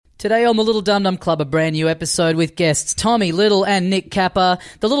Today on the Little Dum Dum Club, a brand new episode with guests Tommy Little and Nick Capper.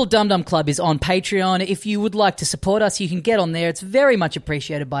 The Little Dum Dum Club is on Patreon. If you would like to support us, you can get on there. It's very much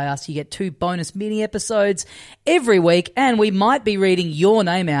appreciated by us. You get 2 bonus mini episodes every week, and we might be reading your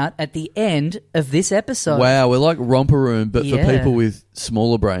name out at the end of this episode. Wow, we're like Romper Room, but Yeah. for people with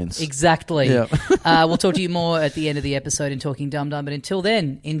smaller brains. Exactly. Yeah. We'll talk to you more at the end of the episode in Talking Dum Dum, but until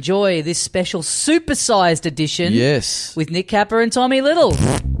then, enjoy this special supersized edition Yes. with Nick Capper and Tommy Little.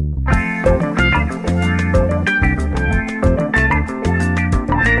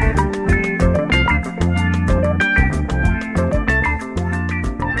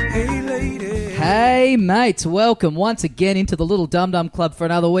 Hey mates, welcome once again into the Little Dum Dum Club for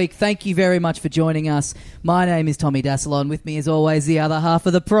another week. Thank you very much for joining us. My name is Tommy Dassilon. With me as always the other half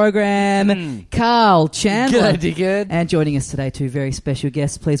of the program, Carl Chandler. G'day, dickhead. And joining us today 2 very special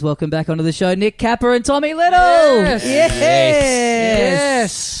guests. Please welcome back onto the show Nick Capper and Tommy Little. Yes.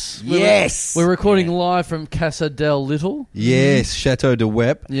 Yes. Yes. We're recording live from Casa del Little. Yes, Chateau de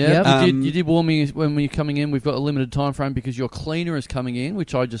Wep. Yeah. Yep. You did warn me when we were coming in. We've got a limited time frame because your cleaner is coming in,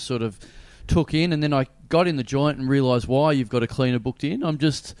 which I just sort of took in, and then I got in the joint and realised why you've got a cleaner booked in.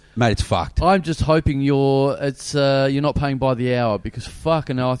 Mate, it's fucked. I'm just hoping you're not paying by the hour because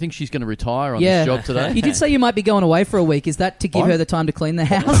fucking hell, I think she's going to retire on this job today. You did say you might be going away for a week. Is that to give her the time to clean the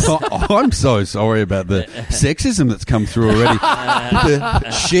house? I'm so sorry about the sexism that's come through already.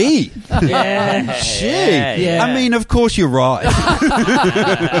 She. Yeah. She. Yeah. I mean, of course you're right.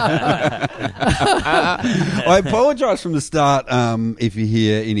 I apologise from the start if you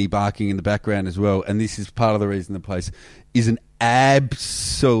hear any barking in the background as well, and this is part of the reason the place is an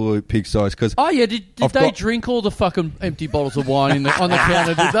absolute pigsty because Oh yeah, did they drink all the fucking empty bottles of wine on the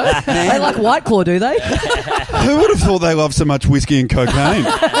counter? Did they? They like White Claw, do they? who would have thought they love so much whiskey and cocaine?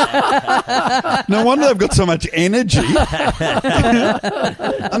 No wonder they've got so much energy. And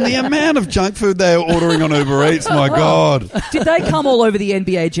the amount of junk food they are ordering on Uber Eats, my God. Did they come all over the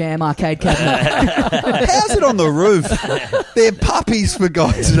NBA Jam arcade cabinet? How's it on the roof? They're puppies, for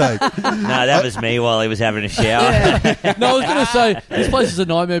God's sake. No, that was me while he was having a shower. No, I was going to say, this place is a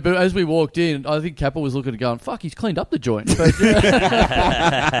nightmare, but as we walked in, I think Kappa was looking and going, fuck, he's cleaned up the joint. But,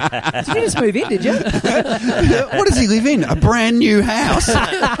 Did you just move in, did you? What does he live in? A brand new house?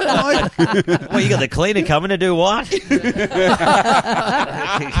 Well, you got the cleaner coming to do what?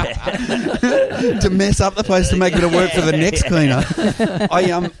 To mess up the place to make it work for the next cleaner.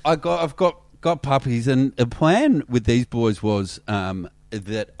 I've got puppies, and the plan with these boys was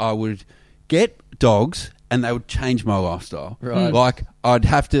that I would get dogs and they would change my lifestyle. Right. Like, I'd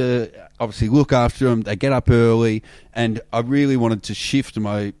have to obviously look after them. They get up early, and I really wanted to shift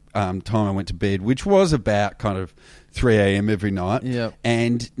my time I went to bed, which was about kind of 3 a.m. every night. Yep.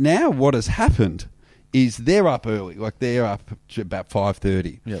 And now what has happened is they're up early. Like, they're up to about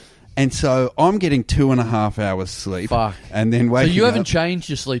 5:30. Yep. And so I'm getting 2.5 hours sleep. Fuck. And then so waking you haven't up. changed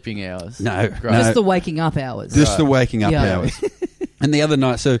your sleeping hours? No. Great. Just the waking up hours. Just the waking up Yeah. hours. And the other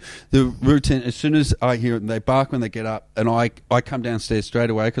night, so the routine, as soon as I hear it, and they bark when they get up, and I come downstairs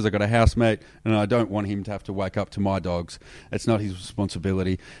straight away because I've got a housemate, and I don't want him to have to wake up to my dogs. It's not his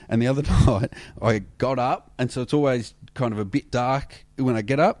responsibility. And the other night, I got up, and so it's always kind of a bit dark when I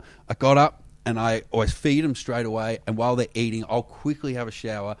get up. I got up, and I always feed them straight away, and while they're eating, I'll quickly have a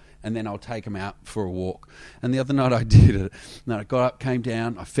shower, and then I'll take them out for a walk. And the other night I did it. And I got up, came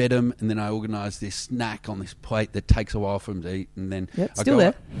down, I fed them, and then I organised this snack on this plate that takes a while for them to eat. And then Yep, still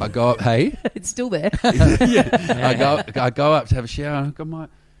there. I go up, hey? It's still there. I go up to have a shower, and I go,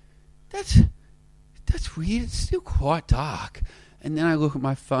 that's weird. It's still quite dark. And then I look at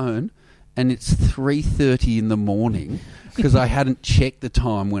my phone, and it's 3:30 in the morning because I hadn't checked the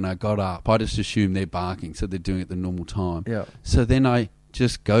time when I got up. I just assumed they're barking, so they're doing it the normal time. Yeah. So then I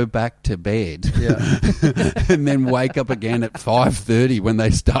just go back to bed, Yeah. and then wake up again at 5:30 when they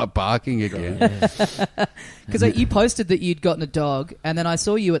start barking again. Because you posted that you'd gotten a dog, and then I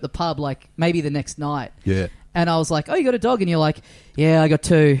saw you at the pub, like, maybe the next night. Yeah. And I was like, oh, you got a dog? And you're like, yeah, I got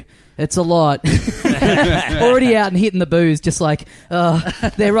 2. It's a lot. Already out and hitting the booze, just like,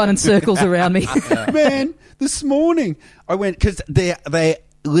 they're running circles around me. Man, this morning I went, because they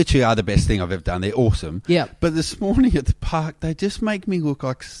literally are the best thing I've ever done. They're awesome. Yeah. But this morning at the park, they just make me look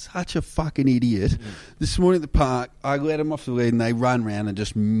like such a fucking idiot. This morning at the park, I let them off the lead and they run around and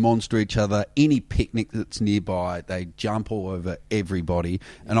just monster each other. Any picnic that's nearby, they jump all over everybody.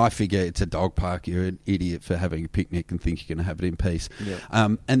 And I figure it's a dog park. You're an idiot for having a picnic and think you're going to have it in peace. Yeah.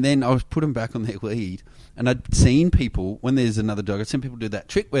 And then I was put them back on their lead. And I'd seen people, when there's another dog, I'd seen people do that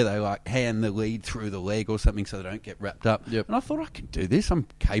trick where they like hand the lead through the leg or something so they don't get wrapped up. Yep. And I thought, I can do this. I'm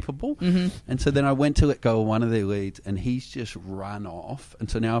capable. Mm-hmm. And so then I went to let go of one of their leads, and he's just run off. And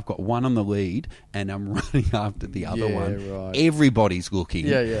so now I've got one on the lead, and I'm running after the other Yeah, one. right. Everybody's looking.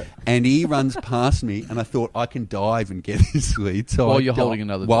 Yeah. And he runs past me, and I thought I can dive and get his lead. So While I you're holding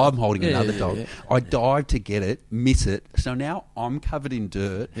another While dog. I'm holding another dog. Yeah. I dive to get it, miss it. So now I'm covered in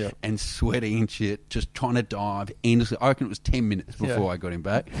dirt Yeah. and sweating and shit, just trying to dive endlessly. I reckon it was 10 minutes before I got him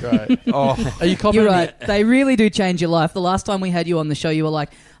back. Great. Oh, Are you confident? You're right. They really do change your life. The last time we had you on the show, you were like,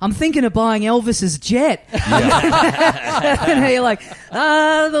 I'm thinking of buying Elvis's jet. And now you're like,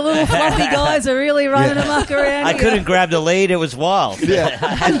 the little fluffy guys are really running amok around I here. couldn't grab the lead. It was wild. Yeah.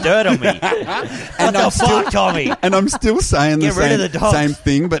 I had dirt on me. and What the fuck, Tommy? And I'm still saying Get rid of the dogs. same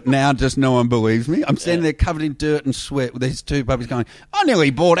thing, but now just no one believes me. I'm standing there covered in dirt and sweat with these two puppies going, I nearly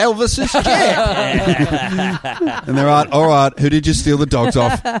bought Elvis's jet. And they're like, all right, who did you steal the dogs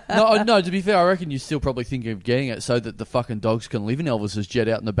off? No, to be fair, I reckon you're still probably thinking of getting it so that the fucking dogs can live in Elvis's jet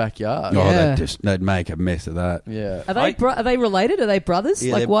out in the backyard. Oh, Yeah. they'd make a mess of that. Yeah. Are they related? Are they brothers?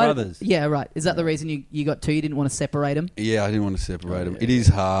 Yeah, like they're why? brothers. Yeah, right. Is that the reason you got two? You didn't want to separate them? Yeah, I didn't want to separate them. It is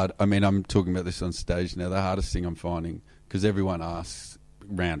hard. I mean, I'm talking about this on stage now. The hardest thing I'm finding, because everyone asks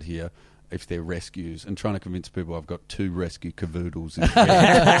around here if they're rescues, and trying to convince people I've got two rescue cavoodles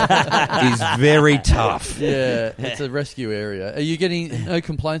is very tough. Yeah, it's a rescue area. Are you getting no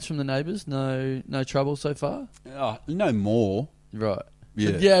complaints from the neighbours? No trouble so far? Oh, no more. Right.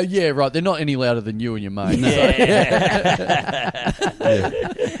 Yeah. Yeah, right. They're not any louder than you and your mate. Yeah.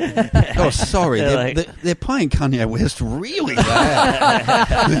 Oh, sorry. They're playing Kanye West really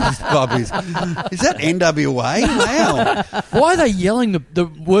bad. These puppies. Is that NWA? Wow. Why are they yelling the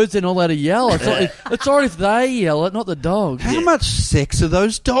words they're not allowed to yell? It's all right if they yell it, not the dogs. How much sex are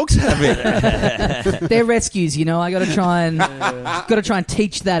those dogs having? They're rescues, you know. I got to try and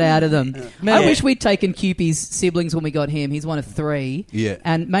teach that out of them. I wish we'd taken Cupid's siblings when we got him. He's one of three. Yeah.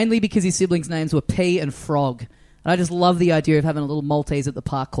 And mainly because his siblings' names were P and Frog. And I just love the idea of having a little Maltese at the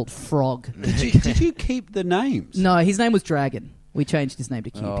park called Frog. Did you keep the names? No, his name was Dragon. We changed his name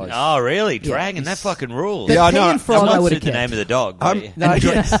to Cupid. Oh, Oh, really? Dragon? That fucking rules. But Yeah, I P know. and Frog I'm I not would suit have the name kept. of the dog. but No,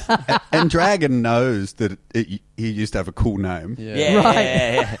 yeah. and Dragon knows that he used to have a cool name. Yeah, Right.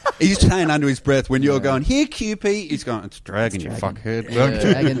 yeah. He's saying under his breath when you're going, here, Cupid, he's going, it's Dragon, you fuckhead.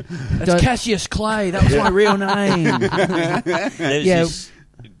 Dragon. That's Cassius Clay. That was my real name. There's Yeah. this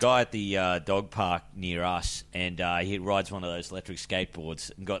guy at the dog park near us, and he rides one of those electric skateboards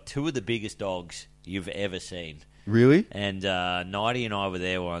and got two of the biggest dogs you've ever seen. Really? And Nighty and I were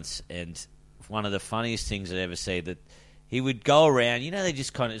there once, and one of the funniest things I'd ever seen, that he would go around, you know, they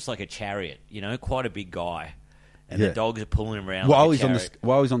just kind of, it's like a chariot, you know, quite a big guy. And Yeah. the dogs are pulling him around While like he's a on the chariot.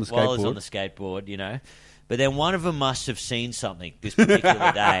 while he's on the While he's skateboard. on the skateboard, you know. But then one of them must have seen something this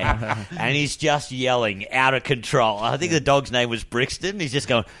particular day, and he's just yelling out of control. I think the dog's name was Brixton. He's just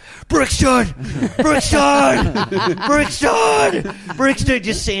going, Brixton! Brixton! Brixton! Brixton!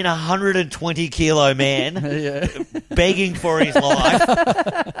 Just seeing a 120-kilo man begging for his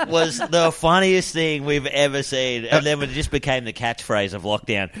life was the funniest thing we've ever seen. And then it just became the catchphrase of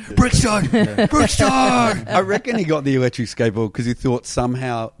lockdown. Brixton! Brixton! I reckon he got the electric skateboard because he thought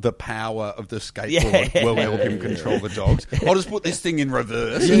somehow the power of the skateboard will help him control the dogs. I'll just put this thing in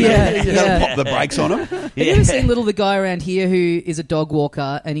reverse. Yeah, That'll yeah. pop the brakes on him. Have you ever seen the guy around here who is a dog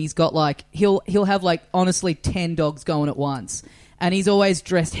walker, and he's got like he'll have like honestly 10 dogs going at once, and he's always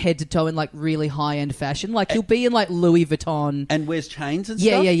dressed head to toe in like really high end fashion. Like he'll be in like Louis Vuitton. And wears chains and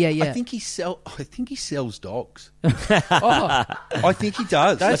Yeah, stuff. yeah. I think he sells dogs. Oh, I think he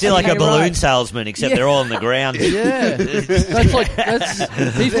does. It's like a Okay, balloon right. salesman, except Yeah. they're all on the ground. yeah. He's like the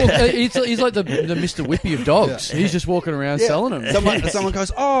Mr. Whippy of dogs. He's just walking around selling them. Someone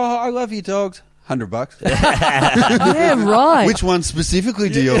goes, "Oh, I love your dogs." $100. Yeah, right. Which one specifically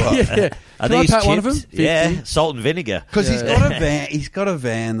do you love? Are Can I these pat one of chips? them? 50? Yeah, salt and vinegar. Because he's got a van. He's got a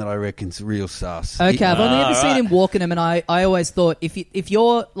van that I reckon's real sus. Okay, I've only ever seen right. him walking them, and I always thought if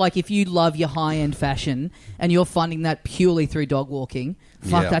you love your high end fashion and you're funding that purely through dog walking,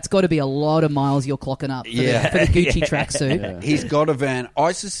 fuck, Yeah. that's got to be a lot of miles you're clocking up for Yeah. the Gucci tracksuit. He's got a van.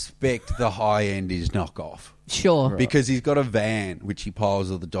 I suspect the high end is knockoff. Sure. Because he's got a van which he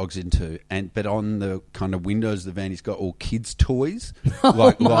piles all the dogs into, but on the kind of windows of the van he's got all kids' toys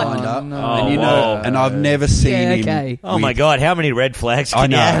like lined up, no. and Oh, and I've never seen Yeah, him. okay. Oh my God, how many red flags I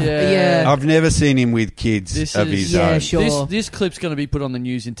can you know. have? Yeah. I've never seen him with kids This of is- his Yeah, own. sure. This clip's going to be put on the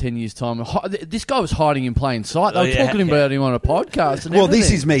news in 10 years' time. This guy was hiding in plain sight. They were yeah. talking about him on a podcast. And Well, this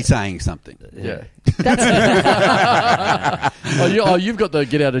everything. is me saying something. Yeah. You've got the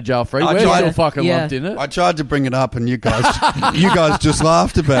get out of jail free. I We're tried- still fucking Yeah. lumped in it. I tried to bring it up, and you guys just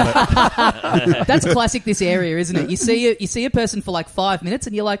laughed about it. That's classic this area, isn't it? You see a person for like 5 minutes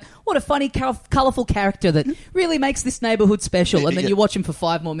and you're like, what a funny, colourful character that really makes this neighbourhood special. And then you watch him for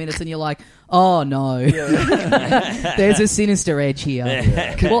 5 more minutes and you're like, oh no, there's a sinister edge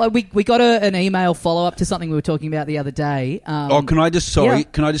here. Well, we got an email follow-up to something we were talking about the other day. Can I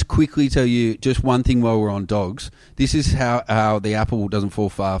just quickly tell you just one thing while we're on dogs? This is how the apple doesn't fall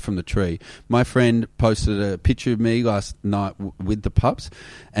far from the tree. My friend posted a picture of me last night with the pups,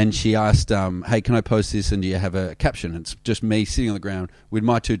 and she asked, hey, can I post this, and do you have a caption? It's just me sitting on the ground with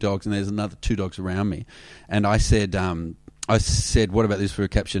my 2 dogs, and there's another 2 dogs around me. And I said, what about this for a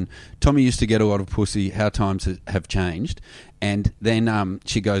caption? Tommy used to get a lot of pussy. How times have changed. And then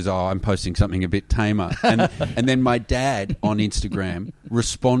she goes, I'm posting something a bit tamer. And then my dad on Instagram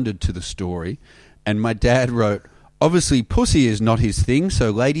responded to the story. And my dad wrote, obviously pussy is not his thing,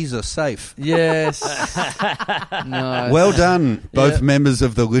 so ladies are safe. Yes. No. Well done, both members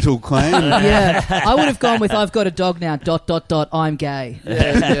of the little clan. Yeah, I would have gone with I've got a dog now, ... I'm gay.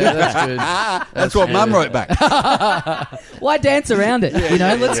 Yeah, that's good. That's what Mum wrote back. Why dance around it?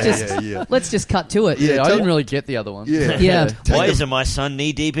 Let's just cut to it. Yeah, I didn't really get the other one. Yeah. Why isn't my son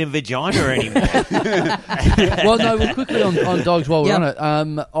knee deep in vagina anymore? Well, quickly on dogs while we're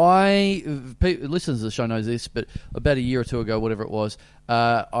on it. Listeners to the show knows this, but about a year or 2 ago, whatever it was,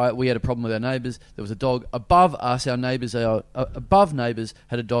 we had a problem with our neighbours. There was a dog above us. Our neighbours, above neighbours,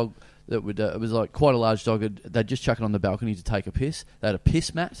 had a dog that it was like quite a large dog. They'd just chuck it on the balcony to take a piss. They had a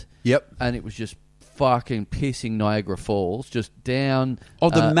piss mat. Yep. And it was just fucking pissing Niagara Falls, just down. Oh,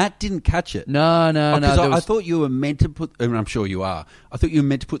 the mat didn't catch it. No. Because I thought you were meant to put, and I'm sure you are, I thought you were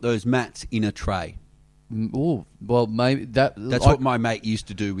meant to put those mats in a tray. Oh, well, maybe that's what my mate used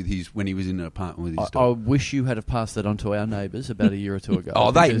to do when he was in an apartment with his I dog. wish you had have passed that on to our neighbours about a year or 2 ago.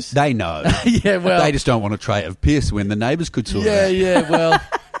 Oh, they know. Yeah, well, they just don't want a tray of piss when the neighbours could sort it out. Yeah, well,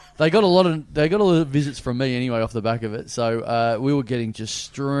 they got a lot of visits from me anyway off the back of it. So we were getting just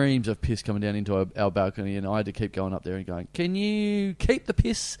streams of piss coming down into our balcony, and I had to keep going up there and going, "Can you keep the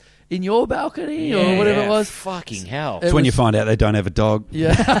piss in your balcony or whatever it was?" Fucking hell! It's when you find out they don't have a dog.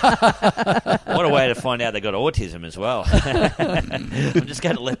 Yeah. What a way to find out they got autism as well. I'm just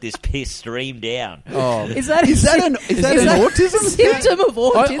going to let this piss stream down. Oh, Is that an autism symptom of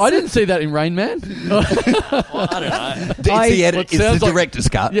autism? I didn't see that in Rain Man. Well, I don't know. It's the director's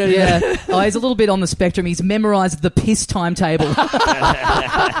cut. Yeah. He's a little bit on the spectrum. He's memorised the piss timetable.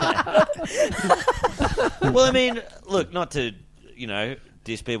 Well, I mean, look, not to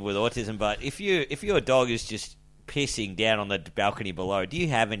diss people with autism, but if your dog is just pissing down on the balcony below, do you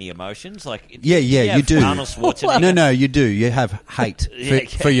have any emotions? Like, you do. Arnold Schwarzenegger. No, you do. You have hate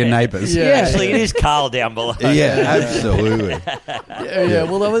for your neighbours. Yeah. Actually, it is Carl down below. Yeah, absolutely. Yeah.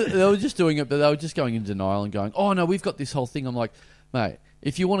 Well, they were just doing it, but they were just going in denial and going, "Oh no, we've got this whole thing." I'm like, mate,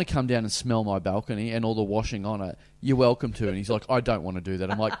 if you want to come down and smell my balcony and all the washing on it, you're welcome to. And he's like, I don't want to do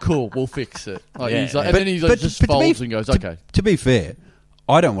that. I'm like, cool, we'll fix it. Like, Yeah. he's like, and then he just folds and goes, okay. To be fair,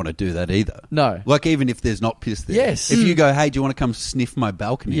 I don't want to do that either. No. Like, even if there's not piss there. Yes. If you go, hey, do you want to come sniff my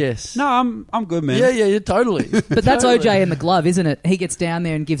balcony? Yes. No, I'm good, man. Yeah, totally. But that's OJ in the glove, isn't it? He gets down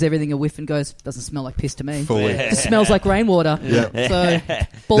there and gives everything a whiff and goes, doesn't smell like piss to me. Fully. It just smells like rainwater. Yeah. So,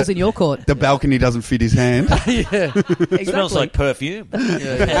 balls in your court. The balcony doesn't fit his hand. Yeah. It smells like perfume.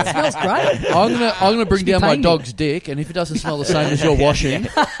 It smells great. I'm gonna bring Should be down my paying me. dog's dick, and if it doesn't smell the same as your washing,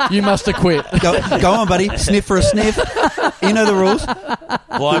 you must have quit. Go on, buddy. Sniff for a sniff. You know the rules.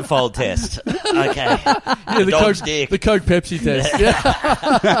 Blindfold test. Okay. Yeah, the Coke Pepsi test. Yeah.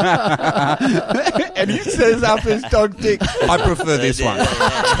 And he says after his dog dick, I prefer this one.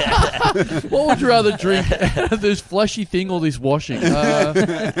 What would you rather drink? This fleshy thing or this washing? So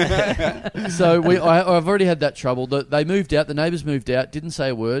I've already had that trouble. They moved out. The neighbours moved out. Didn't say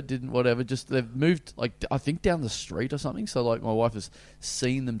a word. Didn't whatever. Just they've moved, like, I think down the street or something. So like my wife has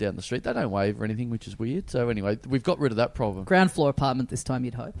seen them down the street. They don't wave or anything, which is weird. So anyway, we've got rid of that problem. Ground floor apartment this time,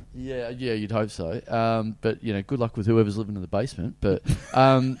 you'd hope. Yeah, you'd hope so. But good luck with whoever's living in the basement. But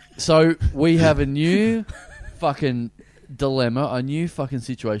so we have a new fucking dilemma, a new fucking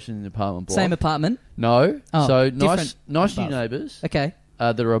situation in the apartment block. Same apartment. No. Oh, so different nice new above. neighbours Okay.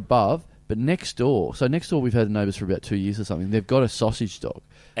 that are above, But next door we've had neighbours for about 2 years or something. They've got a sausage dog.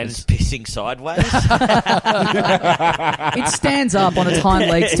 And it's pissing sideways. It stands up on its hind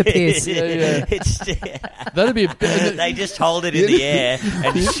legs to piss. Yeah. That'd be a bit... They just hold it in the air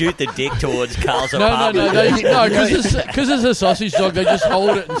and shoot the dick towards Carl's apartment. Because it's a sausage dog, they just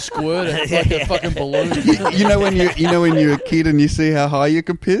hold it and squirt it like a fucking balloon. You know when you're a kid and you see how high you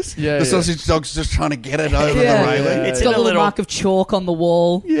can piss? Yeah, the sausage dog's just trying to get it over the railing. It's got a little mark of chalk on the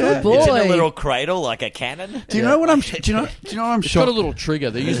wall. Yeah. Good boy. It's in a little cradle like a cannon. Do you know what I'm shocked? It's got a little trigger.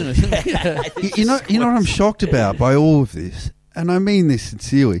 They're using it. You know what I'm shocked about by all of this, and I mean this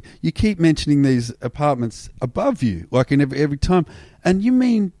sincerely. You keep mentioning these apartments above you, like in every time, and you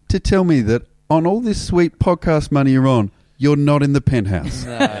mean to tell me that on all this sweet podcast money you're on, you're not in the penthouse?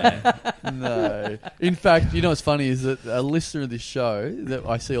 No. In fact, you know what's funny is that a listener of this show that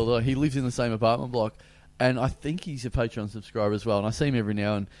I see all the time, he lives in the same apartment block, and I think he's a Patreon subscriber as well, and I see him every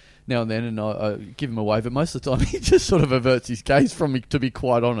now and then, and I give him a wave, but most of the time he just sort of averts his gaze from me, to be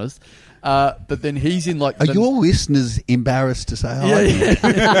quite honest. But then he's in like... Are your listeners embarrassed to say hi? Yeah.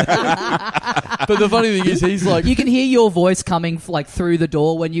 But the funny thing is, he's like... You can hear your voice coming like through the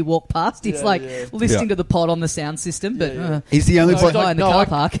door when you walk past. It's listening to the pod on the sound system, but... He's the only bloke... in the car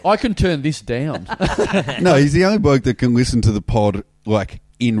park. I can turn this down. No, he's the only bloke that can listen to the pod, like...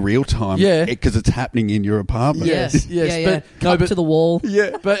 in real time, because it's happening in your apartment. Yes. But Cup to the wall.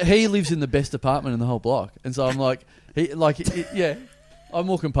 Yeah, but he lives in the best apartment in the whole block, and so I'm like, I'm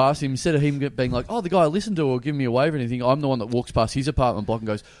walking past him, instead of him being like, oh, the guy I listened to or give me a wave or anything, I'm the one that walks past his apartment block and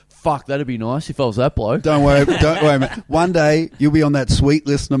goes, fuck, that'd be nice if I was that bloke. Don't worry, man. One day you'll be on that sweet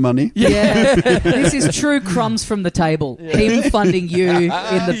listener money. Yeah. This is true crumbs from the table. Him funding you in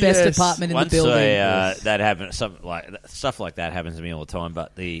the best apartment in the building. That happens, stuff like that happens to me all the time.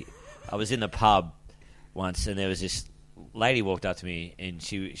 But I was in the pub once, and there was this lady walked up to me, and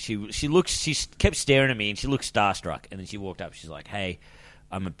she kept staring at me, and she looked starstruck. And then she walked up, she's like, "Hey,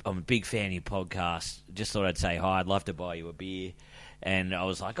 I'm a big fan of your podcast. Just thought I'd say hi. I'd love to buy you a beer." And I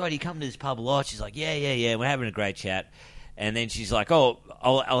was like, "Oh, do you come to this pub a lot?" She's like, Yeah. We're having a great chat. And then she's like, "Oh,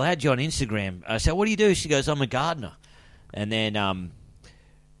 I'll add you on Instagram." I said, "What do you do?" She goes, "I'm a gardener." And then,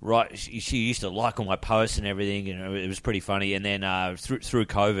 she used to like all my posts and everything, and it was pretty funny. And then through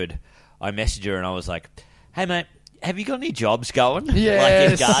COVID, I messaged her and I was like, "Hey, mate, have you got any jobs going?"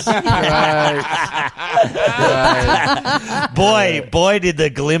 Yes. Like in gardening. Boy, did the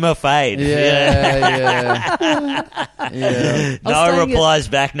glimmer fade. Yeah. No replies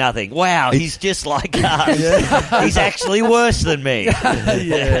back, nothing. Wow, he's just like us. Yeah. He's actually worse than me.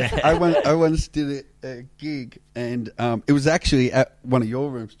 I once did a gig, and it was actually at one of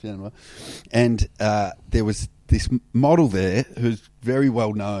your rooms, Chandler, and there was this model there who's very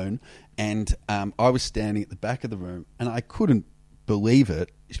well known. And I was standing at the back of the room, and I couldn't believe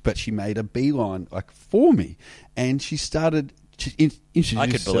it, but she made a beeline for me, and she started to introduce herself.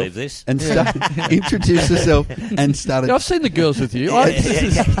 I could believe this. And introduced herself and started... I've seen the girls with you.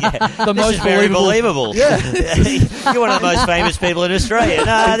 The most very believable. Yeah. You're one of the most famous people in Australia.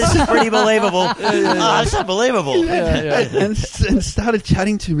 No, this is pretty believable. Oh, it's unbelievable. And started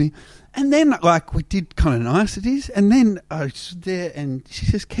chatting to me. And then, we did kind of niceties, and then I stood there, and she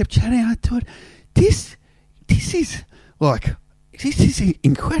just kept chatting. I thought, this is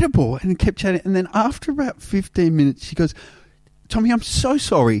incredible, and kept chatting. And then after about 15 minutes, she goes, "Tommy, I'm so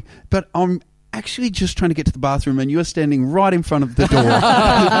sorry, but I'm actually just trying to get to the bathroom, and you're standing right in front of the door." And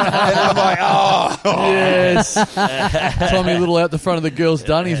I'm like, oh. Yes. Tommy Little out the front of the girls'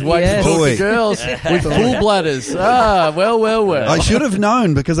 done. He's waiting to talk to girls with full bladders. Well. I should have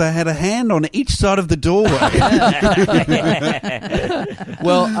known, because I had a hand on each side of the doorway.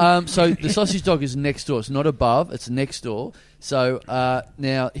 Well, so the sausage dog is next door. It's not above. It's next door. So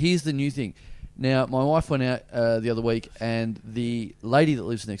now here's the new thing. Now, my wife went out the other week, and the lady that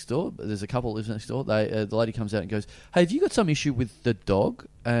lives next door, there's a couple that lives next door, the lady comes out and goes, "Hey, have you got some issue with the dog,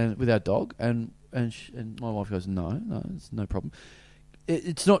 and with our dog?" And my wife goes, No, it's no problem.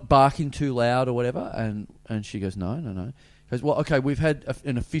 It's not barking too loud or whatever. And she goes, No. She goes, well, okay, we've had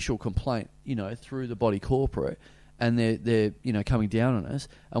an official complaint, through the body corporate, and they're coming down on us,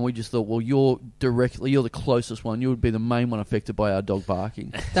 and we just thought, well, you're the closest one. You would be the main one affected by our dog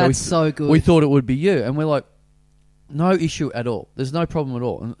barking. That's so good. We thought it would be you, and we're like, no issue at all. There's no problem at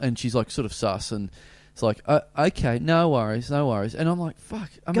all. And she's like sort of sus, and it's like, okay, no worries. And I'm like, fuck.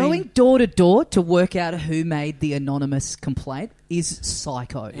 Going door to door to work out who made the anonymous complaint is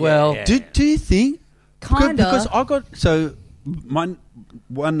psycho. Well, do you think? Kinda. Because I got my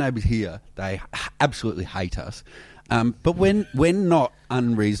one neighbour here. They absolutely hate us. But when we're not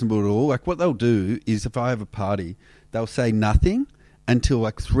unreasonable at all, like what they'll do is if I have a party, they'll say nothing, until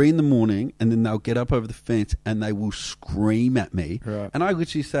like 3 a.m, and then they'll get up over the fence and they will scream at me. Right. And I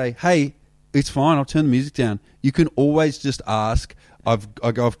literally say, hey, it's fine, I'll turn the music down. You can always just ask.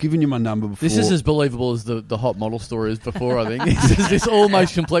 I've given you my number before. This is as believable as the hot model story is before, I think. This all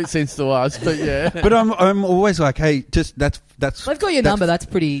makes complete sense to us, but yeah. But I'm always like, hey, just that's. They've got your number. That's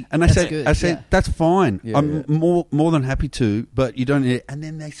pretty. And that's I said, good. that's fine. Yeah, I'm more than happy to, but you don't need it. And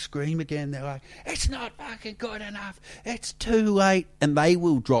then they scream again. They're like, it's not fucking good enough. It's too late. And they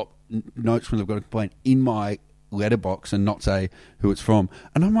will drop notes when they've got a complaint in my letterbox and not say who it's from.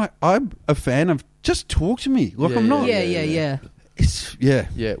 And I'm like, I'm a fan of. Just talk to me. Like, Yeah, I'm not. Yeah. It's yeah.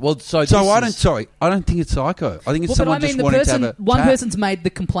 Yeah. Well, so I don't think it's psycho. I think it's someone just wanting to have a one chat. person's made the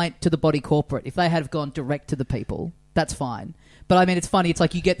complaint to the body corporate. If they had have gone direct to the people, that's fine. But I mean, it's funny. It's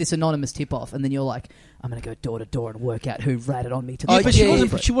like you get this anonymous tip off, and then you're like, I'm going to go door to door and work out who ratted on me to the But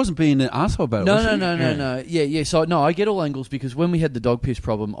corporate. she wasn't being an asshole about it. was she? No. Yeah. So, no, I get all angles because when we had the dog piss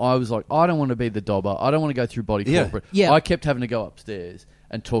problem, I was like, I don't want to be the dobber. I don't want to go through body Yeah. corporate. Yeah. I kept having to go upstairs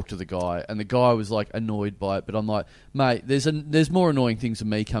and talk to the guy, and the guy was like annoyed by it. But I'm like, mate, there's more annoying things than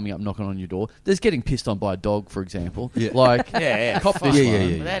me coming up knocking on your door. There's getting pissed on by a dog, for example. Yeah. Like, Yeah. cop Fuck. this Yeah, one.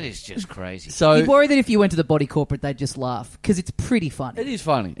 yeah, yeah. That is just crazy. So You worry that if you went to the body corporate, they'd just laugh because it's pretty funny. it is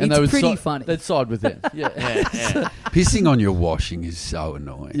funny, It's and they would pretty funny. They'd side with them. Yeah, Yeah. Pissing on your washing is so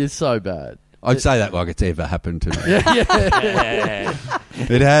annoying. it's so bad. I'd say that like it's ever happened to me. Yeah.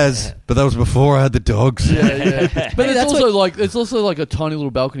 It has, but that was before I had the dogs. Yeah. But that's it's also like a tiny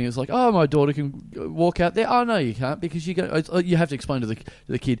little balcony. It's like, oh, my daughter can walk out there. Oh no, you can't because you have to explain to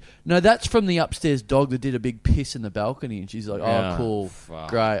the kid. No, that's from the upstairs dog that did a big piss in the balcony, and she's like, oh, Yeah. cool, Fuck.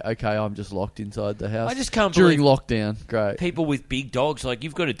 great, okay, I'm just locked inside the house. I just can't during believe lockdown. Great. people with big dogs. Like,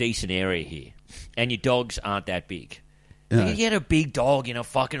 you've got a decent area here, and your dogs aren't that big. Yeah. You get a big dog in a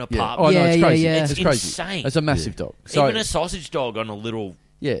fucking Yeah. apartment. Oh no, Yeah, it's yeah, crazy. yeah. It's It's crazy. insane. It's a massive dog. So, Even a sausage dog on a little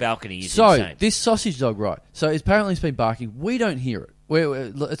yeah. balcony is So insane. this sausage dog, right? So apparently it's been barking. We don't hear it.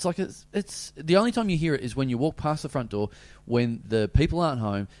 It's like it's the only time you hear it is when you walk past the front door when the people aren't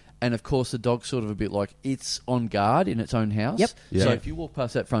home, and of course the dog's sort of a bit like it's on guard in its own house. Yep. Yeah. So if you walk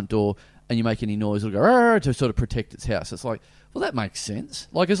past that front door and you make any noise, it'll go "Arr!" to sort of protect its house. It's like, well, that makes sense.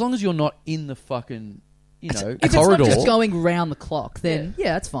 Like as long as you're not in the fucking If corridor. it's not just going round the clock, then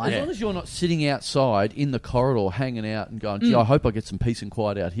yeah, that's fine. As long as you're not sitting outside in the corridor hanging out and going, gee, I hope I get some peace and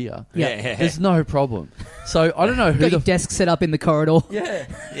quiet out here. Yeah. There's no problem. So I don't know who Got the your desk set up in the corridor. yeah.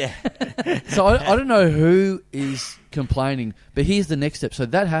 Yeah. So I don't know who is complaining, but here's the next step. So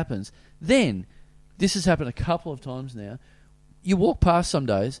that happens. Then this has happened a couple of times now. You walk past some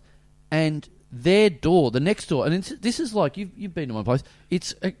days, and their door, the next door, and this is like you've been to my place.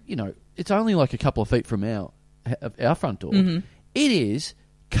 It's it's only like a couple of feet from our front door. Mm-hmm. It is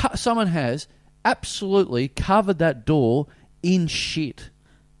someone has absolutely covered that door in shit.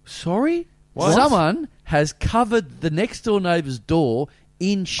 Sorry, What? someone has covered the next door neighbour's door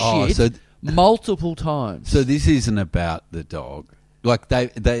in shit Oh, so- multiple times. So this isn't about the dog. Like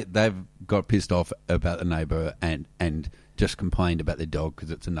they've got pissed off about the neighbour and just complained about the dog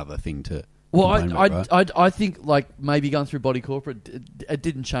because it's another thing to. Well, complain about, right? I think like maybe going through body corporate, it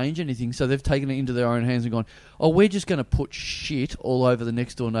didn't change anything. So they've taken it into their own hands and gone, oh, we're just going to put shit all over the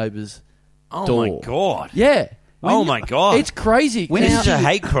next door neighbour's Oh door. my god. Yeah. Oh my god. It's crazy. When This Now- is a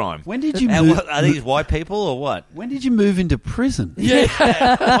hate crime. When did you And move? what, are these white people or what? When did you move into prison? Yeah.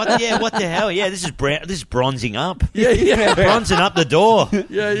 What the hell? Yeah, this is bronzing up. yeah. Bronzing up the door.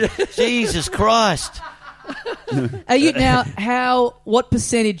 Yeah. Jesus Christ. Are you now? What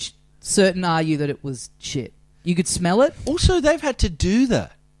percentage certain are you that it was shit? You could smell it. Also, they've had to do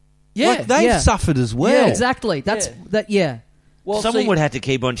that. Yeah. Like, they've yeah. suffered as well. Yeah, exactly. That's Yeah. that. Yeah. Well, Someone see, would have to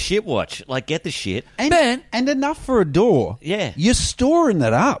keep on shit watch. Like, get the shit. And, Man. and enough for a door. Yeah. You're storing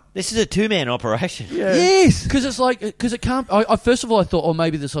that up. This is a two-man operation. Yeah. Yes. Because it's like, because it can't. I first of all, I thought, oh,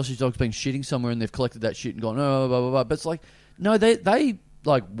 maybe the sausage dog's been shitting somewhere and they've collected that shit and gone, oh, blah, blah, blah. But it's like, no, they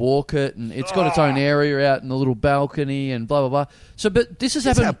like walk it and it's got its own area out in the little balcony and blah, blah, blah. So, but this has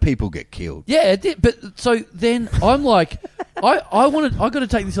That's happened. how people get killed. Yeah, it did, but so then I'm like, I got to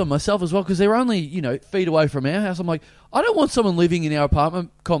take this on myself as well because they're only feet away from our house. I'm like, I don't want someone living in our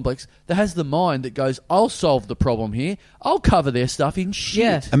apartment complex that has the mind that goes, I'll solve the problem here. I'll cover their stuff in shit.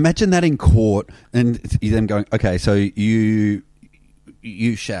 Yeah. Imagine that in court and you them going, okay, so you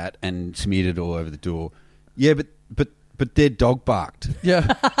shat and smeared it all over the door. Yeah, but but their dog barked. Yeah.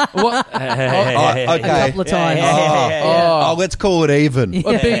 What? Okay. A couple of times. Oh, let's call it even.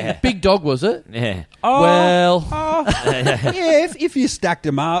 A big dog, was it? Yeah. Well, Yeah, if you stacked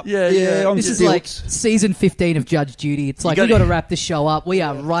them up. Yeah. on This is stilts. like season 15 of Judge Judy. It's like, we got to wrap the show up. We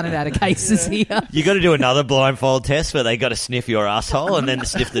are running out of cases here. You got to do another blindfold test where they got to sniff your asshole and then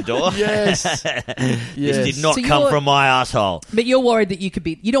sniff the door. yes. This did not So come you're- from my asshole. But you're worried that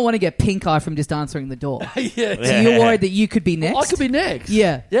you don't want to get pink eye from just answering the door. Yeah. So you're worried that you could be next? I could be next.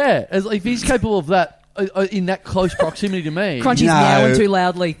 Yeah. Yeah. If he's capable of that in that close proximity to me. Crunchy's No. meowing too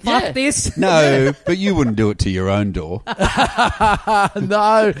loudly. Fuck Yeah. this. No, but you wouldn't do it to your own door. No.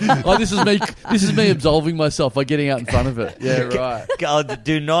 Oh, this is me absolving myself by getting out in front of it. Yeah, right. God,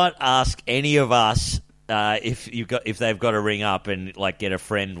 do not ask any of us if they've got to ring up and like get a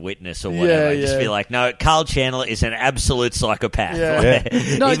friend witness or whatever. Yeah, Just yeah. be like, no, Carl Chandler is an absolute psychopath. Yeah.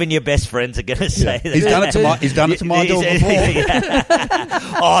 Yeah. No. Even your best friends are going to say that. He's done it to my door before.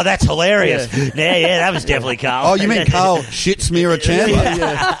 Oh, that's hilarious. Yeah, that was definitely Carl. Oh, you mean Carl shit smear a Chandler?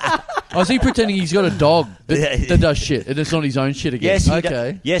 Yeah. Oh, is he pretending he's got a dog that does shit and it's not his own shit again? Yes,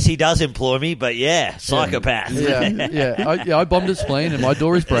 Okay. Yes, he does employ me, but yeah, psychopath. Yeah. I bombed his spleen and my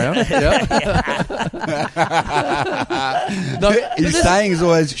door is brown. Yeah. No, His saying is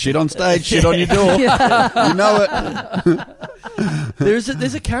always shit on stage, shit on your door. You know it.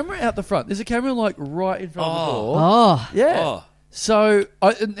 there's a camera out the front. There's a camera like right in front of the door. Oh. Yeah. Oh. So,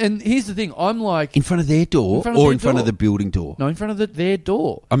 and here's the thing. I'm like, In front of their door In front of or their in front door. of the building door? no, in front of their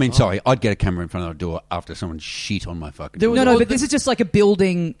door. I mean, sorry, I'd get a camera in front of the door after someone shit on my fucking There door. was- No, Well, but the- this is just like a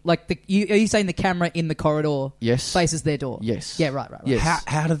building. Like are you saying the camera in the corridor Yes. faces their door? Yes. Yeah, right. Yes.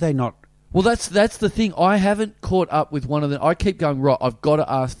 How do they not? Well, that's the thing. I haven't caught up with one of them. I keep going, right, I've got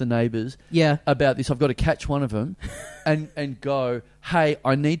to ask the neighbours Yeah. about this. I've got to catch one of them and go, hey,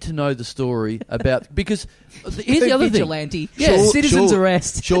 I need to know the story about... Because here's the other thing. Vigilante. Yeah, Sure, Citizen's sure.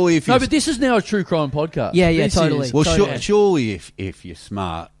 arrest. Surely if you No, but this is now a true crime podcast. Yeah, This totally. is- well, Totally. surely if you're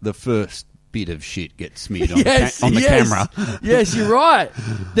smart, the first bit of shit gets smeared on Yes, on the yes. camera. Yes, you're right.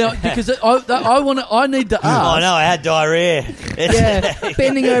 Now, because I need to ask. Oh no, I had diarrhea. It's, Yeah,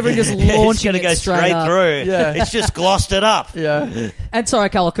 bending over and just it's launching going to it go straight up. through. Yeah. It's just glossed it up. Yeah. And sorry,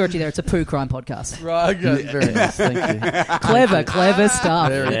 Carl Curti there. It's a poo crime podcast. Right. Okay. Very nice. Thank you. Clever stuff.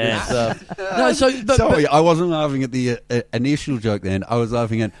 Very Yeah. good stuff. No, so but, Sorry, I wasn't laughing at the initial joke then. I was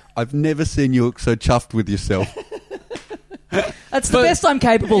laughing at, I've never seen you look so chuffed with yourself. That's the But- best I'm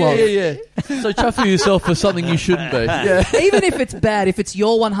capable of. yeah. So chuffing yourself for something you shouldn't be. Yeah. Even if it's bad, if it's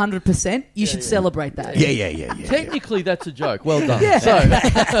your 100%, you should celebrate that. Yeah. Technically, that's a joke. Well done. Yeah. So,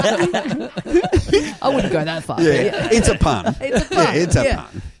 I wouldn't go that far. Yeah, it's a pun. It's a pun. Yeah, it's a Yeah.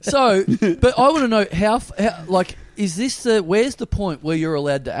 pun. but I want to know how like, is this where's the point where you're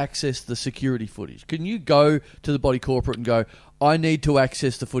allowed to access the security footage? Can you go to the body corporate and go, I need to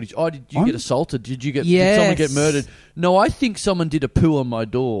access the footage? Oh, did you get assaulted? Did you did someone get Yes. murdered? No, I think someone did a poo on my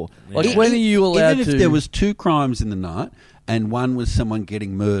door. Like, when are you allowed Even to? if there was two crimes in the night and one was someone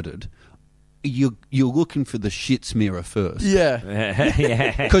getting murdered, you're looking for the shit smearer first. yeah.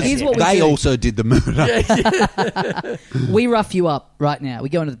 Yeah. Because Here's what we they do. also did the murder. We rough you up right now. We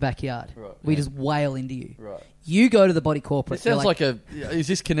go into the backyard. Right. We just wail into you. Right. You go to the body corporate. It sounds You're like a. Is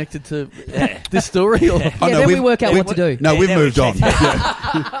this connected to this story? Or? Yeah, then we work out what to do. No, we've then we moved on.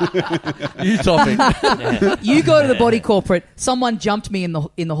 You topic. You go to the body corporate. Someone jumped me in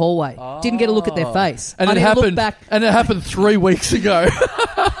the hallway. Didn't get a look at their face. And I it need to look happened. back. And it happened 3 weeks ago.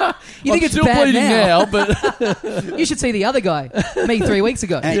 You think I'm it's still bad bleeding now? but You should see the other guy. Me 3 weeks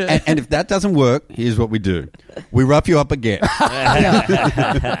ago. And if that doesn't work, here's what we do. We rough you up again.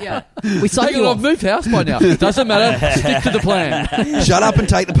 Yeah. We suck hang you on, I've off. moved house by now. Doesn't matter. Stick to the plan. Shut up and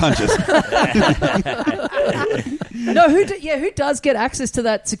take the punches. No, who does get access to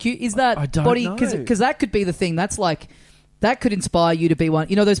that security? Is that I don't body? know. Because that could be the thing. That's like that could inspire you to be one.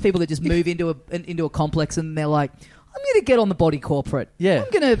 You know, those people that just move into a complex and they're like, I'm going to get on the body corporate. Yeah.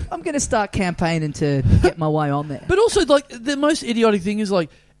 I'm gonna start campaigning to get my way on there. But also, like, the most idiotic thing is, like,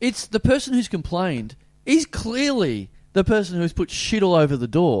 it's the person who's complained is clearly the person who's put shit all over the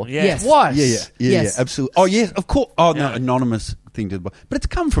door. Yes. Twice. Yeah, Yes. absolutely. Oh, yes, of course. Oh, no, anonymous thing to the bottom. But it's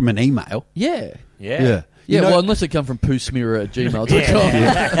come from an email. Yeah. Yeah. Yeah, You know- well, unless it come from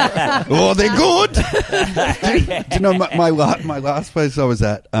poosmearer@gmail.com. Oh, they're good. Do you know my last place I was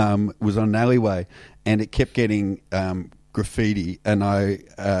at was on an alleyway, and it kept getting graffiti, and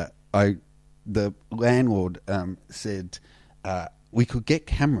the landlord said we could get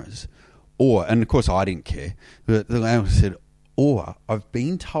cameras, and of course I didn't care, but the landlord said, or I've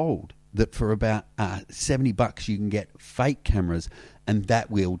been told that for about $70 you can get fake cameras, and that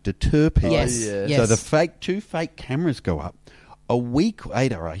will deter people. Yes. yeah. Yes. So the two fake cameras go up. A week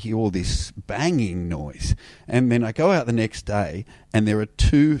later, I hear all this banging noise, and then I go out the next day, and there are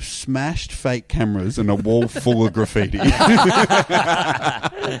 2 smashed fake cameras and a wall full of graffiti.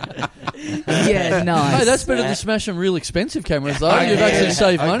 Yeah, nice. Hey, that's better than smashing real expensive cameras, though. You've actually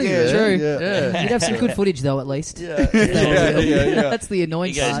saved money Yeah, there. True. Yeah. You'd have some good footage though, at least. Yeah. That's the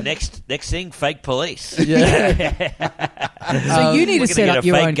annoying He goes, part. next thing, fake police. Yeah. So you need We're to gonna set get up a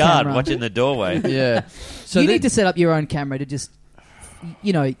your fake own guard camera. watching the doorway. Yeah. So you then- need to set up your own camera to just,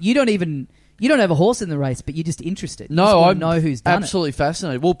 you don't have a horse in the race, but you're just interested. You just No, wanna I'm know who's done absolutely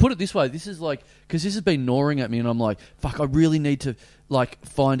fascinated. Well, put it this way: this is like because this has been gnawing at me, and I'm like, "Fuck, I really need to like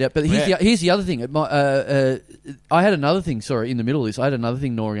find out." But here's the other thing. I had another thing. Sorry, in the middle of this, I had another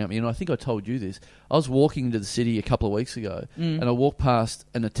thing gnawing at me, and I think I told you this. I was walking into the city a couple of weeks ago, and I walked past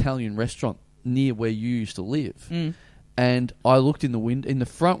an Italian restaurant near where you used to live, and I looked in the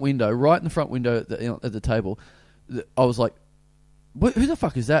front window, right in the front window at the table. I was like, who the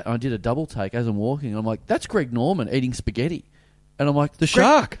fuck is that? And I did a double take as I'm walking. And I'm like, that's Greg Norman eating spaghetti. And I'm like, The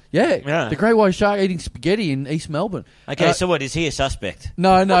shark. Yeah, the great white shark eating spaghetti in East Melbourne. Okay, so what, is he a suspect?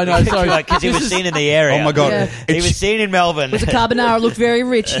 No, sorry. Because he was seen in the area. Oh my God. Yeah. He was seen in Melbourne. The carbonara looked very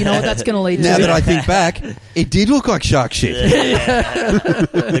rich. You know what that's going to lead to? Now that I think back, it did look like shark shit.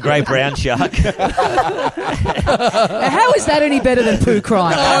 The great brown shark. How is that any better than poo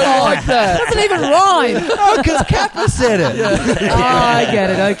crime? I like that. Doesn't even rhyme. Oh, because Kappa said it. Oh, I get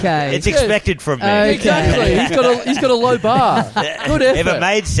it. Okay. It's expected from me. Okay. Exactly. He's got a low bar. Good effort. If it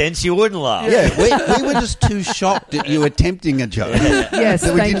made sense, you wouldn't laugh. Yeah, we were just too shocked that you were attempting a joke. Yes,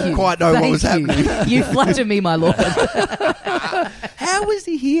 that we thank didn't you. quite know what Thank was you. happening. You flatter me, my lord. How was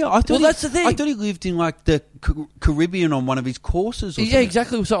he here? I thought Well, that's the thing. I thought he lived in like the Caribbean on one of his courses. Or Yeah, something.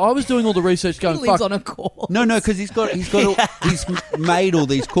 exactly. So I was doing all the research He going, lives fuck. on a course. No, because he's made all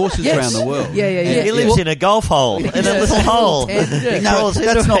these courses Yes. around the world. Yeah. He lives in a golf hole, in a little hole. Yeah. No, crawls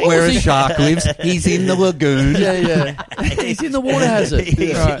that's into not it. where a shark lives. He's in the lagoon. Yeah. He's in the water hazard.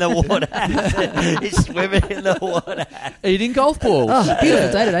 He's Right. in the water. He's swimming in the water. Eating golf balls. Oh,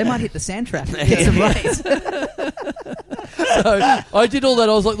 beautiful day today. Might hit the sand trap. Get some rays. So I did all that.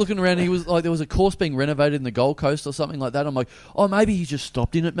 I was like looking around. And he was like, there was a course being renovated in the Gold Coast or something like that. I'm like, oh, maybe he just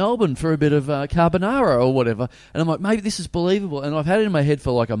stopped in at Melbourne for a bit of carbonara or whatever. And I'm like, maybe this is believable. And I've had it in my head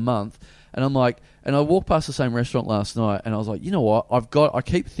for like a month. And I'm like, and I walked past the same restaurant last night, and I was like, you know what? I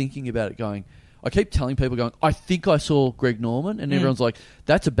keep thinking about it, going. I keep telling people, going, I think I saw Greg Norman, and everyone's like,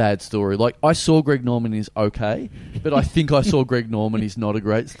 that's a bad story. Like, I saw Greg Norman is okay, but I think I saw Greg Norman is not a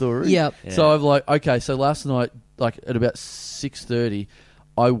great story. Yep. So I'm like, okay. So last night, like at about 6:30,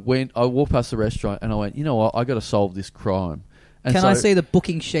 I walked past the restaurant, and I went, you know what? I got to solve this crime. And Can so, I see the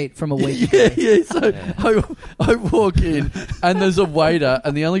booking sheet from a week Yeah, ago? yeah. So I walk in, and there's a waiter,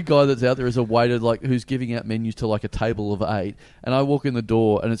 and the only guy that's out there is a waiter, like who's giving out menus to like a table of 8. And I walk in the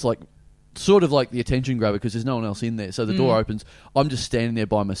door, and it's like sort of like the attention grabber because there's no one else in there. So the door opens. I'm just standing there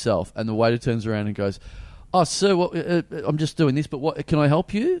by myself, and the waiter turns around and goes, "Oh, sir, I'm just doing this, but what can I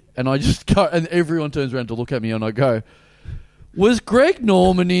help you?" And I just go, and everyone turns around to look at me, and I go, "Was Greg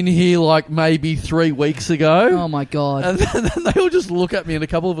Norman in here like maybe 3 weeks ago?" Oh my god. And then they all just look at me, and a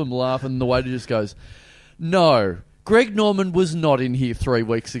couple of them laugh, and the waiter just goes, "No, Greg Norman was not in here 3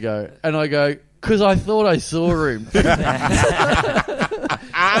 weeks ago." And I go, "Because I thought I saw him."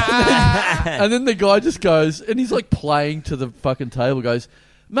 And then the guy just goes, and he's like playing to the fucking table, goes,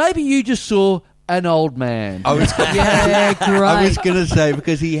 "Maybe you just saw an old man." I was Yeah, I was great. going to say,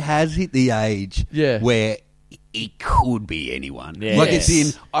 because he has hit the age Yeah. where it could be anyone. Yes. Like it's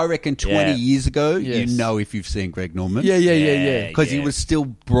in, I reckon 20 Yeah. years ago, Yes. you know if you've seen Greg Norman. Yeah. Because he was still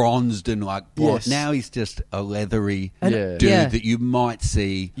bronzed and like blonde. Yes. Now he's just a leathery Yeah. dude Yeah. that you might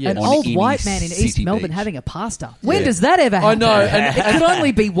see Yes. An on old any white man in city East Melbourne beach. having a pasta. When Yeah. does that ever happen? I know, and It could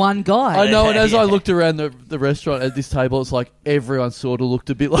only be one guy. I know, and as I looked around the restaurant at this table, it's like everyone sort of looked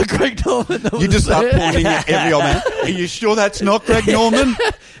a bit like Greg Norman. that You was just start there. pointing at every old man. Are you sure that's not Greg Norman?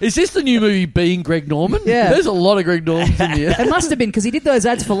 Is this the new movie Being Greg Norman? Yeah. There's a lot of Greg Normans in here. It must have been because he did those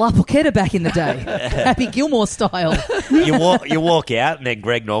ads for La Porchetta back in the day. Happy Gilmore style. You walk out, and then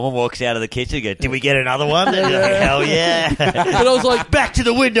Greg Norman walks out of the kitchen and goes, "Did we get another one?" And you're like, "Hell yeah." But I was like, "Back to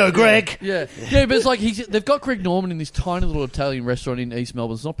the window, Greg." yeah, but it's like they've got Greg Norman in this tiny little Italian restaurant in East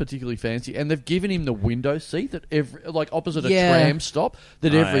Melbourne. It's not particularly fancy, and they've given him the window seat that like opposite a Yeah. tram stop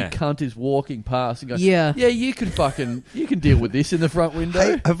that Oh, every yeah. cunt is walking past and going, Yeah. you can deal with this in the front window.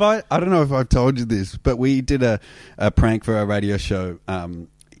 Hey, I don't know if I've told you this, but we did a prank for our radio show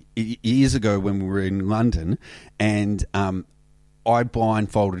years ago when we were in London, and I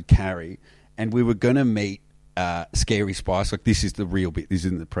blindfolded Carrie, and we were going to meet Scary Spice. Like, this is the real bit. This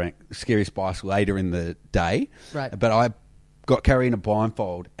isn't the prank. Scary Spice later in the day. Right. But I got Carrie in a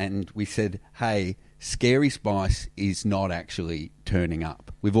blindfold and we said, hey, Scary Spice is not actually turning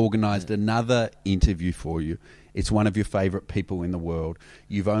up. We've organised another interview for you. It's one of your favourite people in the world.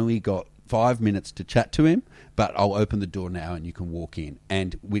 You've only got 5 minutes to chat to him, but I'll open the door now and you can walk in.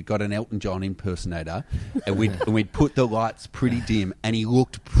 And we'd got an Elton John impersonator, and we'd put the lights pretty dim, and he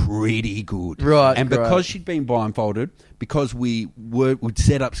looked pretty good. Right, And great. because she'd been blindfolded, because we'd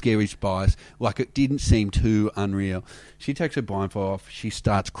set up Scary Spice, like, it didn't seem too unreal. She takes her blindfold off, she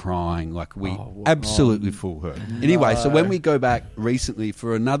starts crying, like, we absolutely fool her. Anyway, so when we go back recently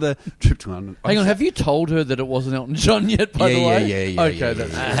for another trip to London... Hang on, have you told her that it wasn't Elton John yet, by the way? Yeah. Okay,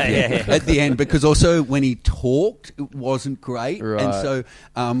 that's At the end, because also when he talked, it wasn't great. Right. And so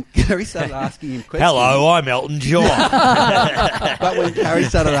Carrie started asking him questions. Hello, I'm Elton John. But when Carrie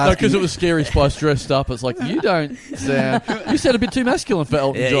started asking... because it was Scary Spice dressed up. It's like, you don't sound... You sound a bit too masculine for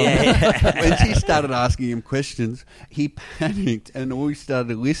Elton John. When she started asking him questions, he panicked, and all he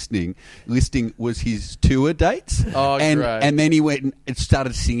started listing was his tour dates. Oh, and, great. And then he went and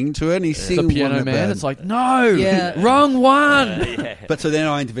started singing to her, and he's The singing Piano one Man. about- It's like, no, Yeah. wrong one. But so then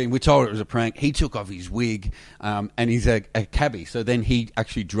I intervened. We told her it was a prank. He took off his wig, and he's a cabbie. So then he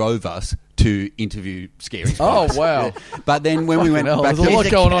actually drove us to interview Scary Spice. Oh, wow. Yeah. But then when we went Hell, back there's a lot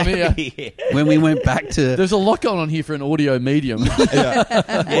to going on here. when we went back to There's a lot going on here for an audio medium. Yeah,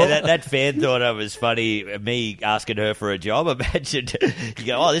 that fan thought it was funny, me asking her for a job. Imagine you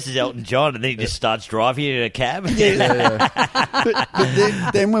go, oh, this is Elton John, and then he just starts driving in a cab. but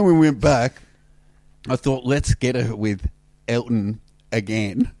then when we went back, I thought, let's get her with Elton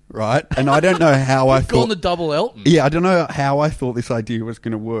again, right? And I don't know how I Gone thought... the double Elton. Yeah, I don't know how I thought this idea was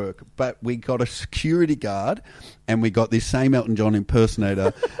going to work, but we got a security guard and we got this same Elton John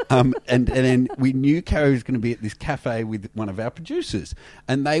impersonator, and then we knew Carrie was going to be at this cafe with one of our producers,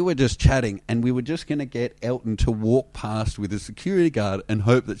 and they were just chatting, and we were just going to get Elton to walk past with a security guard and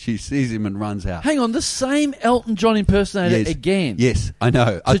hope that she sees him and runs out. Hang on, the same Elton John impersonator Yes. again. Yes, I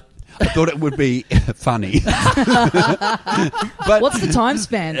know. I thought it would be funny. But What's the time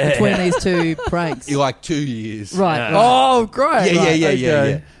span between these two pranks? like 2 years. Right. Oh, great. Yeah, Right, yeah.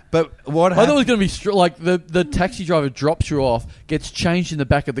 okay. But what I thought it happened? was going to be like the taxi driver drops you off, gets changed in the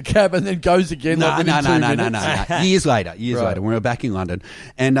back of the cab, and then goes again. No, like within 2 minutes. no. Years later, Right. later, we were back in London,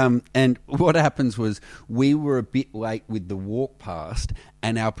 and what happens was we were a bit late with the walk past,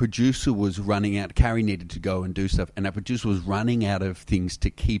 and our producer was running out. Carrie needed to go and do stuff, and our producer was running out of things to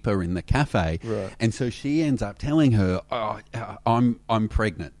keep her in the cafe, Right. and so she ends up telling her, "Oh, I'm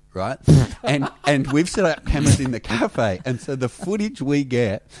pregnant." Right, and we've set up cameras in the cafe, and so the footage we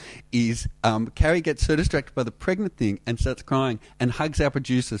get is Carrie gets so distracted by the pregnant thing and starts crying and hugs our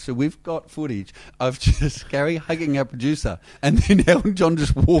producer. So we've got footage of just Carrie hugging our producer, and then Elton John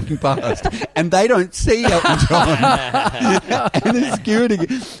just walking past, and they don't see Elton John, and the security,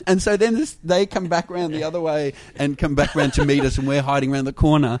 and so then they come back around the other way and come back around to meet us, and we're hiding around the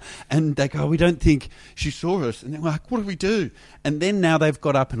corner, and they go, "We don't think she saw us," and they're like, "What do we do?" And then now they've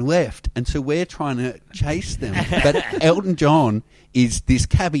got up and left, and so we're trying to chase them. But Elton John is this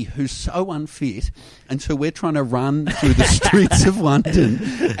cabbie who's so unfit, and so we're trying to run through the streets of London,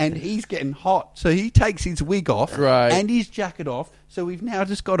 and he's getting hot. So he takes his wig off Right. and his jacket off, so we've now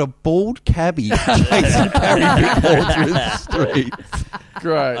just got a bald cabbie chasing Carrie Bickmore through the streets.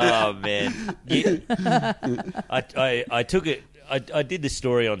 Great. Oh man, I took it. I did the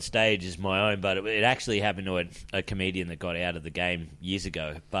story on stage as my own, but it actually happened to a comedian that got out of the game years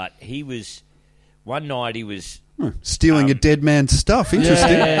ago. But he was one night he was Stealing a dead man's stuff.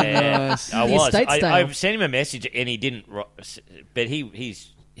 Interesting. Nice. I The was. estate style. I sent him a message and he didn't. But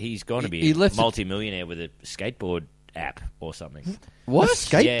he's going to be He a left it- multi-millionaire with a skateboard app or something. What? A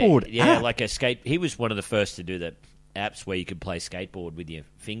skateboard Yeah, app? like a skate. He was one of the first to do the apps where you could play skateboard with your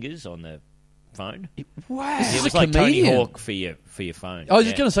fingers on the phone. Wow. It was like Tony Hawk for your phone. I was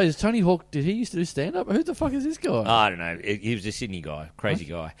Yeah. just going to say, is Tony Hawk, did he used to do stand-up? Who the fuck is this guy? I don't know. He was a Sydney guy, crazy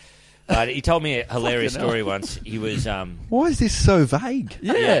guy. But he told me a hilarious Fucking hell. story once. He was Why is this so vague?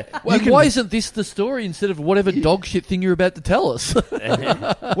 yeah. Well, why isn't this the story instead of whatever dog shit thing you're about to tell us?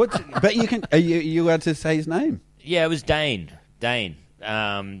 But you can. Are you allowed to say his name? yeah, it was Dane. Do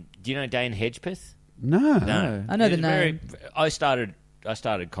you know Dane Hedgepeth? No. No, I know He the was name. I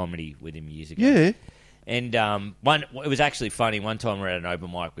started comedy with him years ago. Yeah. And it was actually funny. One time we were at an open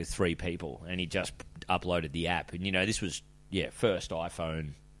mic with 3 people, and he just uploaded the app. And this was first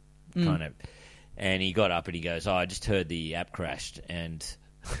iPhone kind of. And he got up and he goes, "Oh, I just heard the app crashed, and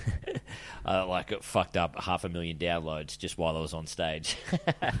it fucked up 500,000 downloads just while I was on stage.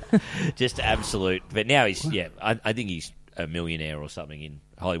 Just absolute. But now he's I think he's a millionaire or something in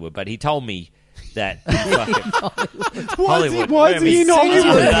Hollywood. But he told me that Hollywood. Why is he in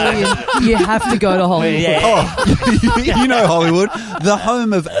Hollywood? You have to go to Hollywood. Yeah. Oh, you know Hollywood, the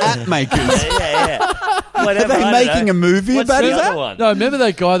home of app makers. Yeah. Whatever, Are they making a movie What's about the that? other one? No, remember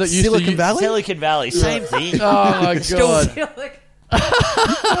that guy that used Silicon to Valley? Silicon Valley, same thing. Oh my god!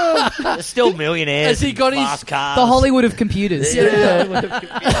 Still millionaires. Has he got his- fast cars. The Hollywood of computers.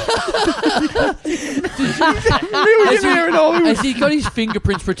 Has he got his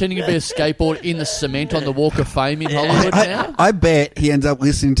fingerprints pretending to be a skateboard in the cement on the Walk of Fame in Hollywood now? I bet he ends up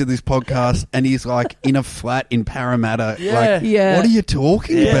listening to this podcast and he's like in a flat in Parramatta. Yeah. Like, Yeah. what are you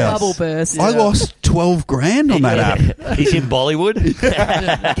talking about? Bubble burst. I lost 12 grand on that app. He's in Bollywood.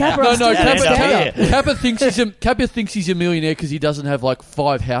 No, Yeah. Kappa thinks he's a millionaire because he doesn't have like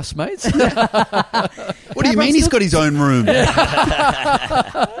 5 housemates. What do you mean he's got his own room?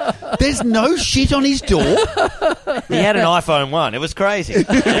 There's no shit on his door. He had an iPhone 1. It was crazy.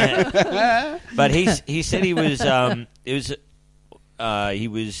 But he said he was he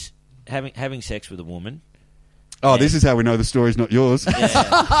was having sex with a woman. Oh, this is how we know the story's not yours. Yeah.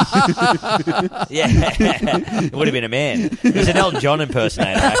 It would have been a man. It was an Elton John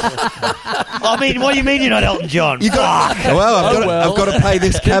impersonator, actually. I mean, what do you mean you're not Elton John? I've got to pay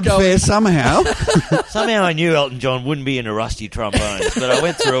this cab fare somehow. Somehow I knew Elton John wouldn't be into rusty trombones, but I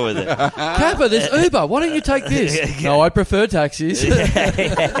went through with it. Kappa, there's Uber. Why don't you take this? No, I prefer taxis. I'm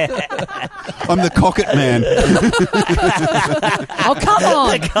the cocket man. Oh, come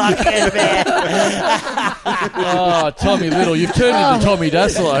on. Cockhead man. Oh, Tommy Little, you've turned into Tommy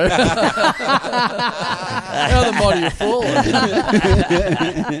Daslow. How the mighty have fallen.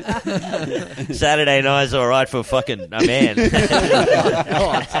 Saturday night's all right for fucking a man.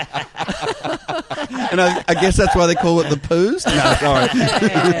 And I guess that's why they call it the poos? No, sorry.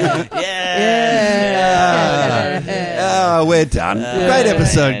 Yeah. Oh, we're done. Great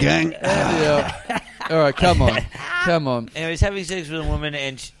episode, gang. Yeah. All right, come on. And he was having sex with a woman,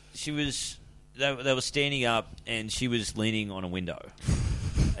 and she was. They were standing up, and she was leaning on a window,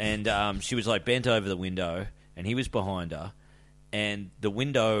 and she was like bent over the window, and he was behind her, and the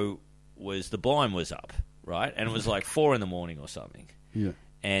blind was up, right, and it was like 4 a.m. or something, Yeah.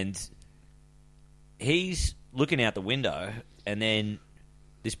 and he's looking out the window, and then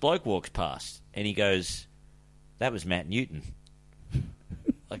this bloke walks past, and he goes, "That was Matt Newton."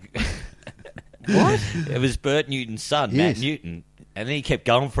 Like, what? It was Bert Newton's son, Yes. Matt Newton, and then he kept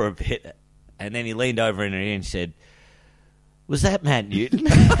going for a bit. And then he leaned over in her ear and said, "Was that Matt Newton?"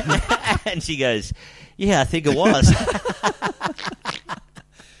 And she goes, "Yeah, I think it was."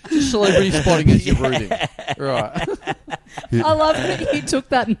 Just celebrity spotting as you're rooting. Right. I love that you took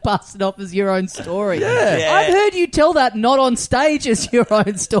that and passed it off as your own story. Yeah. I've heard you tell that not on stage as your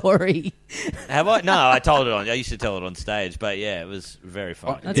own story. Have I? No, I told it on. I used to tell it on stage, but yeah, it was very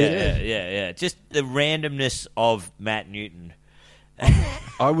fun. That's Yeah. Just the randomness of Matt Newton.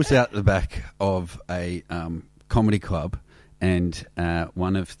 I was out the back of a comedy club, and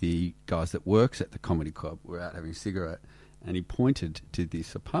one of the guys that works at the comedy club were out having a cigarette, and he pointed to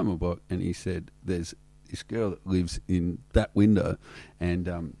this apartment block, and he said, "There's this girl that lives in that window, and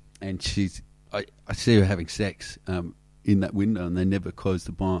she's I see her having sex in that window, and they never close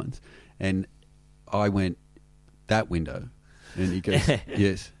the blinds." And I went, "That window?" And he goes,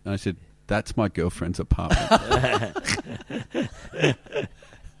 "Yes." And I said, "That's my girlfriend's apartment."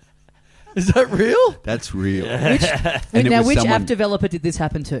 Is that real? That's real. Which app developer did this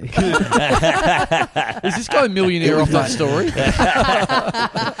happen to? Is this guy a millionaire off that story?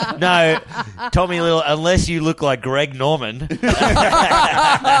 No, Tommy Little, unless you look like Greg Norman.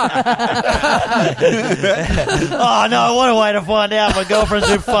 Oh, no, what a way to find out my girlfriend's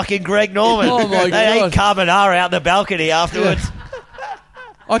with fucking Greg Norman. Oh, my They God. ate carbonara out in the balcony afterwards.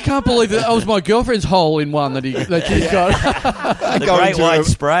 I can't believe that was my girlfriend's hole in one that he's got. The great white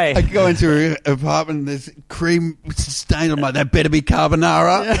spray. I go into her apartment and there's cream stained. I'm like, that better be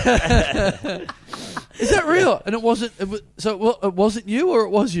carbonara. Is that real? And it wasn't. It wasn't you, or it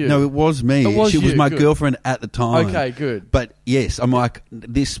was you? No, it was me. It was she was you, my good. girlfriend at the time. Okay, good. But yes, I'm like,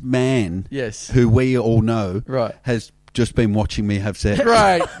 this man, Yes. who we all know, Right. has just been watching me have sex.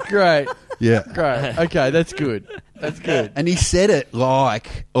 Great. Yeah. Great. Okay, that's good. That's good. And he said it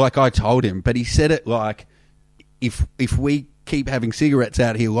like I told him, but he said it like, if we keep having cigarettes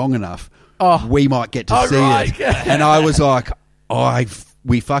out here long enough, we might get to see right. it. And I was like,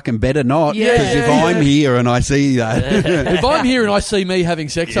 we fucking better not, because if I'm here and I see that, If I'm here and I see me having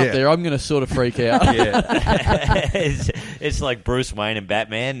sex up there, I'm going to sort of freak out. Yeah. It's like Bruce Wayne and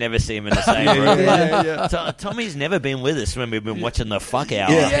Batman. Never see him in the same room. Yeah. Tommy's never been with us when we've been watching the Fuck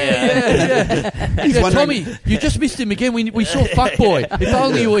Hour. Yeah, Tommy, you just missed him again. We saw Fuckboy. If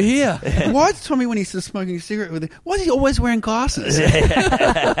only you were here. Why is Tommy, when he's smoking a cigarette with him, why is he always wearing glasses?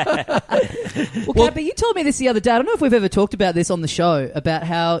 Well, Cappy, you told me this the other day. I don't know if we've ever talked about this on the show, about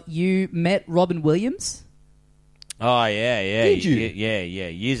how you met Robin Williams. Oh, yeah. Did you? Yeah,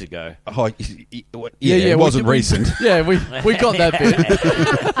 years ago. Oh, it wasn't recent. Yeah, we got that bit.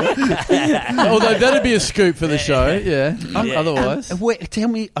 Although that'd be a scoop for the show. Yeah. Otherwise, Tell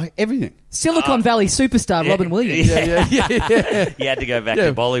me everything. Silicon Valley superstar Robin Williams. yeah. He had to go back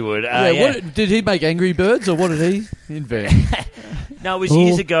to Bollywood. What, did he make Angry Birds, or what did he invent? No, it was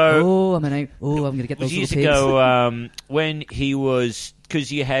years ago. I'm going to get It was those years little ago when he was...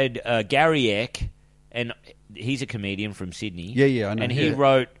 Because you had Gary Eck, and he's a comedian from Sydney. Yeah, I know. And he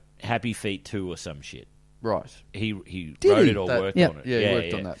wrote Happy Feet 2 or some shit. Right. He wrote it or worked on it. Yeah, he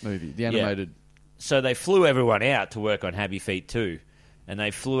worked on that movie, the animated. So they flew everyone out to work on Happy Feet 2, and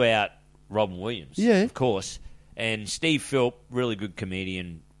they flew out Robin Williams, of course, and Steve Philp, really good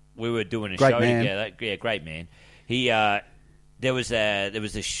comedian. We were doing a Great show man. together. Yeah, great man. He there was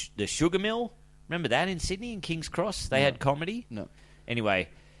the Sugar Mill. Remember that in Sydney, in King's Cross? They had comedy. No. Anyway,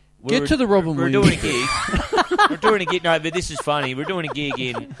 Get to the Robin we're Williams. doing a gig. We're doing a gig. No, but this is funny. We're doing a gig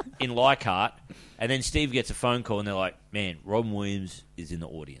in Leichhardt, and then Steve gets a phone call, and they're like, "Man, Robin Williams is in the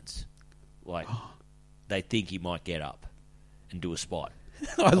audience. Like, they think he might get up and do a spot."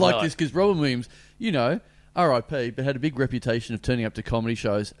 I like this because Robin Williams, you know, R.I.P., but had a big reputation of turning up to comedy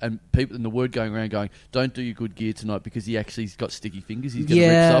shows and people and the word going around going, don't do your good gear tonight because he actually's got sticky fingers. He's going to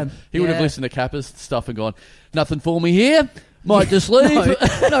rip stuff. He would have listened to Kappa's stuff and gone, nothing for me here. Might just leave.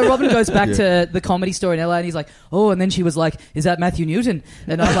 No, Robin goes back to the Comedy Store in LA, and he's like, and then she was like, is that Matthew Newton?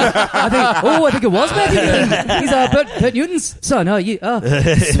 And I'm like, I think it was Matthew Newton. He's Bert Newton's son.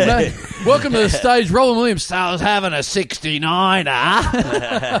 Welcome to the stage, Robin Williams. So I was having a 69, That's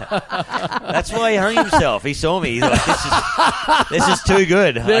why he hung himself. He saw me. He's like, this is too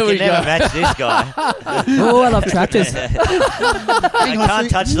good. There I can never match this guy. I love tractors. I can't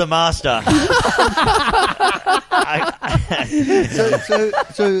touch the master.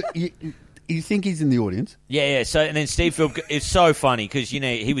 So you think he's in the audience? Yeah. So and then Steve Philp, it's so funny because, you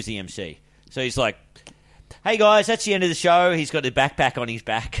know, he was the MC. So he's like, hey guys, that's the end of the show. He's got the backpack on his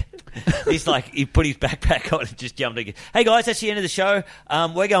back. He's like, he put his backpack on and just jumped again. Hey guys, that's the end of the show.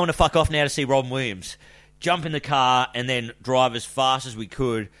 We're going to fuck off now to see Robin Williams. Jump in the car and then drive as fast as we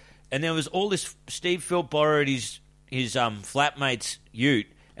could. And there was all this, Steve Philp borrowed his flatmate's ute,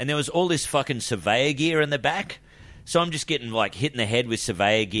 and there was all this fucking surveyor gear in the back. So I'm just getting, like, hit in the head with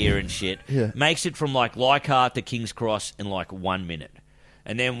surveyor gear and shit. Yeah. Makes it from, like, Leichhardt to King's Cross in, like, 1 minute.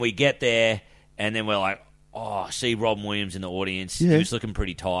 And then we get there, and then we're like, see Robin Williams in the audience. Yeah. He was looking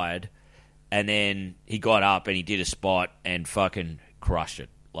pretty tired. And then he got up and he did a spot and fucking crushed it.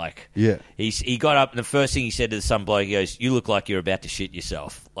 Like, he got up, and the first thing he said to some bloke, he goes, you look like you're about to shit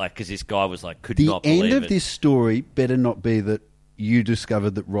yourself. Like, because this guy was like, could not believe it. The end of this story better not be that you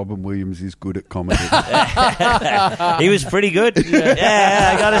discovered that Robin Williams is good at comedy. He was pretty good.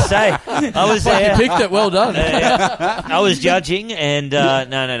 Yeah, I gotta say, I was there. You picked it. Well done. I was judging, and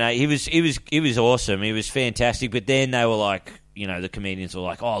no. He was awesome. He was fantastic. But then they were like, you know, the comedians were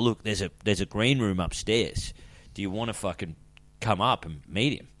like, oh look, there's a green room upstairs. Do you want to fucking come up and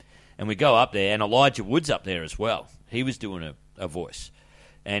meet him? And we go up there, and Elijah Wood's up there as well. He was doing a voice,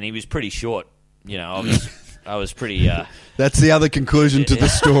 and he was pretty short. You know, I was pretty... That's the other conclusion to the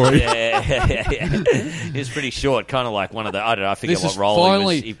story. Yeah. He was pretty short, kind of like one of the... I don't know, I forget what role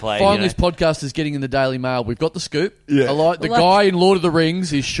he played. Finally, this podcast is getting in the Daily Mail. We've got the scoop. Yeah. The guy in Lord of the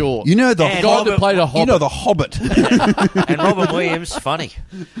Rings is short. You know the guy that played a Hobbit. You know the Hobbit. And Robin Williams, funny.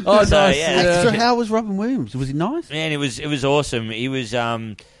 Oh, So, nice. yeah. So how was Robin Williams? Was he nice? Man, it was awesome. He was...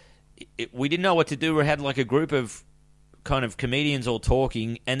 we didn't know what to do. We had like a group of kind of comedians all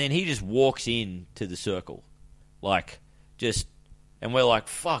talking, and then he just walks in to the circle. Like, and we're like,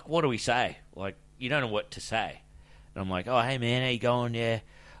 fuck, what do we say? Like, you don't know what to say. And I'm like, oh, hey, man, how you going? Yeah.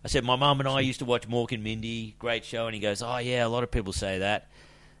 I said, my mum and I used to watch Mork and Mindy, great show. And he goes, oh, yeah, a lot of people say that.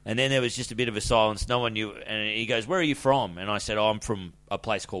 And then there was just a bit of a silence. No one knew. And he goes, where are you from? And I said, oh, I'm from a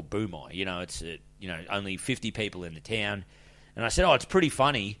place called Boomai. You know, it's, only 50 people in the town. And I said, oh, it's pretty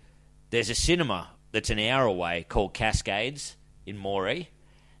funny. There's a cinema that's an hour away called Cascades in Moree.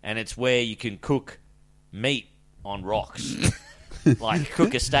 And it's where you can cook meat on rocks. Like,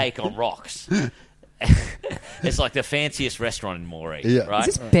 cook a steak on rocks. It's like the fanciest restaurant in Moree, right?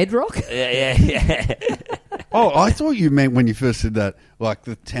 Is this Bedrock? Yeah. Oh, I thought you meant when you first said that, like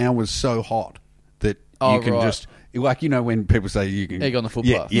the town was so hot that you can just like, you know, when people say you can Egg on the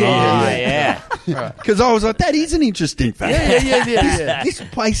footpath. Yeah. Because I was like, that is an interesting fact. Yeah. This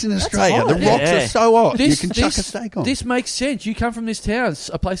place in Australia, the hot. rocks Yeah. are so hot. You can chuck a steak on. This makes sense. You come from this town,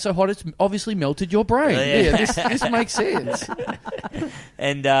 a place so hot it's obviously melted your brain. Yeah. This makes sense.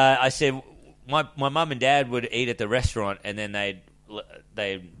 And I said, my mum and dad would eat at the restaurant, and then they'd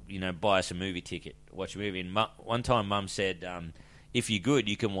buy us a movie ticket, watch a movie. And one time, Mum said, if you're good,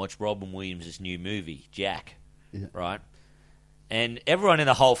 you can watch Robin Williams' new movie, Jack. Yeah. Right? And everyone in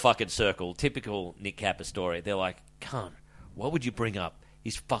the whole fucking circle, typical Nick Capper story, they're like, cunt, what would you bring up?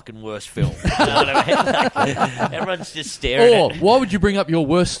 His fucking worst film. You know what I mean? Like, everyone's just staring Or, at why would you bring up your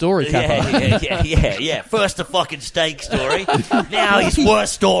worst story, Kappa? Yeah. First the fucking steak story, now his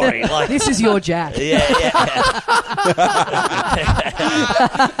worst story. Like, This is your Jack. yeah.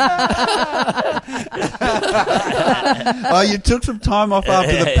 Oh, you took some time off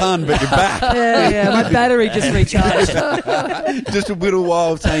after the pun, but you're back. Yeah, my battery just recharged. Just a little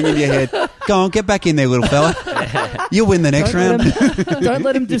while of saying in your head, go on, get back in there, little fella. You'll win the next round. Don't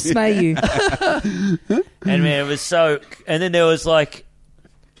let him dismay you. And man, it was so. And then there was like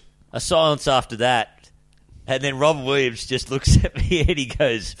a silence after that, and then Robin Williams just looks at me and he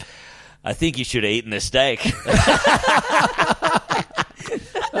goes, "I think you should have eaten the steak."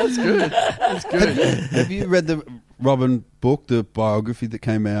 That's good. Have you read the Robin book, the biography that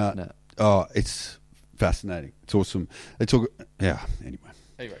came out? No. Oh, it's fascinating. It's awesome. Anyway.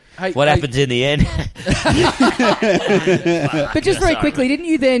 Hey, What happens in the end? But just very quickly,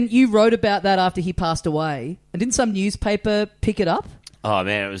 didn't you wrote about that after he passed away, and didn't some newspaper pick it up? Oh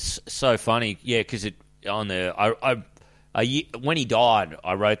man, it was so funny. Yeah, because when he died,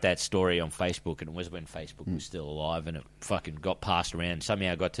 I wrote that story on Facebook, and it was when Facebook was still alive, and it fucking got passed around.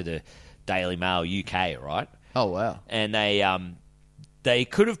 Somehow got to the Daily Mail UK, right? Oh, wow. And they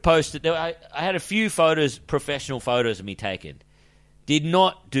could have posted. I had a few photos, professional photos of me taken. Did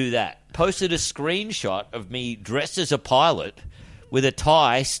not do that. Posted a screenshot of me dressed as a pilot with a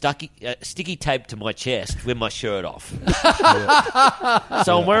tie sticky taped to my chest with my shirt off.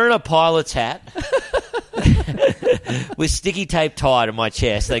 So I'm wearing a pilot's hat with sticky tape tied to my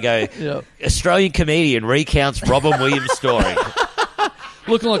chest. They go, Australian comedian recounts Robin Williams' story.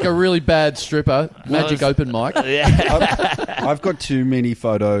 Looking like a really bad stripper. Magic open mic. Yeah. I've got too many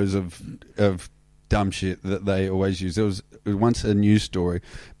photos of dumb shit that they always use. There was once a news story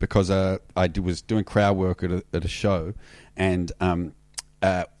because I was doing crowd work at a show, and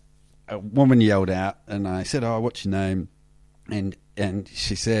a woman yelled out, and I said, "Oh, what's your name?" And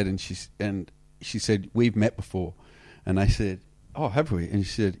she said, she said, "We've met before," and I said, "Oh, have we?" And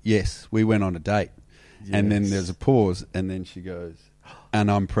she said, "Yes, we went on a date." Yes. And then there's a pause, and then she goes, "And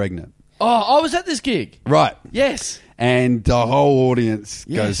I'm pregnant." Oh, I was at this gig. Right. Yes. And the whole audience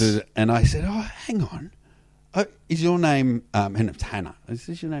Yes. goes, and I said, "Oh, hang on. Oh, is your name," and it's Hannah. Is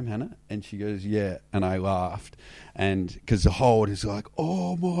this your name, Hannah? And she goes, "Yeah." And I laughed. And because the whole audience was like,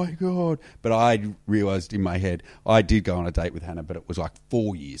 "Oh my God." But I realised in my head, I did go on a date with Hannah, but it was like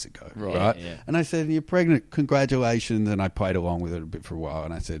 4 years ago. Right? Yeah. And I said, "You're pregnant. Congratulations." And I played along with it a bit for a while.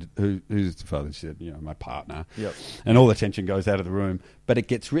 And I said, who's the father? She said, "My partner." Yep. And all the tension goes out of the room. But it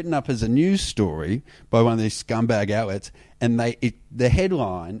gets written up as a news story by one of these scumbag outlets. And the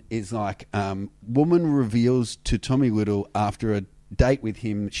headline is like, "Woman reveals to Tommy Little after a date with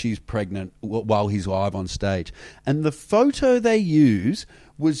him she's pregnant while he's live on stage." And the photo they use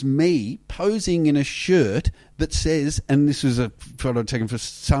was me posing in a shirt that says, and this was a photo taken for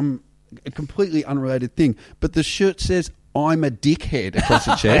a completely unrelated thing, but the shirt says, "I'm a dickhead," across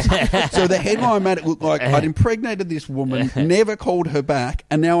the chest. So the headline made it look like I'd impregnated this woman, never called her back,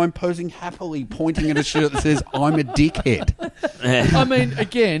 and now I'm posing happily pointing at a shirt that says, "I'm a dickhead." I mean,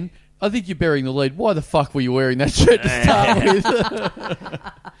 again, I think you're burying the lead. Why the fuck were you wearing that shirt to start with?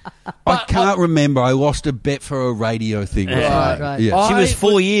 I can't remember. I lost a bet for a radio thing. Right. Yeah. She was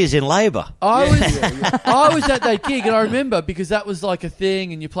 4 years in labour. I was at that gig, and I remember because that was like a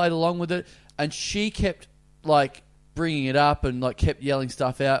thing, and you played along with it, and she kept like bringing it up and like kept yelling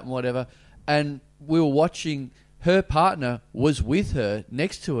stuff out and whatever. And we were watching. Her partner was with her,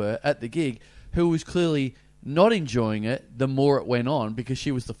 next to her at the gig, who was clearly not enjoying it the more it went on because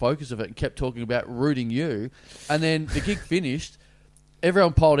she was the focus of it and kept talking about rooting you. And then the gig finished.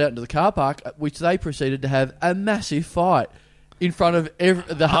 Everyone piled out into the car park, which they proceeded to have a massive fight in front of the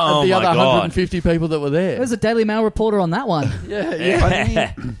other God. 150 people that were there. There's a Daily Mail reporter on that one.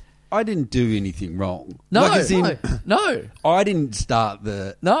 Yeah. I didn't do anything wrong. No, Like, as in, no. I didn't start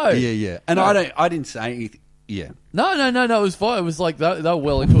the. No. Yeah. And No. I didn't say anything. Yeah. No. It was fine. It was like they were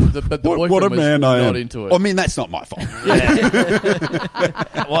well into it, but the boyfriend What a was man I not am. into it. I mean, that's not my fault.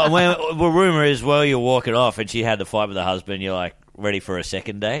 Well, rumor is, you're walking off and she had the fight with her husband. You're like, ready for a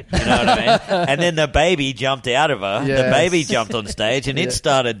second date? You know what I mean? And then the baby jumped out of her. Yes. The baby jumped on stage, and it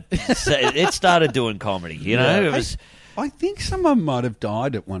started doing comedy. You know, it was. I think someone might have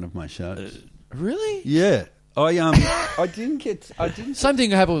died at one of my shows. Really? Yeah. I didn't. Same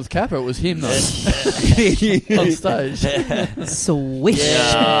thing happened with Kappa. It was him though on stage. Swish.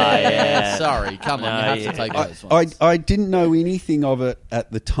 Yeah. Sorry, come on, No, you have yeah. to take those ones. I didn't know anything of it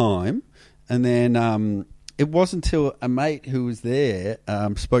at the time, and then it wasn't until a mate who was there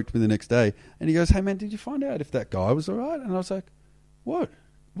spoke to me the next day, and he goes, "Hey man, did you find out if that guy was all right?" And I was like, "What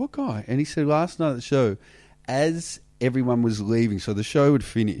guy?" And he said, "Last night at the show, as everyone was leaving, so the show had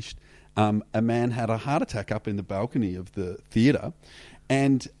finished, a man had a heart attack up in the balcony of the theatre,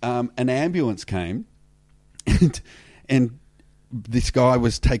 and an ambulance came, and this guy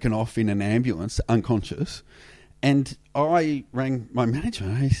was taken off in an ambulance, unconscious." And I rang my manager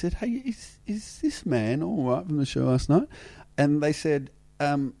and he said, "Hey, is this man all right from the show last night?" And they said,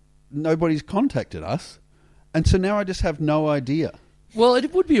 "Nobody's contacted us." And so now I just have no idea. Well,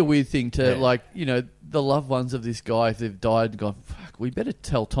 it would be a weird thing to, the loved ones of this guy, if they've died, and gone, fuck, we better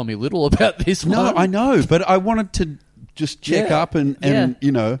tell Tommy Little about this No, one. I know, but I wanted to just check up and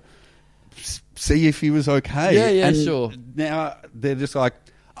see if he was okay. Yeah, and sure. Now they're just like,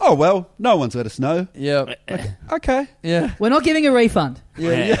 "Oh, well, no one's let us know." Yeah. Okay. Yeah. We're not giving a refund.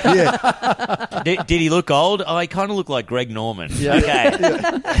 Yeah. Did he look old? I kind of look like Greg Norman. Yeah.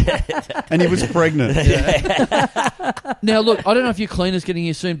 Okay. And he was pregnant. Now, look, I don't know if your cleaner's getting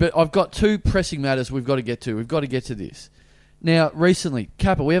here soon, but I've got two pressing matters we've got to get to. We've got to get to this. Now, recently,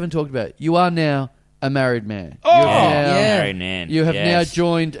 Kappa, we haven't talked about it. You are now a married man. Oh! You're now- Yeah. Married man. You have Yes. now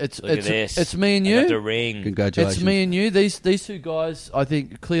joined. It's Look at this. It's me and I got the you. ring. Congratulations. It's me and you. These two guys, I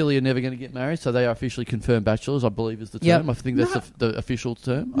think, clearly are never going to get married, so they are officially confirmed bachelors, I believe is the term. Yep. I think that's the official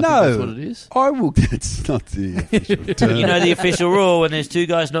term. I No. think that's what it is. I will. It's not the official term. You know the official rule: when there's two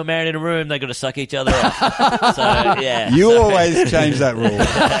guys not married in a room, they got to suck each other off. So yeah, You always change that rule.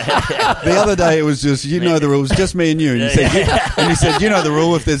 The other day it was just, you know the rules, just me and you. And you said, you know the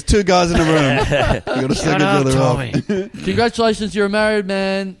rule, if there's two guys in a room, you got to suck each other off. Congratulations, you're a married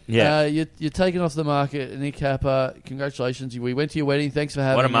man. Yeah. You're taken off the market, Nick Kappa. Congratulations. We went to your wedding. Thanks for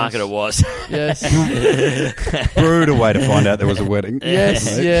having us. what a market it was. Yes. Brutal way to find out there was a wedding.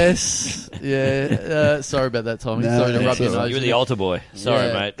 yes. Yeah. Sorry about that, Tommy. No, Sorry to rub that's your all right. nose. You were in the it. altar boy. Sorry,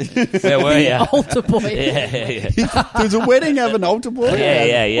 Yeah. mate. Where were you? Altar boy. Yeah. There's a wedding of an altar boy?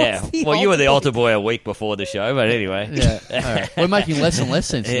 Yeah. What's the Well, you were the altar altar boy a week before the show, but anyway. Yeah. All right. We're making less and less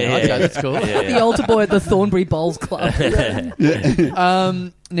sense now. Okay, that's cool. The altar boy at the Thornbury Bowls Club.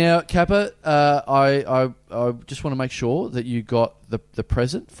 Now, Kappa, I just want to make sure that you got the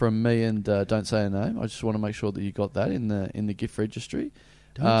present from me and don't say a name. I just want to make sure that you got that in the gift registry.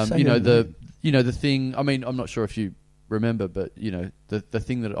 Don't say you know a the name. the thing. I mean, I'm not sure if you remember, but you know the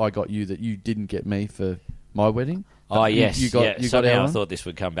thing that I got you that you didn't get me for my wedding. Oh, yes. You got somehow our I one? thought this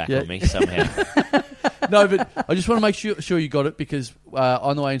would come back Yeah. on me, somehow. No, but I just want to make sure you got it because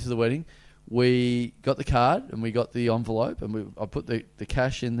on the way into the wedding, we got the card and we got the envelope and I put the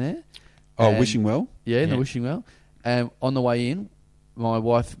cash in there. Oh, And- wishing well? Yeah, in the Yeah. wishing well. And on the way in, my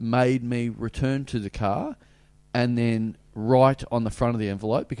wife made me return to the car and then write on the front of the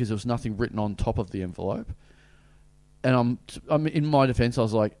envelope because there was nothing written on top of the envelope. And I'm in my defence, I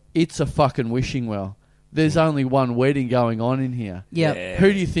was like, it's a fucking wishing well. There's only one wedding going on in here. Yeah. Yeah.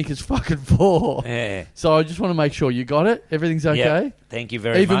 Who do you think it's fucking for? Yeah. So I just want to make sure you got it. Everything's okay. Yep. Thank you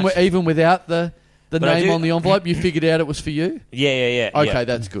very much. Even without the But I name do- on the envelope, you figured out it was for you. Yeah. Okay,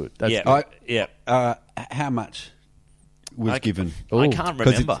 that's good. That's yeah. good. Yeah. How much was given? I Ooh, can't 'cause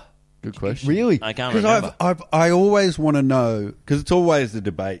remember. Good question. Really? I can't 'Cause remember. I always want to know, because it's always the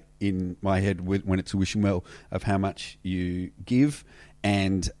debate in my head when it's a wishing well of how much you give,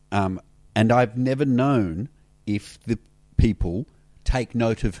 and I've never known if the people take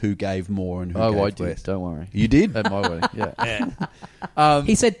note of who gave more and who Oh, gave I did. less. Don't worry. You did? At my wedding, yeah. Yeah.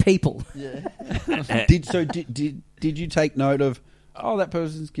 He said people. Did you take note of? Oh, that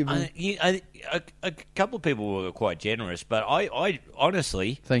person's given. A couple of people were quite generous, but I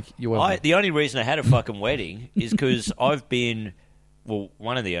honestly, Thank you. You're welcome. the only reason I had a fucking wedding is because I've been. Well,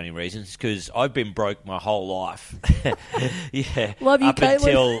 one of the only reasons is because I've been broke my whole life. Yeah, Love you,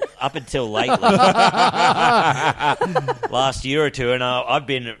 Caitlin. Up until lately, last year or two, and I've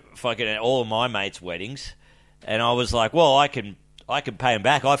been fucking at all of my mates' weddings, and I was like, well, I can pay them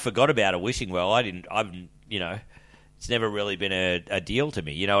back. I forgot about a wishing well. I didn't. it's never really been a deal to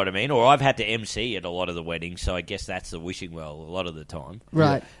me. You know what I mean? Or I've had to MC at a lot of the weddings, so I guess that's the wishing well a lot of the time.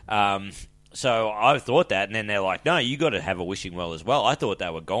 Right. So I thought that, and then they're like, no, you got to have a wishing well as well. I thought they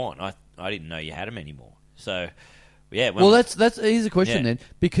were gone. I didn't know you had them anymore. So, yeah. Well, here's a question then.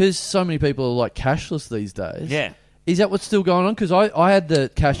 Because so many people are like cashless these days. Yeah. Is that what's still going on? Because I had the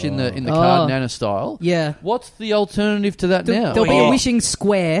cash in the card Nana style. Yeah. What's the alternative to that now? There'll be a wishing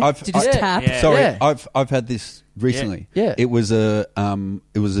square to just tap. Yeah. Sorry, Yeah. I've had this recently. Yeah. It was a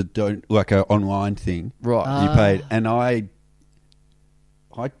like a online thing. Right. You paid, and I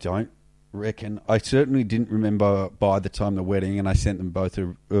don't reckon. I certainly didn't remember by the time the wedding, and I sent them both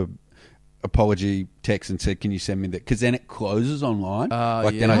a apology text and said, "Can you send me that?" Because then it closes online.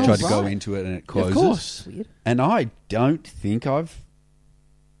 Then I tried to go into it and it closes. Of course. Weird. And I don't think I've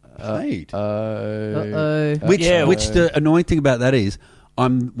paid. Which the annoying thing about that is,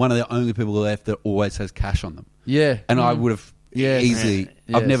 I'm one of the only people left that always has cash on them. Yeah. And I would have Yes. easily.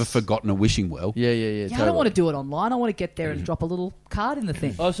 Yes. I've never forgotten a wishing well. Yeah, Yeah, I don't want to do it online. I want to get there and drop a little card in the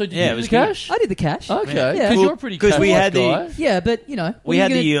thing. Oh, so did Yeah, you it do was the cash? I did the cash. Okay, Yeah. because you're a pretty 'Cause we cashless had the- guy. Yeah, but, you know. We what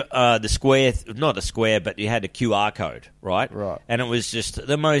had are you gonna- the square, not a square, but you had a QR code, right? Right. And it was just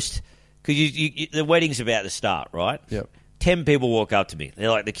the most, because you, the wedding's about to start, right? Yep. 10 people walk up to me. They're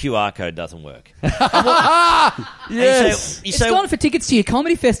like, the QR code doesn't work. Yes. You It's say, gone for tickets to your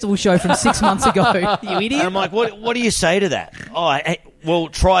comedy festival show from 6 months ago, you idiot. and I'm like, what do you say to that? Oh, well,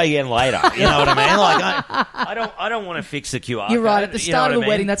 try again later. You know what I mean? Like, I don't want to fix the QR code. You're right. At the you know start what of I the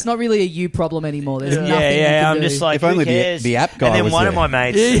wedding, mean? that's not really a you problem anymore. There's nothing you Yeah, can I'm do. just like, If only who cares? the app guy And then was one of there. my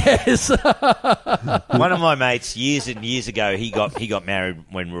mates, Yes. one of my mates, years and years ago, he got married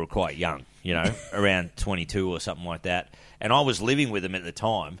when we were quite young, you know, around 22 or something like that. And I was living with them at the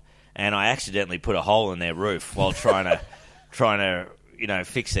time, and I accidentally put a hole in their roof while trying to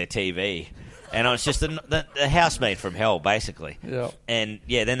fix their TV. And I was just the housemate from hell, basically. Yeah. And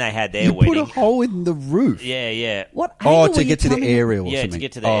then they had their You wedding. put a hole in the roof. Yeah. What Oh, angle to were get you to the coming- area or Yeah, something. to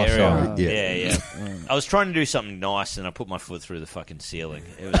get to the oh, area. Sorry. Yeah. I was trying to do something nice, and I put my foot through the fucking ceiling.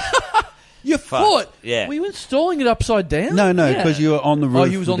 It was Your fuck. foot? Yeah. Were you installing it upside down? No, because you were on the roof.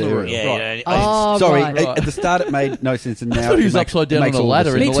 he was on with the area. roof. yeah. Right. You know, Oh, Sorry, right. at the start it made no sense, and now I thought he was it makes- upside down on makes a all the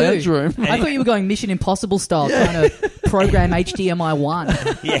ladder in sense. the Me lounge too. room. I thought you were going Mission Impossible style, trying to program HDMI 1.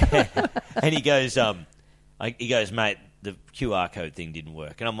 yeah. And he goes, mate, the QR code thing didn't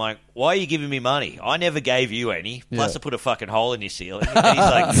work. And I'm like, why are you giving me money? I never gave you any. Plus, Yeah. I put a fucking hole in your ceiling. And he's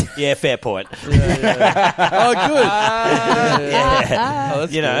like, yeah, fair point. Oh, good. Yeah. Oh,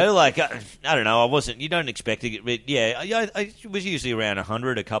 that's You good. know, like, I don't know. You don't expect to get, but yeah, it was usually around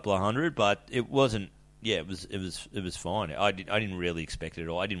 100, a couple of hundred, but it wasn't. Yeah, it was fine. I didn't really expect it at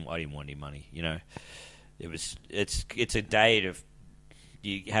all. I didn't want any money. You know, it's a day to.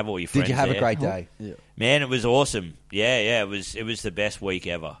 You have all your friends. Did you have there. a great day? Man, it was awesome. Yeah, it was the best week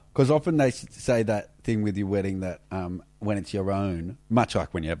ever. Because often they say that thing with your wedding that when it's your own, much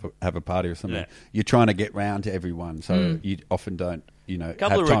like when you have a party or something, Yeah. you're trying to get round to everyone, so you often don't, A have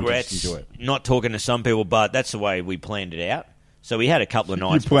couple of time regrets to just enjoy it. not talking to some people, but that's the way we planned it out. So we had a couple of You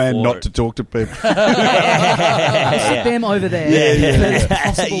nights. plan before not it. to talk to people. Sit them over there. Yeah. First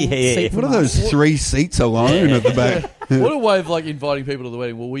possible Yeah. seat What for are those 3 seats alone at the back? What a way of like inviting people to the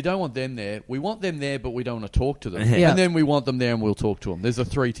wedding. Well, we don't want them there. We want them there, but we don't want to talk to them. Yeah. And then we want them there and we'll talk to them. There's a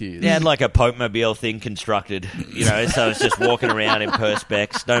 3 tiers. They had like a Pope Mobile thing constructed, so it's just walking around in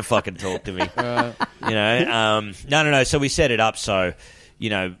Perspex. Don't fucking talk to me. No. So we set it up so,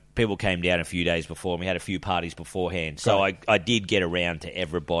 people came down a few days before, and we had a few parties beforehand. So I did get around to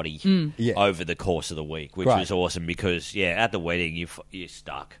everybody Yeah. over the course of the week, which Great. was awesome because, at the wedding, you're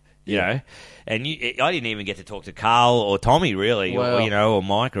stuck. You know, and I didn't even get to talk to Carl or Tommy really, Wow. or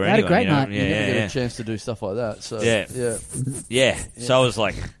Mike or Had a anyone. great you know? night. You never Yeah, get a chance to do stuff like that. So Yeah. yeah. So I was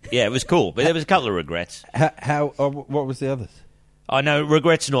like, it was cool, but there was a couple of regrets. What was the others? I know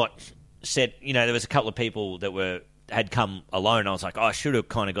regrets not said. There was a couple of people that had come alone. I was like, I should have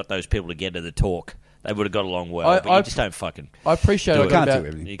kind of got those people together to talk. They would have got along well, but you just don't fucking. I appreciate Do I it. got Can't do about.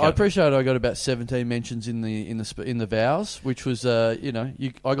 everything. I appreciate I got about 17 mentions in the vows, which was I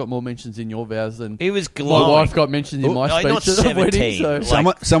got more mentions in your vows than He was my glowing. wife got mentioned in my No, not speech at the wedding. 17. So.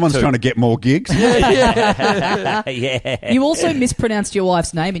 Like- Someone's 2. trying to get more gigs. Yeah. You also mispronounced your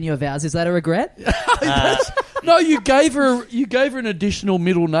wife's name in your vows. Is that a regret? No, you gave her an additional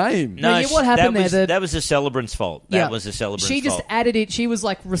middle name. No, yeah, what happened there, that was the celebrant's fault. That was the celebrant's She just fault. added it. She was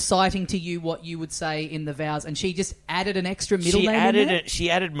like reciting to you what you would say in the vows, and she just added an extra middle name in there.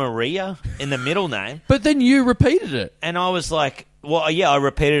 She added Maria in the middle name, But then you repeated it. and I was like, well, yeah, I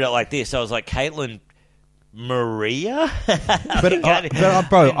repeated it like this. I was like, Caitlin Maria? But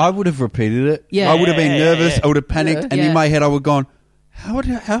bro, I would have repeated it. Yeah. I would have been nervous. yeah. I would have panicked, and Yeah. in my head, I would have gone, how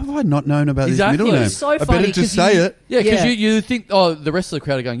have I not known about Exactly. this middle name? It's so I funny better 'cause just say you- it. Yeah, because Yeah. you think, the rest of the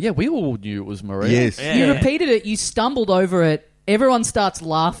crowd are going, yeah, we all knew it was Maria. Yes. Yeah. You repeated it, you stumbled over it, everyone starts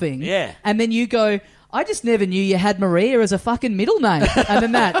laughing. Yeah. And then you go, I just never knew you had Maria as a fucking middle name. And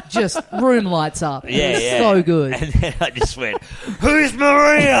then that just room lights up. Yeah, It's yeah. so good. And then I just went, "Who's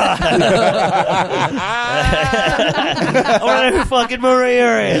Maria?" I want to know who fucking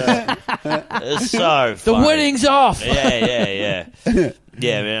Maria is. It's so The funny. wedding's off. Yeah. Yeah,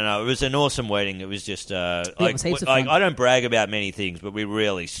 man, no, it was an awesome wedding. It was just it like, was heaps of like fun. I don't brag about many things, but we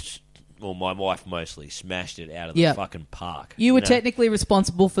really, well, my wife mostly smashed it out of the Yeah. fucking park. You were know? technically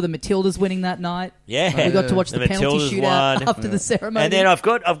responsible for the Matildas winning that night. Yeah, We got to watch the penalty Matildas shootout won. after the ceremony. And then I've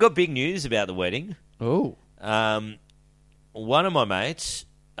got big news about the wedding. Oh. One of my mates,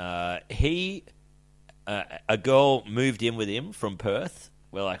 a girl moved in with him from Perth.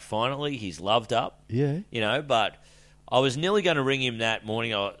 We're like, finally, he's loved up. Yeah. You know, but I was nearly going to ring him that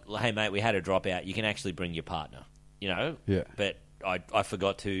morning. Hey, mate, we had a dropout. You can actually bring your partner. You know? Yeah. But I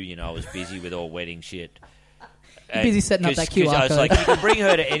forgot to. You know, I was busy with all wedding shit. You're busy setting up that 'cause QR I was code. like, you can bring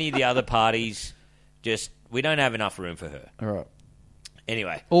her to any of the other parties. Just, we don't have enough room for her. All right.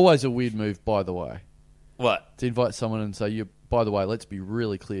 Anyway, Always a weird move, by the way, what? to invite someone and say, by the way, let's be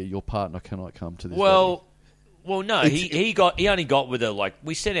really clear, your partner cannot come to this Well, no, he only got with her, like,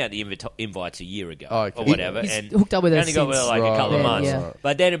 we sent out the invites a year ago Oh, okay. or whatever. He's and hooked up with her he only got with her since. like a couple of Right, months. yeah.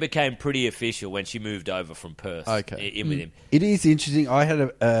 But then it became pretty official when she moved over from Perth Okay. in with him. It is interesting. I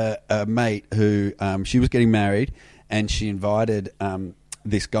had a mate who she was getting married, and she invited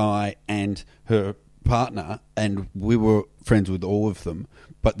this guy and her partner, and we were friends with all of them.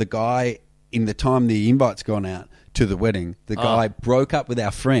 But the guy, in the time the invite's gone out to the wedding, the guy broke up with our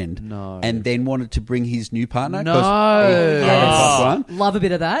friend, No. and then wanted to bring his new partner. No. 'cause he- Yes. one. Love a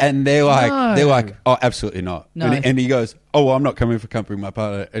bit of that. And they're like, oh, absolutely not. No. And he goes, oh, well, I'm not coming for company with my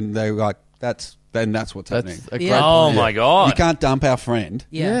partner. And they're like, that's what's happening. That's a great Yeah. Oh, point. my God. You can't dump our friend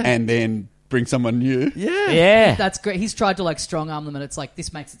Yeah. and then bring someone new. Yeah. Yeah. That's great. He's tried to like strong arm them, and it's like,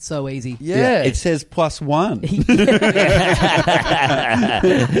 this makes it so easy. Yeah. It says +1.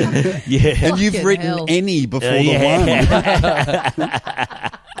 Yeah. And you've Fucking written hell. any before Yeah. the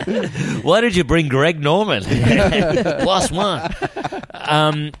one. Why did you bring Greg Norman?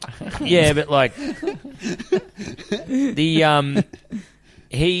 +1. Yeah, but like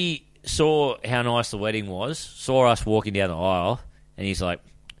he saw how nice the wedding was, saw us walking down the aisle, and he's like,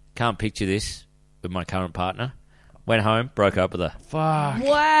 can't picture this with my current partner. Went home, broke up with her. Fuck.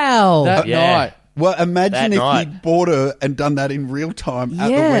 Wow. That Yeah. night. Well, imagine That if night. he'd bought her and done that in real time at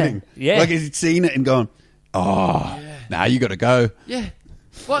the Yeah. wedding. Yeah. Like he'd seen it and gone, now you got to go. Yeah.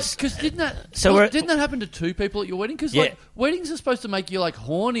 What? Because didn't that So didn't that happen to two people at your wedding? Because Yeah. like weddings are supposed to make you like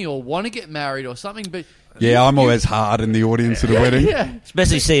horny or want to get married or something. But Yeah, I'm always hard in the audience at a wedding. yeah.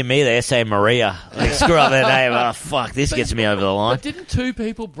 Especially seeing me there saying Maria. Like, screw up their name. Oh, fuck, this gets me over the line. But didn't two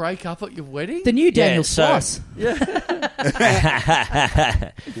people break up at your wedding? the new Daniel so- Sloss.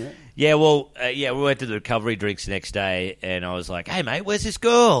 Yeah, well, we went to the recovery drinks the next day, and I was like, hey, mate, where's this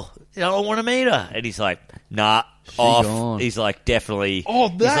girl? You know, I want to meet her. And he's like, nah, off. gone. He's like, definitely. Oh,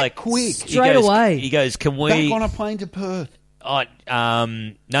 He's that like, quick. he Straight goes- away. He goes, can we... Back on a plane to Perth.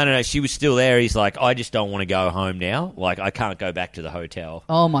 No, she was still there. He's like, I just don't want to go home now. Like, I can't go back to the hotel.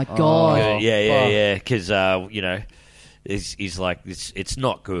 Oh my god. Oh, Yeah, because, you know, he's like, it's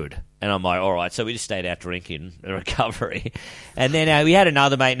not good. And I'm like, all right. So we just stayed out drinking in recovery. And then we had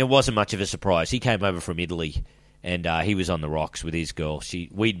another mate, and it wasn't much of a surprise. He came over from Italy, and he was on the rocks with his girl.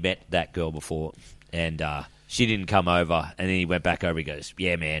 We'd met that girl before, and she didn't come over. And then he went back over. He goes,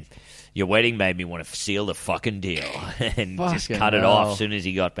 yeah, man, your wedding made me want to seal the fucking deal. And just Fucking cut it hell. off as soon as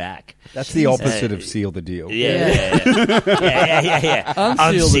he got back. That's the opposite of seal the deal. Yeah.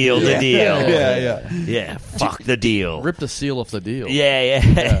 Unseal the Unseal the deal. deal. Yeah. Fuck the deal. Ripped the seal off the deal.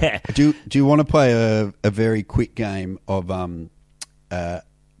 Yeah. Do you want to play a very quick game of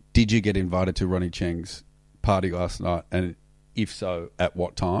did you get invited to Ronnie Cheng's party last night, and if so, at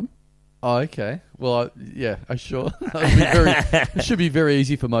what time? Oh, okay. Well, I'm sure. It should be very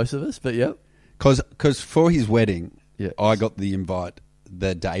easy for most of us, but yeah. Because for his wedding, Yeah. I got the invite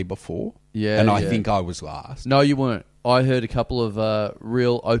the day before, Yeah, and I yeah. think I was last. No, you weren't. I heard a couple of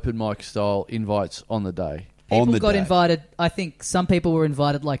real open mic style invites on the day. On People the got day. invited. I think some people were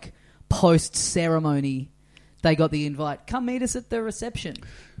invited like post ceremony. They got the invite. Come meet us at the reception.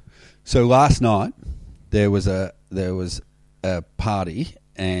 So last night there was a party,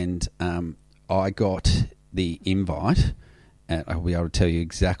 and I got the invite, and I'll be able to tell you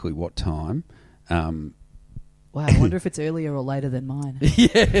exactly what time. Wow, I wonder if it's earlier or later than mine.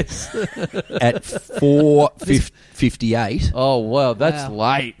 Yes. at 4:58, Oh, wow, that's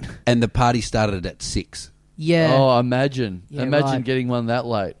Wow. late. and the party started at 6. Yeah. Oh, imagine. Yeah, imagine right. getting one that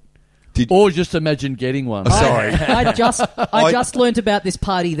late. Did- Or just imagine getting one. Sorry. I just learnt about this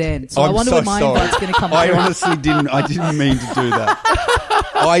party then, so I I'm wonder so when my sorry. invite's going to come I through. honestly didn't. I didn't mean to do that.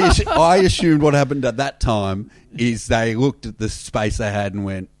 I assumed what happened at that time is they looked at the space they had and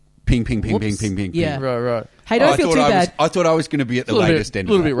went ping, ping, ping, ping, Whoops. ping, ping, Yeah. ping. Right. Hey, don't feel too bad. I thought I was going to be at the latest end.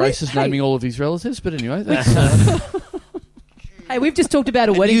 A little of bit that. racist Hey. naming all of his relatives, but anyway. That's, Hey, we've just talked about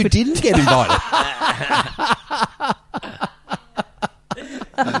a wedding You for didn't get invited.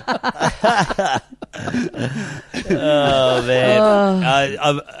 Oh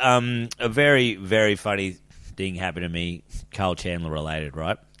man! A very, very funny thing happened to me, Carl Chandler related.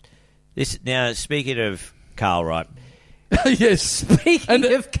 Right. This now, speaking of Carl, right? yes. Speaking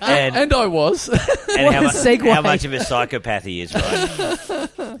of And I was. And What how, a segue. how much of a psychopath he is, right?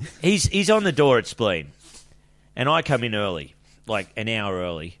 He's on the door at Spleen, and I come in early, like an hour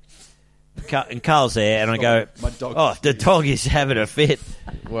early. And Carl's there, and I go, My dog "Oh, is the here." dog is having a fit."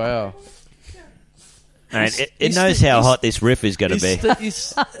 Wow. And it he's knows sti- how he's- hot this riff is going to be.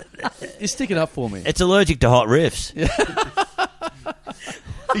 He's sticking up for me. It's allergic to hot riffs.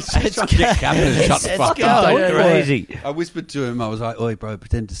 He's just trying to get Captain to shut the fuck It's up. going crazy. I whispered to him. I was like, "Oi, bro,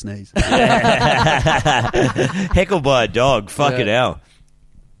 pretend to sneeze." Heckled by a dog. Fuck Yeah. it hell.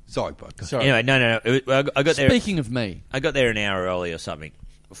 Sorry, bro. Sorry. Anyway, no. I got there. Speaking of me, I got there an hour early or something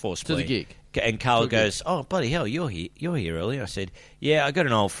before to Spleen. the gig. And Carl To the gig. goes, "Oh, bloody hell, you're here early." I said, "Yeah, I got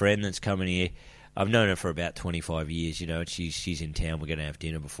an old friend that's coming here. I've known her for about 25 years, you know, and she's in town. We're going to have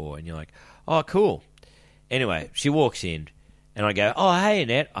dinner before." And you're like, "Oh, cool." Anyway, she walks in, and I go, "Oh, hey,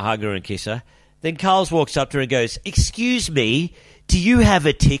 Annette." I hug her and kiss her. Then Carl's walks up to her and goes, "Excuse me, do you have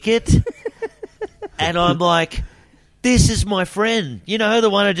a ticket?" And I'm like, "This is my friend. You know, the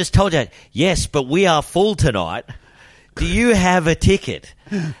one I just told you." "Yes, but we are full tonight. Do you have a ticket?"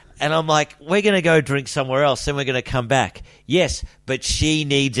 And I'm like, "We're going to go drink somewhere else, then we're going to come back." "Yes, but she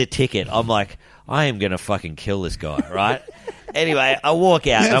needs a ticket." I'm like, I am going to fucking kill this guy, right? Anyway, I walk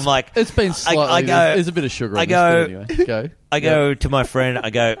out, and I'm like... It's been slightly... I go, there's a bit of sugar on I this, go- but anyway. Go. I go to my friend, I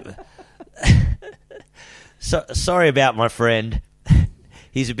go... sorry about my friend.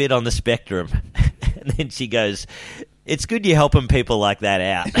 He's a bit on the spectrum. And then she goes, "It's good you're helping people like that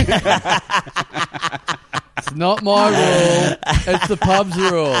out." It's not my rule. It's the pub's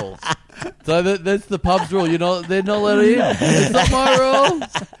rule. So that's the pub's rule. They're not let in. It's not my rule.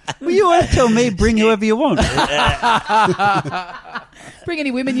 Well, you want to tell me, bring whoever you want. Bring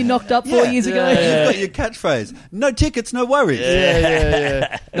any women you knocked up 4 years ago. You've got your catchphrase. No tickets, no worries.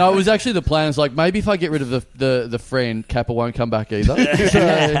 Yeah. No, it was actually the plan. It's like, maybe if I get rid of the friend, Kappa won't come back either. So,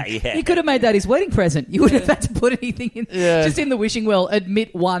 Yeah. You could have made that his wedding present. You wouldn't have had to put anything in. Yeah. Just in the wishing well,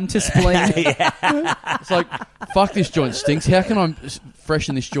 admit one to spleen. it's like, fuck, this joint stinks. How can I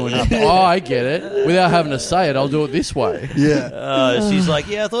freshen this joint up? Oh, I get it. Without having to say it, I'll do it this way. Yeah. She's like,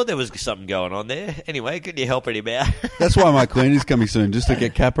 "Yeah, I thought there was something going on there. Anyway, could you help him out?" That's why my cleaner's coming soon, just to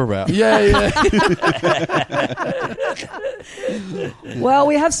get Kappa out. Yeah. Well,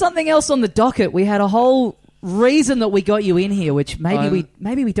 we have something else on the docket. We had a whole reason that we got you in here, which maybe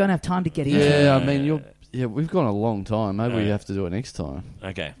we don't have time to get into. Yeah, I mean, we've gone a long time. Maybe we have to do it next time.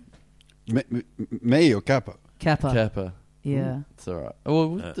 Okay. Me or Kappa? Kappa. Yeah. It's all right.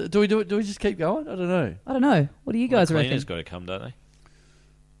 Well, do we do it? Do we just keep going? I don't know. I don't know. What do you guys reckon? Cleaner's got to come, don't they?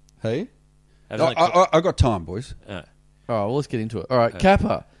 Hey? Haven't they I got time, boys. All right, well, let's get into it. All right,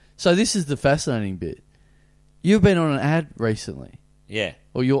 Kappa. So this is the fascinating bit. You've been on an ad recently, Yeah.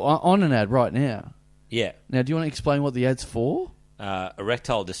 or you're on an ad right now. Yeah. Now, do you want to explain what the ad's for?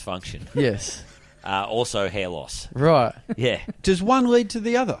 Erectile dysfunction. Yes. Also hair loss. Right. Yeah. Does one lead to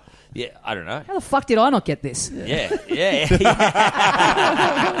the other? Yeah, I don't know. How the fuck did I not get this? Yeah.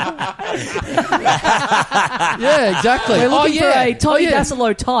 Yeah, exactly. We're looking for a Tommy yeah.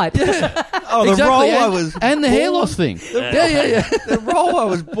 Dasilo type. Oh, the Exactly. role and, I was and the hair loss thing. Yeah. the role I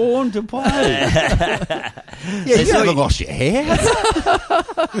was born to play. You haven't lost your hair.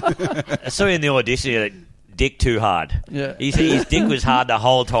 I saw in the audition that dick too hard. Yeah. His dick was hard the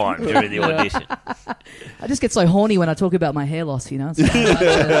whole time during the audition. I just get so horny when I talk about my hair loss, you know? So I like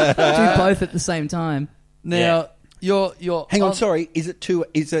to do both at the same time. Now, you're Hang on, sorry. Is it two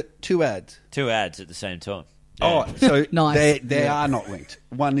ads? 2 ads at the same time. Oh, so Nice. they are not linked.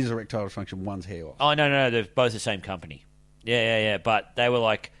 One is erectile dysfunction, one's hair loss. Oh, no, they're both the same company. Yeah. But they were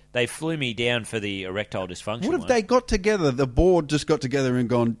like, they flew me down for the erectile dysfunction What if one. they got together, the board just got together and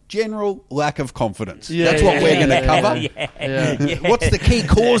gone, general lack of confidence? Yeah, That's what we're going to cover? Yeah. What's the key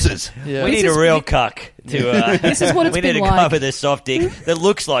causes? Yeah. We need a real cuck. This is what it's we been need a like. guy with a soft dick that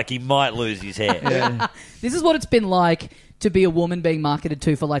looks like he might lose his hair. This is what it's been like to be a woman being marketed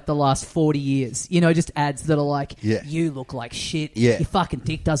to for like the last 40 years. You know, just ads that are like, you look like shit. Yeah. Your fucking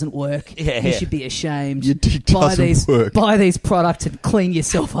dick doesn't work. Yeah, You yeah. should be ashamed. Your dick doesn't work. Buy these products and clean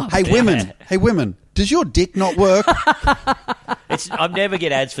yourself up. Hey, women, does your dick not work? I never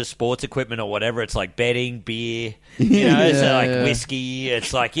get ads for sports equipment or whatever. It's like betting, beer, so like whiskey.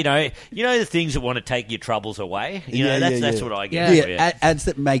 It's like you know the things that want to take your troubles away. That's what I get. Ads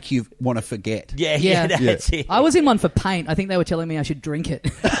that make you want to forget. Yeah. That's it. I was in one for paint. I think they were telling me I should drink it.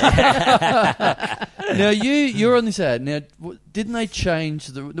 Now you're on this ad. Now, didn't they change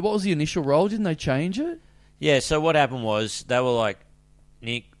what was the initial role? Didn't they change it? Yeah. So what happened was they were like,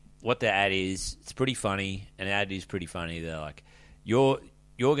 Nick, what the ad is, it's pretty funny. An ad is pretty funny. They're like, you're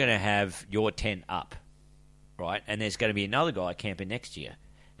going to have your tent up, right? And there's going to be another guy camping next to you.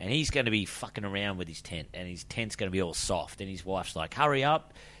 And he's going to be fucking around with his tent. And his tent's going to be all soft. And his wife's like, hurry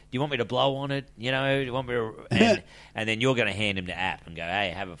up. Do you want me to blow on it? Do you want me to... And then you're going to hand him the app and go, hey,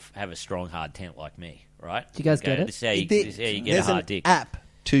 have a strong, hard tent like me, right? Do you guys get it? This is how you get There's a hard an dick. app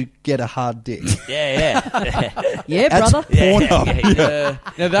to get a hard dick. Yeah. Yeah, That's brother.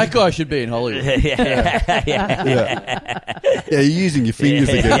 Pornhub. Now that guy should be in Hollywood. Yeah, you're using your fingers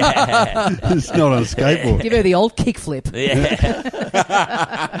again. It's not on a skateboard. Give her the old kickflip.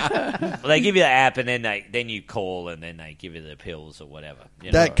 Well, they give you the app, and then you call, and then they give you the pills or whatever.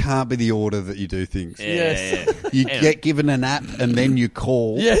 That can't be the order that you do things. Yes. You get given an app and then you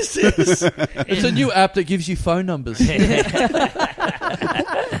call. Yes. It's a new app that gives you phone numbers.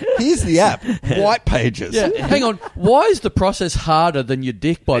 Here's the app. White Pages. Yeah. Hang on. Why is the process harder than your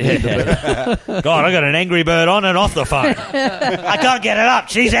dick by the end of it? God, I got an Angry Bird on and off the phone. I can't get it up.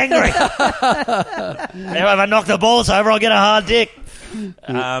 She's angry. If I knock the balls over, I'll get a hard dick.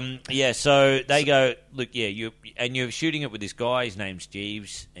 So they go, look, you're shooting it with this guy. His name's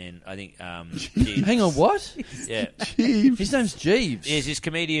Jeeves, and I think Jeeves. Hang on, what? Yeah, Jeeves. His name's Jeeves. there's this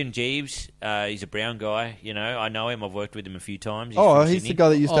comedian Jeeves. He's a brown guy. I know him. I've worked with him a few times. Oh, from he's Sydney. the guy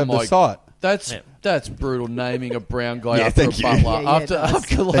that used to have the site. That's brutal naming a brown guy Yeah, after a thank you. butler.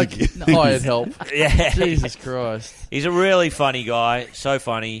 After like Thank you. hired help. Yeah. Jesus Christ. He's a really funny guy, so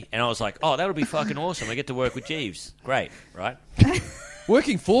funny. And I was like, oh, that'll be fucking awesome. I get to work with Jeeves. Great, right?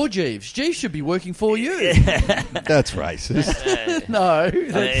 Working for Jeeves. Jeeves should be working for you. That's racist. No.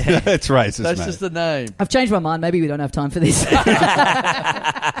 That's racist, That's mate. just the name. I've changed my mind. Maybe we don't have time for this.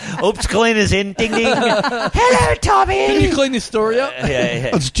 Oops, cleaner's in. Ding, ding. Hello, Tommy. Can you clean this story up?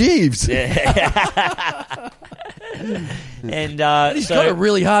 Yeah. It's Jeeves. And He's got a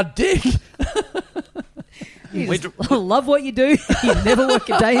really hard dick. You just love what you do. You never work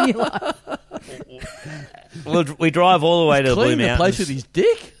a day in your life. we drive all the way to the Blue Cleaning the place Mountains. with his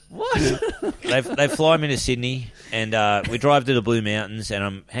dick? What? They fly me to Sydney, and we drive to the Blue Mountains, and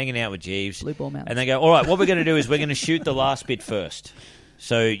I'm hanging out with Jeeves. Blue Ball Mountains. And they go, all right, what we're going to do is we're going to shoot the last bit first.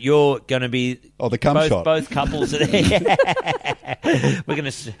 So you're going to be The cum shot. both couples are there. We're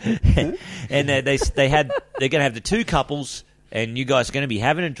going to, and they're going to have the two couples, and you guys are going to be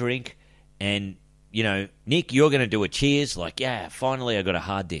having a drink, and Nick, you're going to do a cheers, like, yeah, finally I got a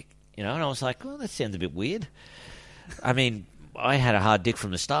hard dick, and I was like, well, that sounds a bit weird. I mean, I had a hard dick from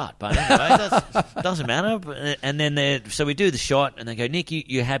the start, but anyway, doesn't matter. And then so we do the shot, and they go, Nick,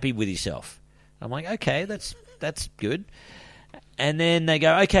 you're happy with yourself? I'm like, okay, that's good. And then they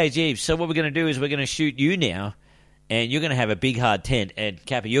go, okay, Jeeves, so what we're going to do is we're going to shoot you now, and you're going to have a big hard tent, and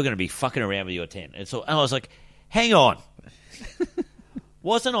Kappa, you're going to be fucking around with your tent. And I was like, hang on.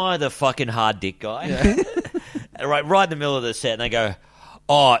 Wasn't I the fucking hard dick guy? Yeah. right in the middle of the set, and they go,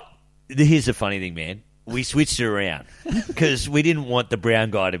 oh, here's the funny thing, man. We switched it around because we didn't want the brown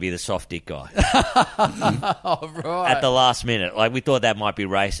guy to be the soft dick guy. Oh, right. At the last minute. Like, we thought that might be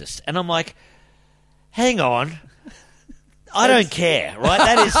racist. And I'm like, hang on. I don't care, right?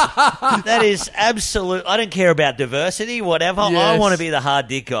 That is absolute. I don't care about diversity, whatever. Yes. I want to be the hard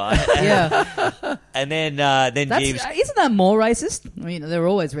dick guy. Yeah. And then Jeeves. Isn't that more racist? I mean, they're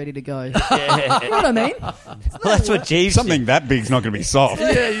always ready to go. You know what I mean? Well, that's what Jeeves Something that big's not going to be soft.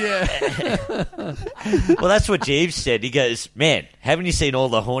 Yeah. Well, that's what Jeeves said. He goes, man, haven't you seen all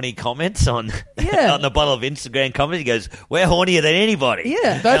the horny comments on Yeah. on the bottle of Instagram comments? He goes, we're hornier than anybody.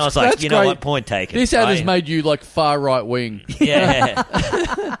 Yeah. And I was like, That's you know great. what? Point taken. This ad has Right? made you like far right wing. Yeah.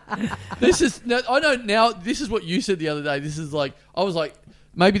 This is I know now. This is what you said the other day. This is like I was like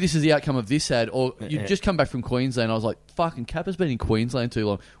maybe this is the outcome of this ad, or you just come back from Queensland. I was like, fucking Kappa's been in Queensland too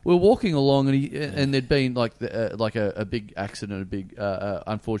long. We were walking along and there'd been like a big accident, a big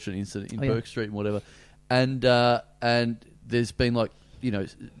unfortunate incident in Burke Street and whatever, and there's been like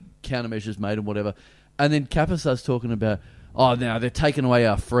countermeasures made and whatever. And then Kappa starts talking about, oh, now they're taking away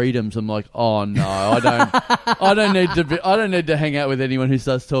our freedoms. I'm like, oh no, I don't need to hang out with anyone who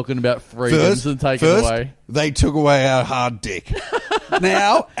starts talking about freedoms and taking away. They took away our hard dick.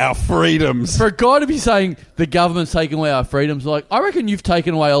 Now our freedoms. For a guy to be saying the government's taking away our freedoms, like, I reckon you've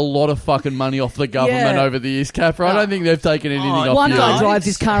taken away a lot of fucking money off the government over the years, Kappa. I don't think they've taken anything off One you. guy drives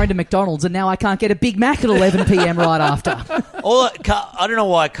his car into McDonald's and now I can't get a Big Mac at 11 p.m. right after. I don't know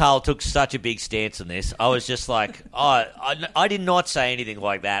why Carl took such a big stance on this. I was just like, I did not say anything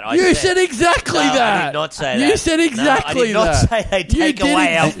like that. You said exactly that. I did not say that. You said exactly that. I did not say they take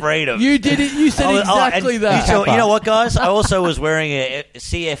away our freedom. You did it. You said exactly that. You know what, guys? I also was wearing a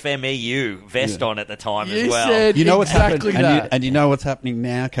CFMEU vest on at the time as well. Said you know what's exactly happening, that. and you know what's happening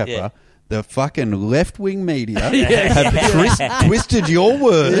now, Kappa? Yeah. The fucking left-wing media have twisted your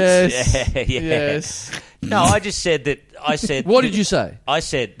words. Yes. No, I just said that. I said. What did you say? I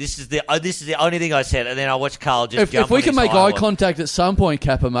said this is the only thing I said, and then I watched Carl just. If we can make eye contact at some point,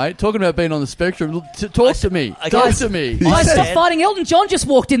 Kappa, mate, talking about being on the spectrum, talk to me. Talk to me. I stopped fighting. Elton John just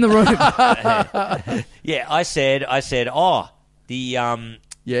walked in the room. Yeah, I said. The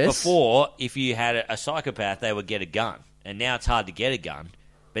yes. Before, if you had a psychopath, they would get a gun, and now it's hard to get a gun.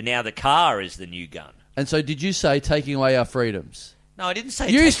 But now the car is the new gun. And so, did you say taking away our freedoms? No, I didn't say.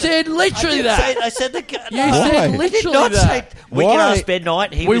 You said literally that. I said the gun. You said literally that. We can ask Ben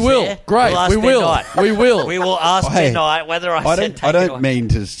Knight. We will. There. Great. We'll ask We Ben will. Knight. We will. We will ask Ben Knight whether I said. I don't mean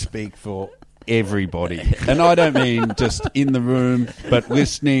to speak for everybody, and I don't mean just in the room, but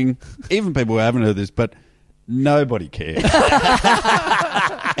listening. Even people who haven't heard this, but nobody cares,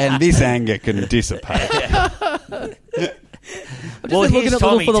 and this anger can dissipate. Well, here's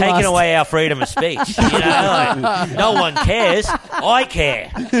Tommy taking away our freedom of speech. You know, like, no one cares. I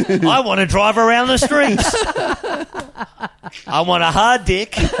care. I want to drive around the streets. I want a hard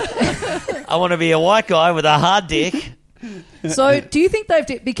dick. I want to be a white guy with a hard dick. So, do you think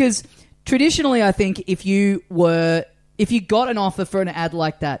because traditionally, I think if you got an offer for an ad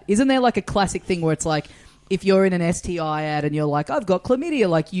like that, isn't there like a classic thing where it's like, if you're in an STI ad and you're like, I've got chlamydia,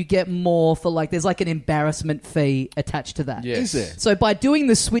 like you get more for like, there's like an embarrassment fee attached to that. Yes. Is there? So by doing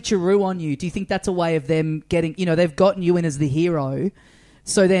the switcheroo on you, do you think that's a way of them getting, they've gotten you in as the hero?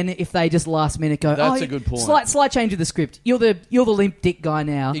 So then if they just last minute go, that's a good point. Slight change of the script. You're the limp dick guy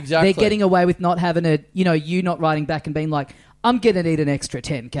now. Exactly. They're getting away with not having you not writing back and being like, I'm going to need an extra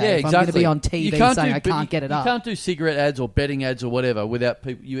 10K. Yeah, if I'm going to be on TV saying I can't get it up. You can't do cigarette ads or betting ads or whatever without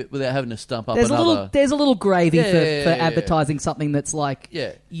having to stump up there's another. There's a little gravy for advertising something that's like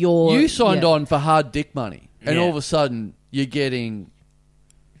you signed on for hard dick money, and Yeah. all of a sudden you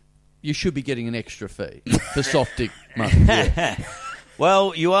should be getting an extra fee for soft dick money. Yeah.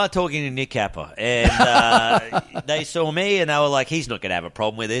 Well, you are talking to Nick Kappa, and they saw me and they were like, he's not going to have a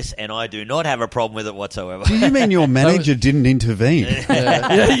problem with this, and I do not have a problem with it whatsoever. Do you mean your manager didn't intervene?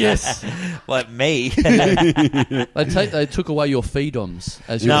 Yes. Like me. They took away your feedoms,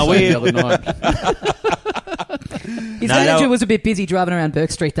 as you were saying the other night. His manager was a bit busy driving around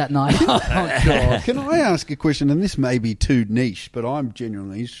Burke Street that night. Oh, God. Can I ask a question? And this may be too niche, but I'm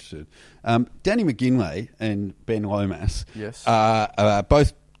genuinely interested. Danny McGinley and Ben Lomas Yes. are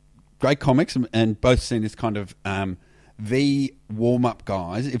both great comics and both seen as kind of the warm-up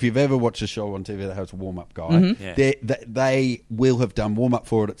guys. If you've ever watched a show on TV that has a warm-up guy, Mm-hmm. they will have done warm-up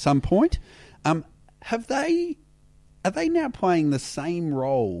for it at some point. Are they now playing the same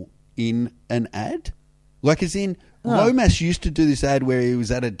role in an ad? Like, as in, Lomas used to do this ad where he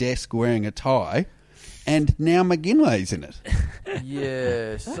was at a desk wearing a tie, and now McGinley's in it.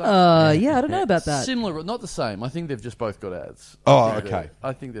 Yes. I don't know about that. Similar, not the same. I think they've just both got ads. Oh, okay.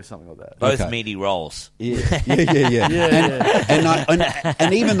 I think there's something like that. Both Okay. meaty roles. Yeah. Yeah.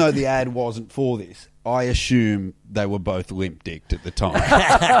 And even though the ad wasn't for this, I assume they were both limp dicked at the time.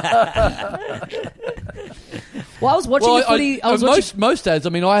 Well, I was watching the footy. Most ads. I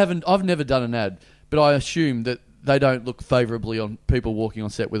mean, I've never done an ad, but I assume that they don't look favourably on people walking on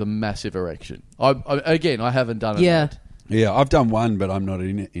set with a massive erection. I haven't done an ad. Yeah, I've done one, but I'm not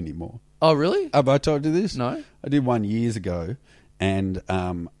in it anymore. Oh, really? Have I told you this? No. I did one years ago, and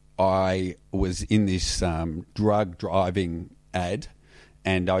I was in this drug driving ad,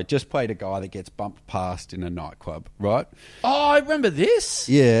 and I just played a guy that gets bumped past in a nightclub, right? Oh, I remember this.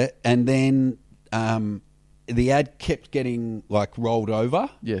 Yeah, and then the ad kept getting like rolled over.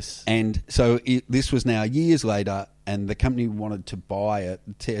 Yes. And so this was now years later, and the company wanted to buy it.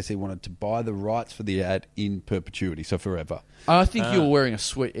 TSE wanted to buy the rights for the ad in perpetuity, so forever. I think you were wearing a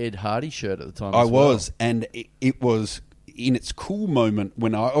sweet Ed Hardy shirt at the time. I as well. was, and it was in its cool moment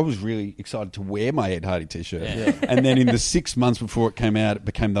when I was really excited to wear my Ed Hardy t-shirt. And then in the 6 months before it came out, it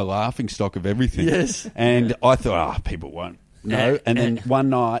became the laughing stock of everything. Yes. And I thought, people won't know. And then one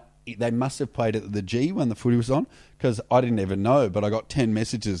night, they must have played it at the G when the footy was on, because I didn't even know, but I got 10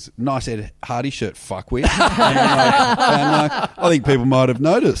 messages, nice Ed Hardy shirt, fuckwit. and I think people might have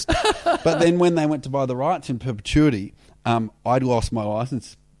noticed. But then when they went to buy the rights in perpetuity, I'd lost my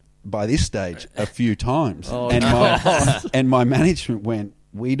licence by this stage a few times. And my management went,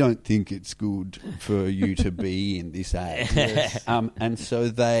 we don't think it's good for you to be in this ad. And so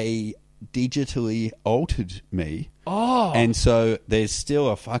they digitally altered me. And so there's still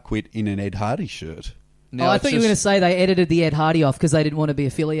a fuckwit in an Ed Hardy shirt. Now I thought you were going to say they edited the Ed Hardy off because they didn't want to be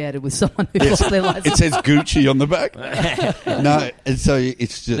affiliated with someone who lost their license. It says Gucci on the back. No, and so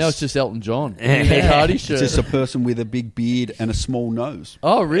it's just... Now it's just Elton John. Ed Hardy shirt. It's just a person with a big beard and a small nose.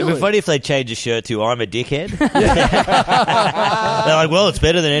 Oh, It'd really? be funny if they change a shirt to "I'm a dickhead." They're like, well, it's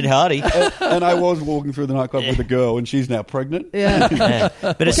better than Ed Hardy. And I was walking through the nightclub with a girl, and she's now pregnant. Yeah.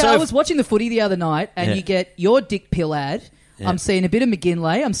 But it's Okay, so I was watching the footy the other night, and you get your dick pill ad. I'm seeing a bit of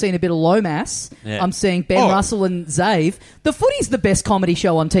McGinley. I'm seeing a bit of Lomas. Yeah. I'm seeing Ben Russell and Zave. The footy's the best comedy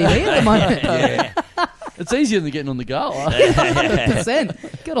show on TV at the moment. It's easier than getting on the gala.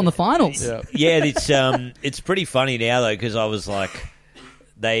 100%. Get on the finals. Yeah. it's pretty funny now though, because I was like,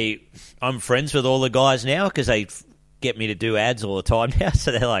 I'm friends with all the guys now because they get me to do ads all the time now.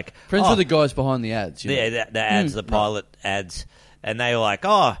 So they're like, Friends with the guys behind the ads. You know? yeah, the ads, the pilot ads, and they were like,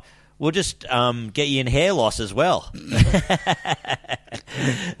 oh, we'll just get you in hair loss as well.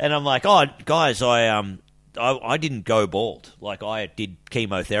 And I'm like, oh, guys, I didn't go bald. Like, I did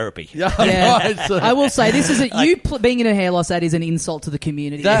chemotherapy. Yeah. Right, so- I will say this is being in a hair loss ad is an insult to the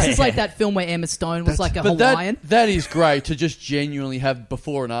community. This is like that film where Emma Stone was like a Hawaiian. That is great to just genuinely have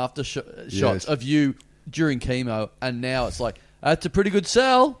before and after shots of you during chemo, and now it's like, that's a pretty good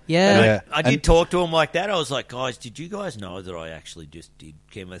sell. Yeah. I did talk to them like that. I was like, guys, did you guys know that I actually just did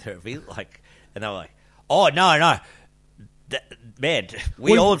chemotherapy? Like, and they were like, oh, no. Man,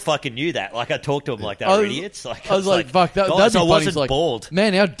 we all fucking knew that. Like, I talked to them like they were idiots. Like, I was like, fuck, that'd guys, be I funny. wasn't It's like, bald.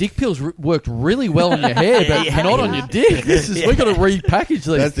 Man, our dick pills worked really well on your hair, but Yeah. not on your dick. We've got to repackage these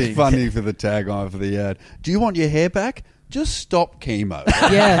That's things. funny for the tagline for the ad. Do you want your hair back? Just stop chemo.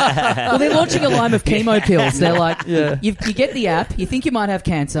 Yeah. Well, they're launching a line of chemo pills. They're like, you get the app, you think you might have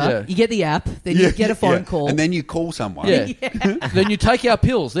cancer, Yeah. you get the app, then you get a phone call. And then you call someone. Yeah. Then you take our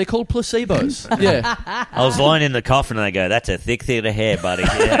pills. They're called placebos. Yeah. I was lying in the coffin and they go, that's a thick thing of hair, buddy.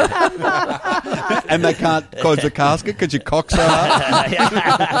 Yeah. And they can't close the casket because your cock's so hard.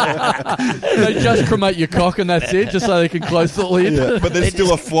 They just cremate your cock and that's it, just so they can close the lid. Yeah. But there's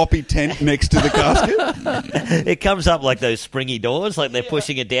still a floppy tent next to the casket. It comes up like those springy doors, like they're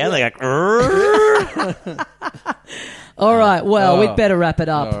pushing it down. They're like, "Rrrr." All right, well, we'd better wrap it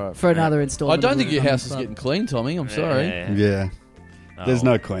All up right. for another I installment. don't of think your Room house is Club. getting clean, Tommy. I'm sorry. Yeah. There's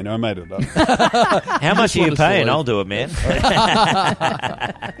no cleaner. I made it up. How much are you wanna paying? sleep. I'll do it, man.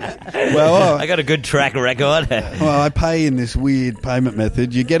 Well, I got a good track record. I pay in this weird payment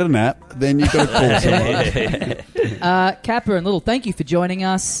method. You get an app, then you got to call someone. Kappa and Little, thank you for joining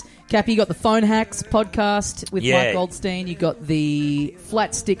us. Kappa, you got the Phone Hacks podcast with Yeah. Mike Goldstein. You got the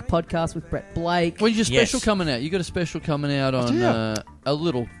Flat Stick podcast with Brett Blake. When's your special Yes. coming out? You got a special coming out on a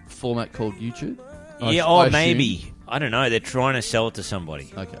little format called YouTube? Yeah, I assume. maybe. I don't know. They're trying to sell it to somebody.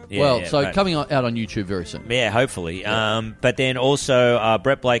 Okay. Yeah, so right. coming out on YouTube very soon. Yeah, hopefully. But then also,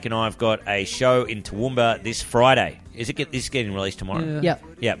 Brett Blake and I have got a show in Toowoomba this Friday. This is getting released tomorrow? Yeah.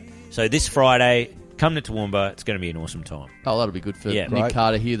 Yep. So this Friday, come to Toowoomba. It's going to be an awesome time. Oh, that'll be good for Yeah. Nick Right.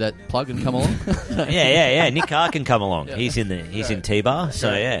 Carter. Hear that plug and come along. Yeah. Nick Carr can come along. He's in T-Bar.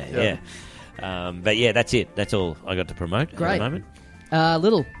 So yeah. But yeah, that's it. That's all I got to promote Great. at the moment.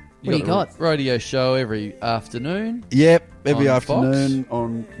 Little, what do you got? a radio show every afternoon. Yep, every On afternoon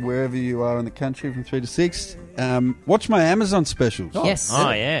on wherever you are in the country from 3 to 6. Watch my Amazon specials. Yes.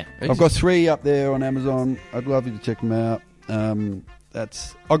 Oh, yeah. I've got 3 up there on Amazon. I'd love you to check them out.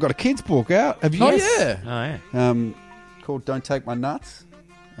 I've got a kids book out. Have you? Oh, yeah. Oh, yeah. Called "Don't Take My Nuts."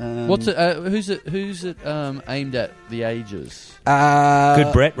 What's it? Who's it aimed at? The ages.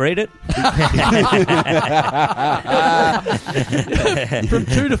 Good Brett, read it. From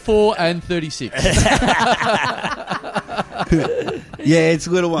 2 to 4 and 36. Yeah, it's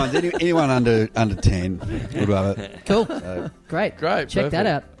little ones. Anyone under 10 would love it. Cool. Great. Great, Check that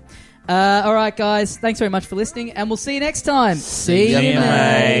perfect. out. All right, guys. Thanks very much for listening, and we'll see you next time. See you,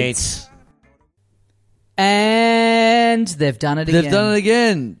 mates. And And they've done it again. They've done it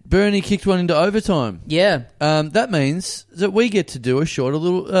again. Bernie kicked one into overtime. Yeah. That means that we get to do a shorter,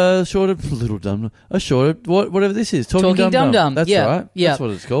 whatever this is. Talking Dum Dum. That's right. Yeah. That's what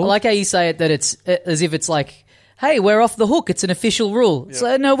it's called. I like how you say it, that it's as if it's like, hey, we're off the hook. It's an official rule. Yeah.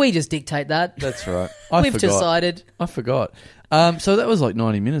 So, no, we just dictate that. That's right. We've decided. I forgot. So that was like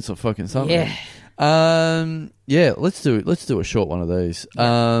 90 minutes or fucking something. Yeah. Let's do a short one of these.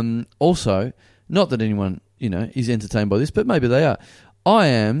 Also, not that anyone, is entertained by this, but maybe they are. I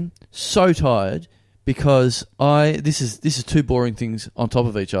am so tired because this is two boring things on top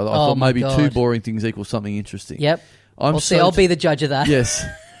of each other. I thought maybe two boring things equals something interesting. Yep. I'll be the judge of that. Yes.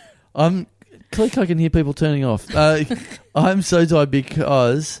 I can hear people turning off. I'm so tired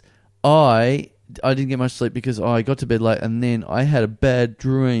because I didn't get much sleep because I got to bed late and then I had a bad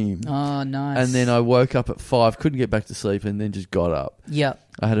dream. Oh, nice. And then I woke up at 5, couldn't get back to sleep, and then just got up. Yep.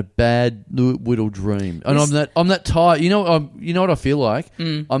 I had a bad little dream, and I'm that tired. You know what I feel like?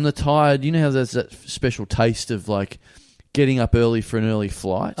 I'm the tired. You know how there's that special taste of like getting up early for an early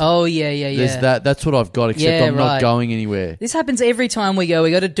flight. Oh yeah. There's that. That's what I've got. Except I'm not going anywhere. This happens every time we go.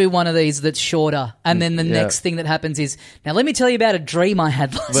 We got to do one of these that's shorter, and then the next thing that happens is, now let me tell you about a dream I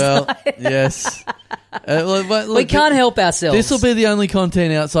had last night. Yes. Look, we can't help ourselves. This will be the only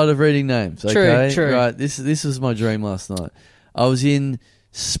content outside of reading names. Okay? True. Right. This was my dream last night. I was in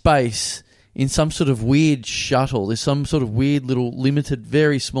space in some sort of weird shuttle. There's some sort of weird little limited,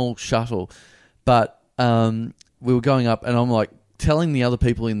 very small shuttle, but we were going up, and I'm like telling the other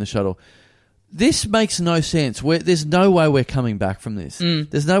people in the shuttle, this makes no sense. There's no way we're coming back from this.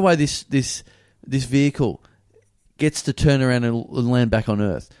 There's no way this vehicle gets to turn around and land back on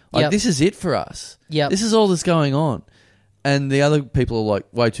Earth. This is it for us. This is all that's going on. And the other people are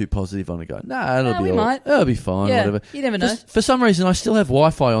like way too positive on it, going, it'll be fine, whatever. You never know. For some reason, I still have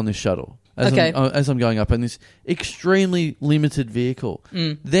Wi-Fi on this shuttle as I'm going up in this extremely limited vehicle.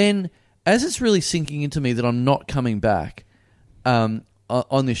 Then, as it's really sinking into me that I'm not coming back on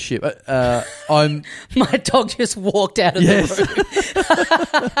this ship, I'm... My dog just walked out of the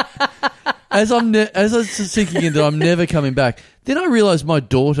room. As it's sinking in that I'm never coming back, then I realise my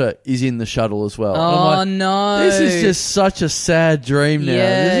daughter is in the shuttle as well. Oh, no. This is just such a sad dream now.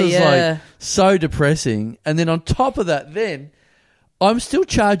 This is like so depressing. And then on top of that, then I'm still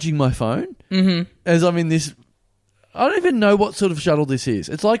charging my phone as I'm in this... I don't even know what sort of shuttle this is.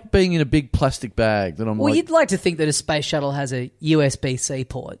 It's like being in a big plastic bag that I'm Well, you'd like to think that a space shuttle has a USB-C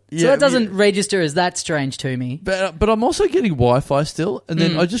port. So that doesn't register as that strange to me. But I'm also getting Wi-Fi still. And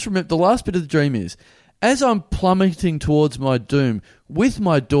then I just remember the last bit of the dream is, as I'm plummeting towards my doom with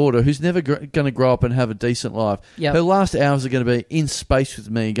my daughter, who's never going to grow up and have a decent life, her last hours are going to be in space with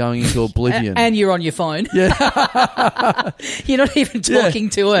me, going into oblivion. And you're on your phone. Yeah. You're not even talking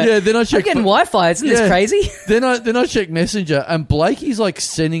to her. Yeah, then I check... I'm getting Wi-Fi, isn't this crazy? Then I check Messenger, and Blakey's like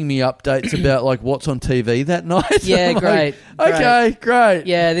sending me updates about like what's on TV that night. Yeah, great. Okay, great.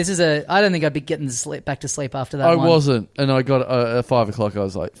 Yeah, I don't think I'd be getting back to sleep after that I one. wasn't. And I got at 5 o'clock, I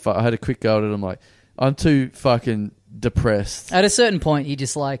was like, I had a quick go at it. I'm like, I'm too fucking depressed. At a certain point, you're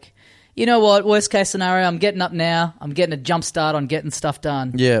just like, you know what? Worst case scenario, I'm getting up now. I'm getting a jump start on getting stuff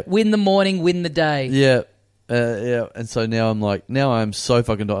done. Yeah. Win the morning, win the day. Yeah. And so now I'm so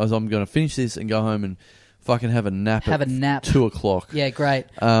fucking tired. I'm going to finish this and go home and fucking have a nap. Have a nap. 2 o'clock. Yeah, great.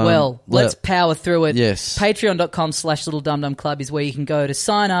 Let's power through it. Yes. Patreon.com/LittleDumDumClub is where you can go to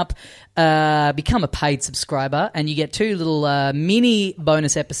sign up, become a paid subscriber, and you get 2 little mini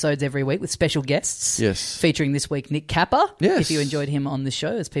bonus episodes every week with special guests. Yes. Featuring this week Nick Kappa. Yes. If you enjoyed him on the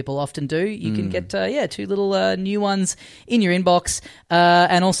show, as people often do, you can get 2 little new ones in your inbox.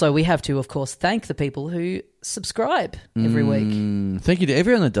 And also we have to, of course, thank the people who subscribe every week. Thank you to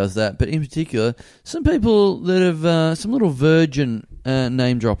everyone that does that, but in particular, some people that have some little virgin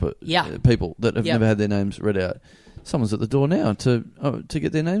name dropper people that have never had their names read out. Someone's at the door now to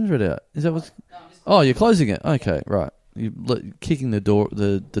get their names read out. Is that what's... Oh, you're closing it. Okay, right. You're kicking the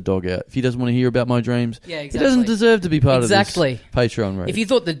dog out. If he doesn't want to hear about my dreams, he doesn't deserve to be part of this Patreon raid. If you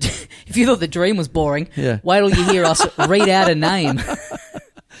thought the dream was boring, wait till you hear us read out a name.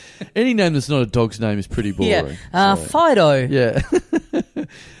 Any name that's not a dog's name is pretty boring. Yeah. Fido. Yeah.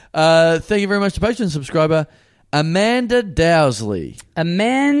 Thank you very much to Patreon subscriber Amanda Dowsley. A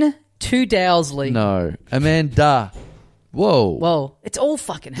man to Dowsley. No. Amanda. Whoa. It's all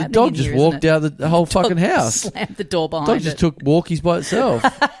fucking happening. The dog just walked out the whole fucking house. Slammed the door behind it. The dog just took walkies by itself.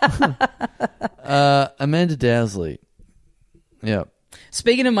 Amanda Dowsley. Yeah.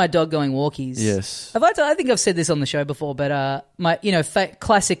 Speaking of my dog going walkies, yes, I think I've said this on the show before, but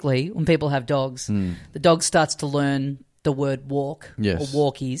classically, when people have dogs, the dog starts to learn the word walk or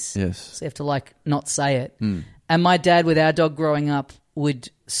walkies. Yes, so you have to not say it. And my dad, with our dog growing up, would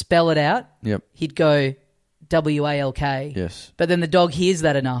spell it out. Yep. He'd go WALK. Yes. But then the dog hears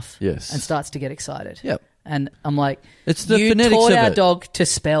that enough. Yes. And starts to get excited. Yep. And I'm like, It's the you phonetics taught of our it. dog to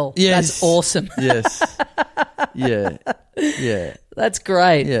spell. Yes. That's awesome. Yes. Yeah. Yeah. That's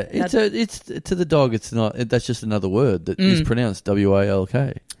great. Yeah. It's to the dog. It's not. That's just another word that is pronounced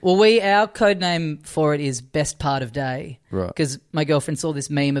WALK. Well, our code name for it is best part of day. Right. Because my girlfriend saw this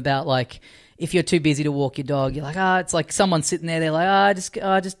meme about like, if you're too busy to walk your dog, you're like, it's like someone sitting there. They're like, I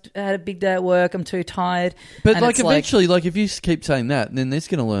just had a big day at work. I'm too tired. But And like it's eventually, like if you keep saying that, then they're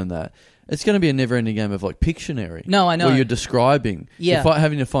going to learn that. It's going to be a never-ending game of like Pictionary. No, I know. Where you're describing. Yeah. You're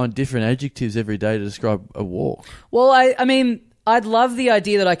having to find different adjectives every day to describe a walk. Well, I mean, I'd love the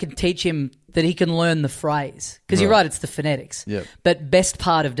idea that I could teach him that he can learn the phrase. Because you're Right. right, it's the phonetics. Yep. But best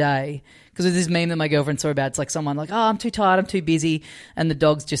part of day, because there's this meme that my girlfriend saw about, it's like someone like, I'm too tired, I'm too busy, and the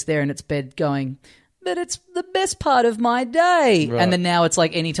dog's just there in its bed going, but it's the best part of my day. Right. And then now it's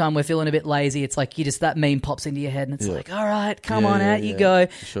like anytime we're feeling a bit lazy, it's like that meme pops into your head and it's Yeah. like, all right, come Yeah, on, yeah, out you yeah. go.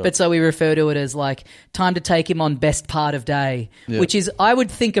 Sure. But so we refer to it as like time to take him on best part of day, Yeah. which is, I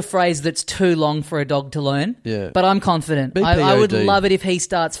would think, a phrase that's too long for a dog to learn. Yeah. But I'm confident. Be I would POD. love it if he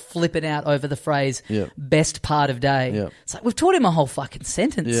starts flipping out over the phrase Yeah. best part of day. Yeah. It's like we've taught him a whole fucking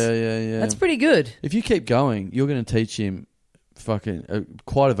sentence. Yeah. That's pretty good. If you keep going, you're going to teach him fucking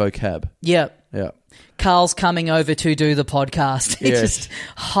quite a vocab. Yeah. Yeah. Carl's coming over to do the podcast. He Yes. just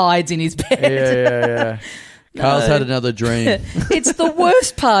hides in his bed. Yeah. Carl's had another dream. It's the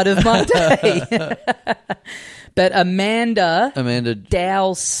worst part of my day. But Amanda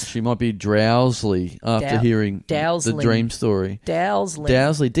Dowles. She might be drowsily after hearing Dowsley. the dream story. Dowsley.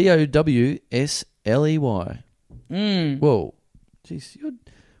 Dowsley, Dowsley. Whoa, jeez,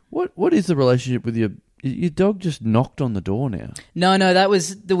 what is the relationship with your dog? Just knocked on the door now. No, that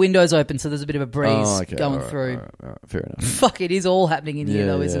was the windows open, so there's a bit of a breeze going all right, through. all right, fair enough. Fuck, it is all happening in here,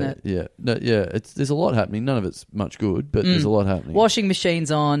 though, isn't it? Yeah, no, yeah. There's a lot happening. None of it's much good, but there's a lot happening. Washing machine's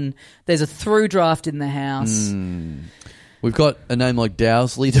on. There's a through draft in the house. We've got a name like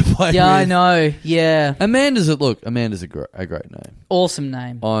Dowsley to play with. Yeah, I know. Yeah, Amanda's a great name. awesome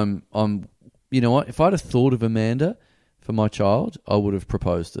name. I'm. You know what? If I'd have thought of Amanda for my child, I would have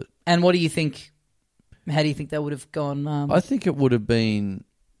proposed it. And what do you think? How do you think that would have gone? I think it would have been.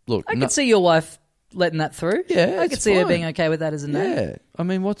 Look, I could see your wife letting that through. Yeah, I could it's see her fine. being okay with that as a name. Yeah, I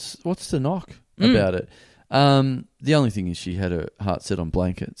mean, what's the knock about it? The only thing is she had her heart set on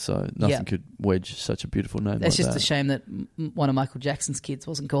Blanket, so nothing Yeah. could wedge such a beautiful name. It's like just that. a shame that one of Michael Jackson's kids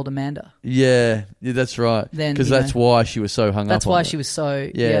wasn't called Amanda. Yeah, that's right. Then, Because you that's know, why she was so hung up. That's on why it. she was so.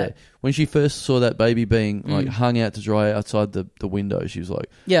 Yeah. When she first saw that baby being like hung out to dry outside the window, she was like,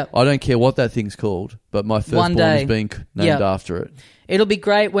 Yeah. I don't care what that thing's called, but my One firstborn day. is being named Yeah. after it. It'll be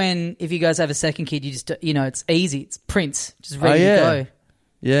great when, if you guys have a second kid, you just, it's easy. It's Prince. Just ready yeah. to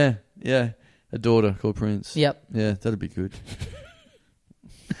go. Yeah. A daughter called Prince. Yep. Yeah, that'd be good.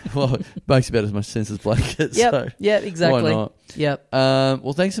 Well, it makes about as much sense as Blanket. Yep. So Yep, exactly. Why not? Yep.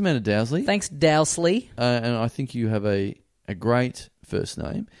 Well, thanks, Amanda Dowsley. Thanks, Dowsley. And I think you have a great first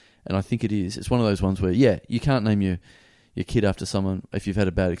name. And I think it is. It's one of those ones where, you can't name your kid after someone if you've had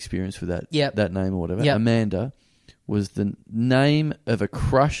a bad experience with that name or whatever. Yep. Amanda was the name of a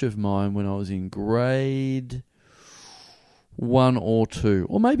crush of mine when I was in grade 1 or 2,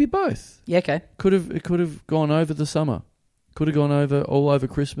 or maybe both. Yeah, okay. It could have gone over the summer. Could have gone over all over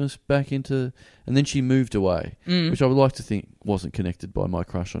Christmas back into, and then she moved away, which I would like to think wasn't connected by my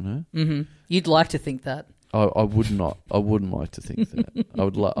crush on her. Mm-hmm. You'd like to think that. I would not. I wouldn't like to think that.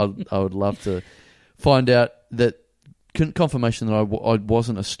 I would love to find out that confirmation that I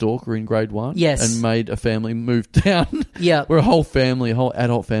wasn't a stalker in grade 1. Yes. And made a family move down. Yeah. Where a whole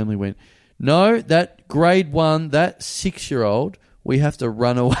adult family went, no, that grade 1, that 6-year-old, we have to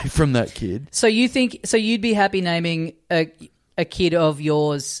run away from that kid. So you'd be happy naming a kid of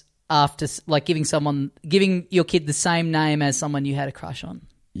yours after, like, giving your kid the same name as someone you had a crush on?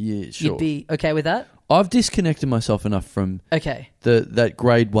 Yeah, sure. You'd be okay with that? I've disconnected myself enough from Okay. that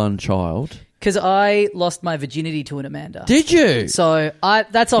grade 1 child. Because I lost my virginity to an Amanda. Did you? So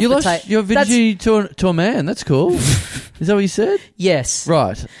that's off You the lost table. your virginity to a man. That's cool. Is that what you said? Yes.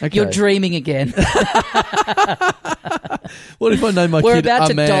 Right. Okay. You're dreaming again. What if I name my We're kid about a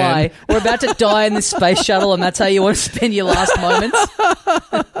to man? die. We're about to die in this space shuttle, and that's how you want to spend your last moments.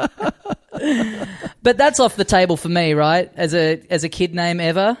 But that's off the table for me, right? As a kid name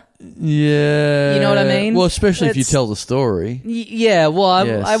ever. Yeah. You know what I mean? Well, especially if you It's- tell the story. Yeah. Well,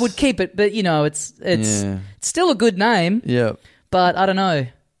 Yes. I would keep it, but it's Yeah. still a good name. Yeah. But I don't know.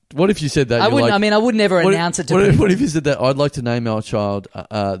 What if you said that? I you're wouldn't. like- I mean, I would never what announce if, it to what if, people. what if you said that? I'd like to name our child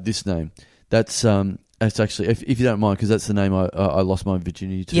this name. That's That's actually, if you don't mind, because that's the name I lost my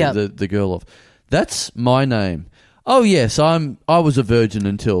virginity to, Yep. the girl of. That's my name. Oh yes, I was a virgin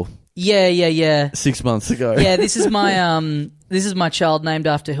until Yeah. 6 months ago. Yeah, this is my child named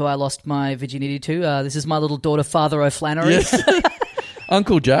after who I lost my virginity to. This is my little daughter, Father O'Flannery. Yes.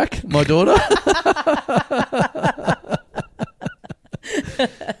 Uncle Jack, my daughter.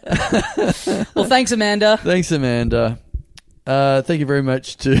 Well, thanks, Amanda. Thanks, Amanda. Thank you very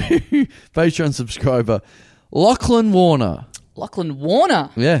much to Patreon subscriber Lachlan Warner. Lachlan Warner.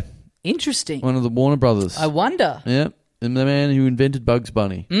 Yeah, Interesting. one of the Warner brothers. I wonder. Yeah, and the man who invented Bugs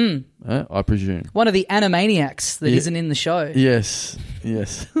Bunny. Mm. I presume. One of the Animaniacs that Yeah. not in the show. Yes.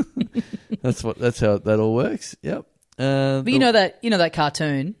 That's how that all works. Yep. But you know that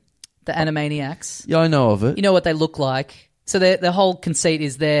cartoon, the Animaniacs. Yeah, I know of it. You know what they look like. So the whole conceit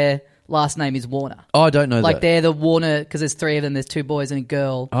is their last name is Warner. Oh, I don't know Like that. they're the Warner, because there's three of them. There's two boys and a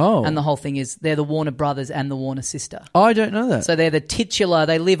girl. Oh. And the whole thing is they're the Warner brothers and the Warner sister. I don't know that. So they're the titular.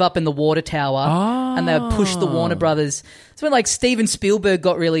 They live up in the water tower, and they push the Warner Brothers. So when like Steven Spielberg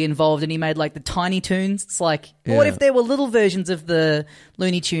got really involved, and he made like the Tiny Toons. It's like, what Yeah. if there were little versions of the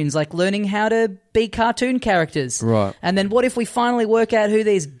Looney Tunes, like learning how to be cartoon characters? Right. And then what if we finally work out who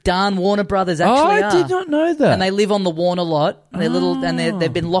these darn Warner Brothers actually I are? did not know that. And they live on the Warner lot. And they're little, and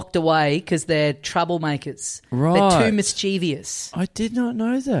they've been locked away because they're troublemakers. Right. They're too mischievous. I did not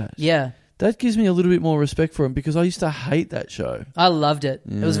know that. Yeah. That gives me a little bit more respect for him because I used to hate that show. I loved it.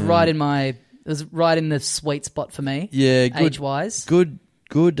 It was right in the sweet spot for me. Yeah, good. Age-wise. Good.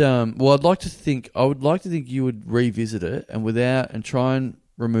 Well, I would like to think you would revisit it and try and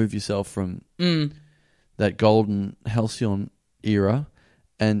remove yourself from that golden halcyon era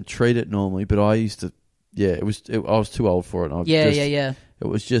and treat it normally. But I used to, I was too old for it. Yeah. It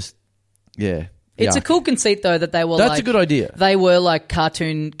was just, yeah. It's a yuck. cool conceit though that they were That's a good idea. They were like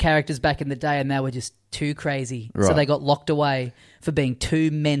cartoon characters back in the day, and they were just too crazy, so Right. they got locked away for being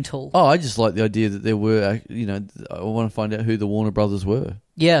too mental. Oh, I just like the idea that there were, I want to find out who the Warner Brothers were.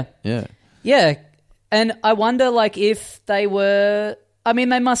 Yeah, Yeah. and I wonder like if they were. I mean,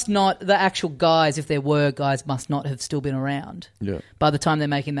 they must not. The actual guys, if there were guys, must not have still been around Yeah. by the time they're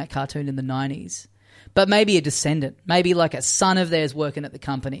making that cartoon in the 90s. But maybe a descendant, maybe like a son of theirs working at the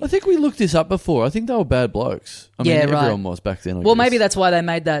company. I think we looked this up before. I think they were bad blokes. I mean, Yeah, right. everyone was back then. I Well, guess. maybe that's why they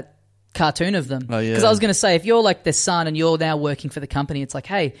made that cartoon of them. Oh, yeah. Because I was going to say, if you're like their son and you're now working for the company, it's like,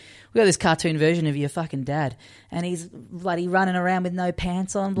 hey, we got this cartoon version of your fucking dad, and he's bloody running around with no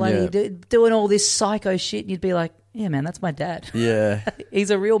pants on, bloody Yeah. doing all this psycho shit, and you'd be like, yeah, man, that's my dad. Yeah.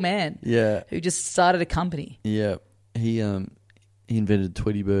 He's a real man Yeah. who just started a company. Yeah. He invented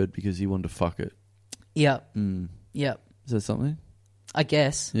Tweety Bird because he wanted to fuck it. Yep. Mm. Yep. Is that something? I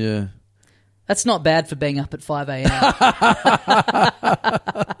guess. Yeah. That's not bad for being up at 5 a.m.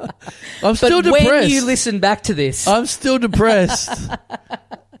 I'm still But when depressed. you listen back to this, I'm still depressed.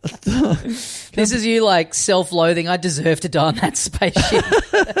 this is you like self-loathing. I deserve to die on that spaceship.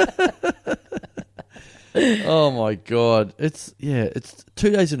 Oh my god. It's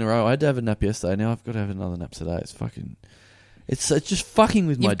 2 days in a row. I had to have a nap yesterday. Now I've got to have another nap today. It's just fucking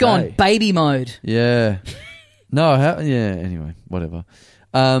with my You've gone day. baby mode. Yeah. No, I haven't. Yeah, anyway, whatever.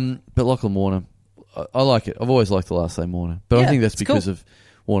 But Lachlan Warner, I like it. I've always liked the last name Warner. But I Yeah, think that's it's because cool. of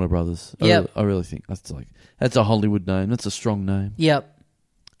Warner Brothers. Yep. I really think that's a Hollywood name. That's a strong name. Yep.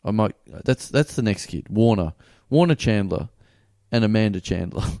 That's the next kid. Warner Chandler and Amanda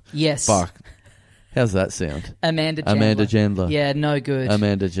Chandler. Yes. Fuck. How's that sound? Amanda Chandler. Amanda Chandler. Yeah, no good.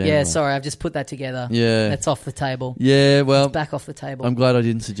 Amanda Chandler. Yeah, sorry, I've just put that together. Yeah. That's off the table. Yeah, well, It's back off the table. I'm glad I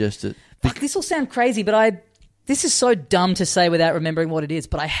didn't suggest it. Fuck, this will sound crazy, but this is so dumb to say without remembering what it is,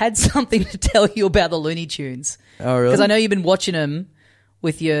 but I had something to tell you about the Looney Tunes. Oh, really? Because I know you've been watching them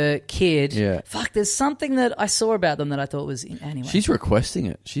with your kid. Yeah. Fuck, there's something that I saw about them that I thought was... Anyway. She's requesting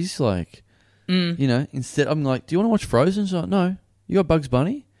it. She's like, instead, I'm like, do you want to watch Frozen? She's like, no. You got Bugs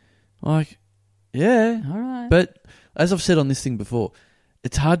Bunny? I'm like, yeah. All right. But as I've said on this thing before,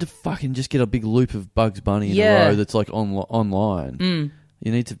 it's hard to fucking just get a big loop of Bugs Bunny in Yeah. a row that's like online. Mm. I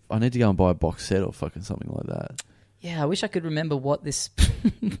need to go and buy a box set or fucking something like that. Yeah, I wish I could remember what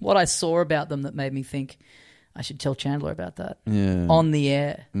what I saw about them that made me think I should tell Chandler about that Yeah. on the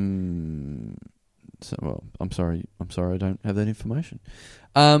air. So, well, I'm sorry I don't have that information.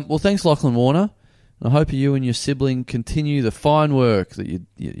 Well, thanks, Lachlan Warner. I hope you and your sibling continue the fine work that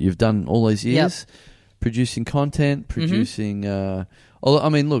you've done all these years, producing content, producing. I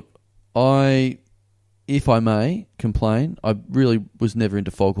mean, look, if I may complain, I really was never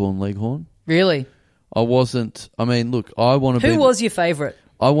into Foghorn Leghorn. Really? I wasn't. I mean, look, I want to be. Who was your favourite?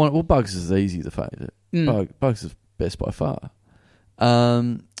 Well, Bugs is easy to favourite. Bugs is best by far.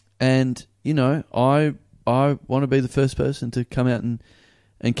 And you know, I want to be the first person to come out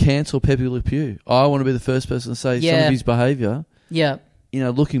and cancel Pepe Le Pew. I want to be the first person to say some of his behaviour. Yeah. You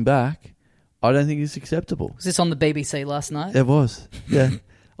know, looking back, I don't think it's acceptable. Was this on the BBC last night? It was. Yeah.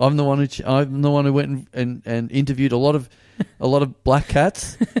 I'm the one who went and interviewed a lot of black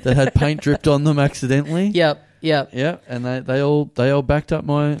cats that had paint dripped on them accidentally. Yep. Yeah, and they all backed up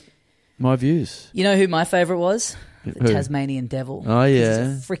my views. You know who my favourite was? The Who? Tasmanian Devil. Oh, yeah.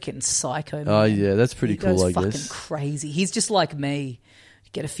 He's a freaking psycho, man. Oh yeah, that's pretty He cool. goes I fucking guess. crazy. He's just like me.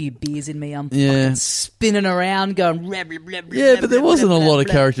 Get a few beers in me, I'm Yeah. fucking spinning around, going blah, blah, blah, blah, Yeah, blah, but there blah, wasn't blah, a lot of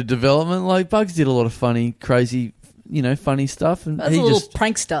blah. character development. Like Bugs did a lot of funny, crazy, funny stuff, and That's he a little just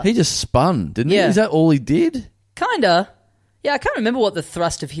prankster. he just spun, didn't he? Yeah. Is that all he did? Kinda. Yeah, I can't remember what the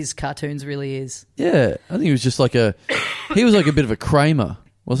thrust of his cartoons really is. Yeah, I think he was just like he was like a bit of a Kramer,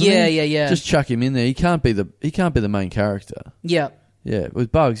 wasn't he? Yeah. Just chuck him in there. He can't be the main character. Yeah. Yeah,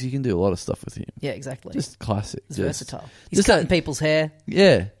 with Bugs, you can do a lot of stuff with him. Yeah, exactly. Just classic. He's Just- versatile. He's just cutting that- people's hair.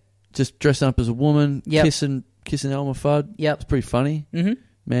 Yeah, just dressing up as a woman, Yep. kissing Elmer Fudd. Yep. It's pretty funny. Mm-hmm.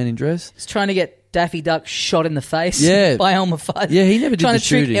 Man in dress. He's trying to get Daffy Duck shot in the face Yeah. by Elmer Fudd. Yeah, he never did Trying the to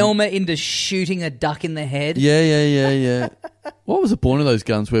trick shooting. Elmer into shooting a duck in the head. Yeah. What was the point of those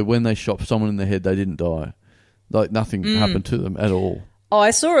guns where when they shot someone in the head, they didn't die? Like nothing happened to them at all. Oh,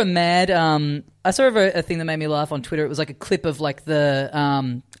 I saw a thing that made me laugh on Twitter. It was like a clip of like the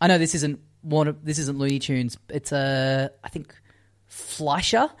I know this isn't Looney Tunes. It's I think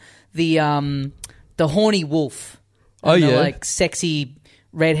Fleischer, the horny wolf. Oh, And the, yeah. like sexy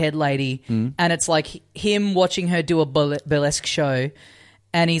redhead lady, and it's like him watching her do a burlesque show,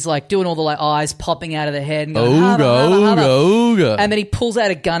 and he's like doing all the like eyes popping out of the head and going, Ooga. and then he pulls out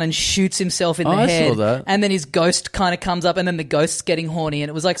a gun and shoots himself in the I head. saw that. And then his ghost kind of comes up, and then the ghost's getting horny. And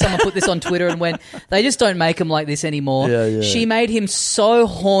it was like someone put this on Twitter and went, they just don't make him like this anymore. Yeah. She made him so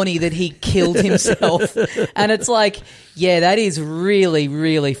horny that he killed himself. And it's like, yeah, that is really,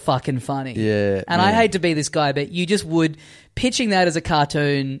 really fucking funny. Yeah, And I man. hate to be this guy, but you just would, pitching that as a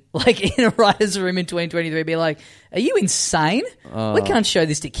cartoon, like in a writer's room in 2023, be like, are you insane? We can't show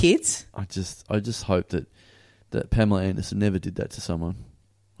this to kids. I just hope that Pamela Anderson never did that to someone.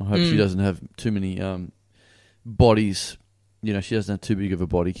 I hope she doesn't have too many bodies. You know, she doesn't have too big of a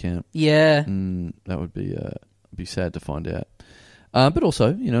body count. Yeah. That would be sad to find out. But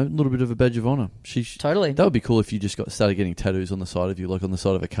also, you know, a little bit of a badge of honour. Totally. That would be cool if you just started getting tattoos on the side of you, like on the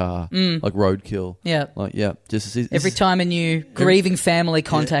side of a car, like roadkill. Yeah. Like, yeah. Every time a new grieving family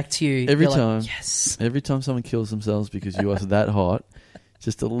contacts you, Every you're like, time. yes. Every time someone kills themselves because you are that hot,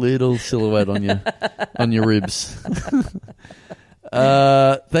 just a little silhouette on your ribs.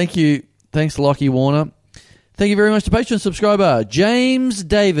 Thank you. Thanks, Lockie Warner. Thank you very much to Patreon subscriber James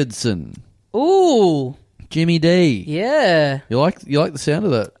Davidson, Ooh, Jimmy D. yeah. You like the sound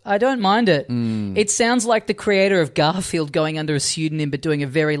of that? I don't mind it. It sounds like the creator of Garfield going under a pseudonym but doing a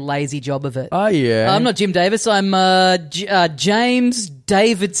very lazy job of it. Oh yeah. I'm not Jim Davis. I'm James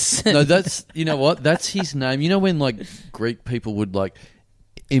Davidson. No, that's you know what? That's his name. You know when like Greek people would like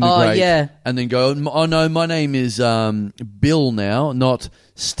immigrate yeah. and then go, oh no, my name is Bill now, not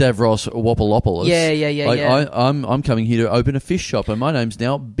Stavros Wopolopoulos. Yeah. Like, I'm coming here to open a fish shop and my name's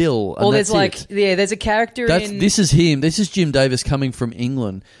now Bill. And Or that's there's like, it. yeah, there's a character in... This is him. This is Jim Davis coming from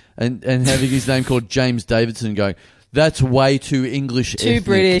England and having his name called James Davidson going, that's way too English. Too ethnic.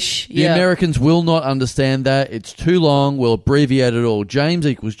 British, The yeah. Americans will not understand that. It's too long. We'll abbreviate it all. James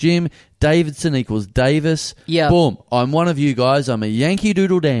equals Jim. Davidson equals Davis. Yeah. Boom. I'm one of you guys. I'm a Yankee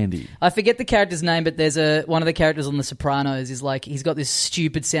Doodle Dandy. I forget the character's name, but there's one of the characters on The Sopranos is like, he's got this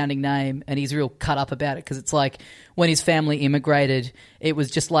stupid sounding name and he's real cut up about it because it's like when his family immigrated, it was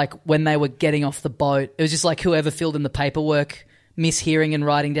just like when they were getting off the boat, it was just like whoever filled in the paperwork mishearing and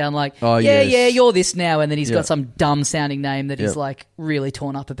writing down like, Oh, yeah, yes. you're this now. And then he's Yeah. got some dumb sounding name that he's Yeah. like really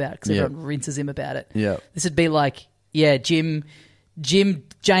torn up about because Yeah. everyone rinses him about it. Yeah. This would be like, yeah, James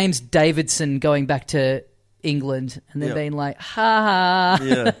Davidson going back to England and then Yeah. being like, ha ha.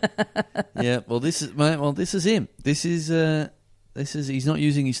 Yeah. Yeah. Well, this is him. This is he's not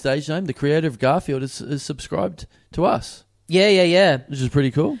using his stage name. The creator of Garfield is subscribed to us, Yeah. which is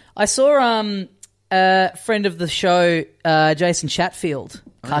pretty cool. I saw a friend of the show, Jason Chatfield,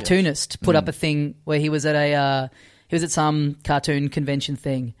 cartoonist, put up a thing where he was at some cartoon convention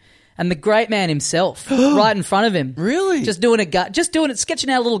thing, and the great man himself, right in front of him, Really? just sketching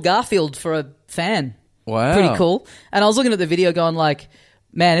out a little Garfield for a fan. Wow. Pretty cool. And I was looking at the video, going like,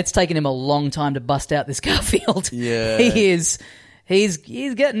 man, it's taken him a long time to bust out this Garfield. Yeah. He's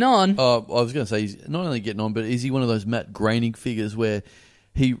getting on. Oh, I was going to say he's not only getting on, but is he one of those Matt Groening figures where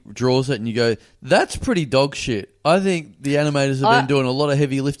he draws it and you go, that's pretty dog shit. I think the animators have been doing a lot of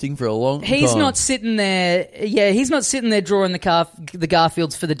heavy lifting for a long time. He's not sitting there. Yeah, he's not sitting there drawing the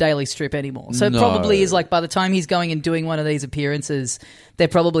Garfields for the daily strip anymore. So it probably is like by the time he's going and doing one of these appearances, there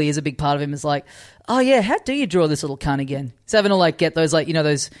probably is a big part of him is like, oh yeah, how do you draw this little cunt again? He's having to like get those like, you know,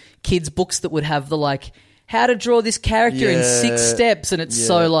 those kids' books that would have the like how to draw this character in 6 steps, and it's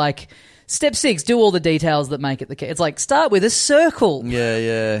so like. Step 6, do all the details that make it the... It's like, start with a circle.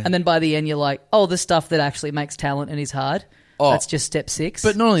 Yeah. And then by the end, you're like, oh, the stuff that actually makes talent and is hard. That's just step 6.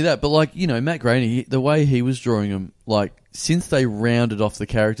 But not only that, but like, you know, Matt Groening, the way he was drawing them, like, since they rounded off the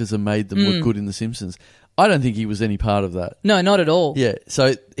characters and made them look good in The Simpsons, I don't think he was any part of that. No, not at all. Yeah,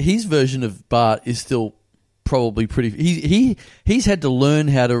 so his version of Bart is still probably pretty... He's had to learn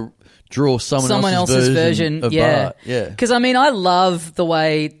how to draw someone else's version of Bart. Yeah. Because, I mean, I love the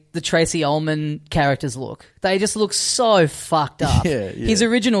way... the Tracy Ullman characters look. They just look so fucked up. Yeah. His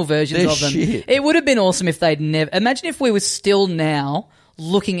original versions They're of them. shit. It would have been awesome if they'd never... Imagine if we were still now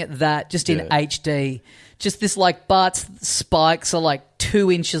looking at that just in HD. Just this like Bart's spikes are like 2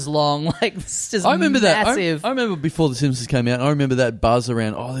 inches long. Like it's just I remember massive. that. I remember before The Simpsons came out, I remember that buzz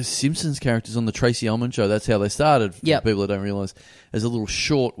around, there's Simpsons characters on the Tracy Ullman show. That's how they started, for people that don't realise, as a little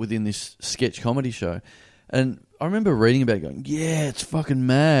short within this sketch comedy show. And I remember reading about it going, yeah, it's fucking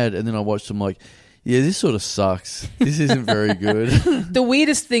mad. And then I watched them like, yeah, this sort of sucks. This isn't very good. The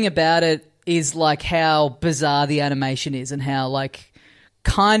weirdest thing about it is like how bizarre the animation is and how like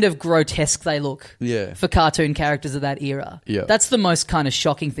kind of grotesque they look for cartoon characters of that era. Yeah. That's the most kind of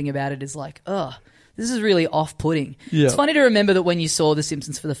shocking thing about it is like, this is really off-putting. Yeah. It's funny to remember that when you saw The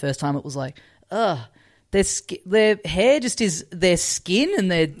Simpsons for the first time, it was like, their hair just is their skin,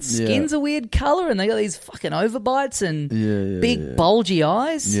 and their skin's a weird colour, and they got these fucking overbites and big bulgy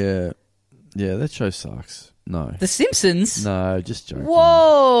eyes. Yeah, that show sucks. No, The Simpsons. No, just joking.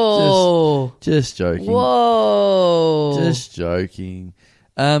 Whoa, just joking. Whoa, just joking.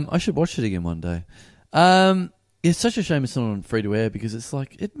 I should watch it again one day. It's such a shame it's not on free to air because it's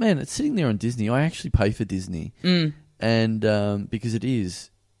like it's sitting there on Disney. I actually pay for Disney, and because it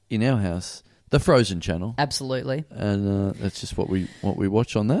is in our house. The Frozen channel. Absolutely. And that's just what we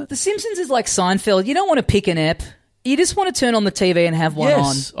watch on that. The Simpsons is like Seinfeld. You don't want to pick an ep. You just want to turn on the TV and have one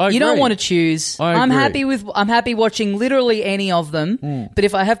on. I agree. You don't want to choose. I'm happy watching literally any of them. But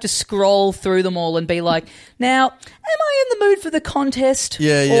if I have to scroll through them all and be like, now, am I in the mood for the contest?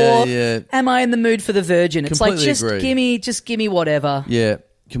 Yeah. Am I in the mood for the Virgin? It's Completely like agree. just give me whatever. Yeah,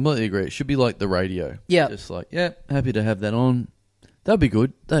 completely agree. It should be like the radio. Yeah. Just like, happy to have that on. That'd be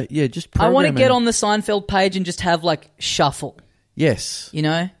good. Just I want to programming. get on the Seinfeld page and just have like shuffle. Yes. You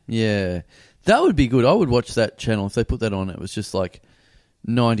know? Yeah. That would be good. I would watch that channel if they put that on. It was just like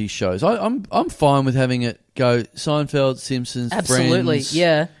 90 shows. I'm fine with having it go Seinfeld, Simpsons, Absolutely, Friends,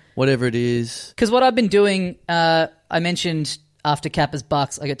 yeah. whatever it is. Because what I've been doing, I mentioned after Kappa's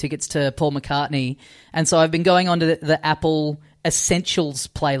Bucks, I got tickets to Paul McCartney, and so I've been going onto the Apple Essentials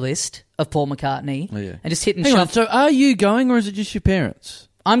playlist of Paul McCartney and just hitting Hang on, shuffle. so are you going or is it just your parents?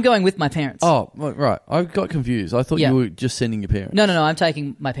 I'm going with my parents. Oh, right. I got confused. I thought you were just sending your parents. No, I'm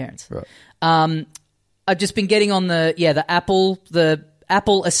taking my parents. Right. I've just been getting on the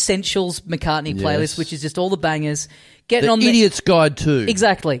Apple Essentials McCartney playlist, which is just all the bangers. Getting the on Idiot's Guide too.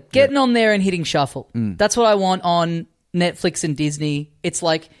 Exactly. Getting on there and hitting shuffle. That's what I want on Netflix and Disney. It's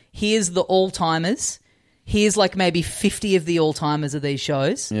like, here's the all-timers. Here's like maybe 50 of the all-timers of these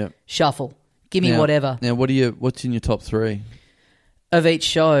shows. Yeah. Shuffle. Give me whatever. Now, what's in your top 3? Of each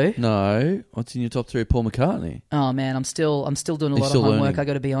show? No. What's in your top 3 of Paul McCartney? Oh, man, I'm still doing a lot of still homework, learning. I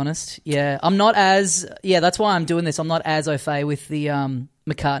got to be honest. Yeah, I'm not as... Yeah, that's why I'm doing this. I'm not as au fait with the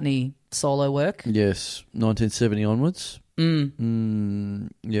McCartney solo work. Yes, 1970 onwards.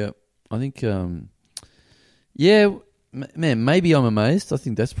 Yeah. I think... man, maybe I'm amazed. I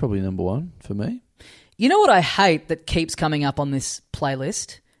think that's probably number 1 for me. You know what I hate that keeps coming up on this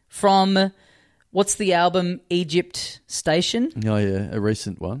playlist? From... What's the album? Egypt Station? Oh, yeah, a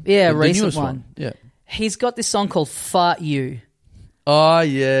recent one. Yeah, a The recent newest one. Yeah. He's got this song called Fart You. Oh,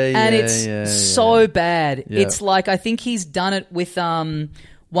 yeah. And it's so bad. Yeah. It's like, I think he's done it with one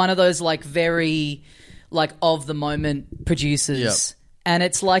of those like very like of the moment producers. Yep. And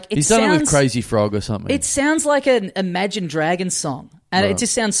it's like, he's done it with Crazy Frog or something. It sounds like an Imagine Dragons song. And it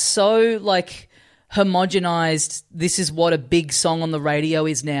just sounds so like homogenized. This is what a big song on the radio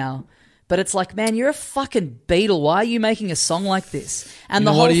is now. But it's like, man, you're a fucking Beatle. Why are you making a song like this? And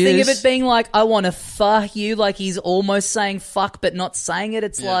the whole thing of it being like, I want to fuck you, like he's almost saying fuck but not saying it.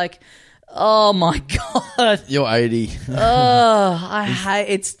 It's like, oh my God. You're 80. I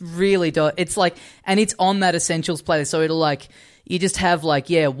hate it's really it's like, and it's on that Essentials playlist. So it'll like, you just have like,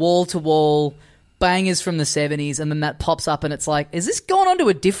 wall to wall bangers from the 70s, and then that pops up and it's like, is this gone onto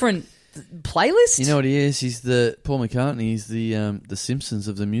a different playlist? You know what he is? He's the Paul McCartney. He's the Simpsons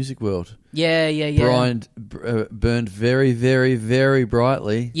of the music world. Yeah. Burned very, very, very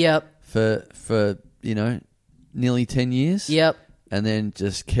brightly. Yep. For nearly 10 years. Yep. And then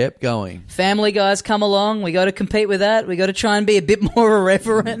just kept going. Family Guy's come along. We got to compete with that. We got to try and be a bit more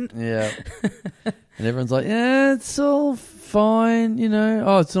irreverent. Yeah. And everyone's like, yeah, it's all fine,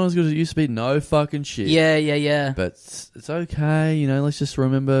 Oh, it's not as good as it used to be. No fucking shit. Yeah. But it's okay, let's just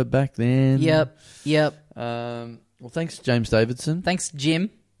remember back then. Yep. Well, thanks, James Davidson. Thanks,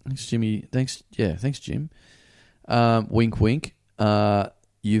 Jim. Thanks, Jimmy. Thanks, Jim. Wink, wink. I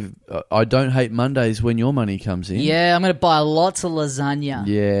don't hate Mondays when your money comes in. Yeah, I'm going to buy lots of lasagna.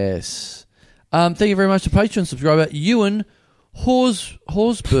 Yes. Thank you very much to Patreon subscriber Ewan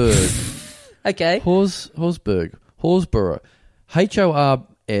Horsburgh. Okay. Horsburgh. Horsburgh. Horsburgh.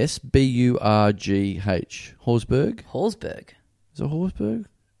 Horsburgh. Is it Horsburgh?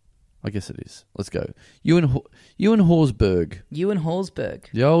 I guess it is. Let's go. Ewan Horsburgh. Ewan Horsburgh.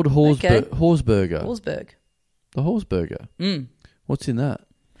 The old Okay. Horsburger. Horsburgh. The Horsburger. What's in that?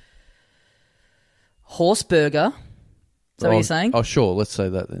 Horseburger. Is that what you're saying? Oh, sure. Let's say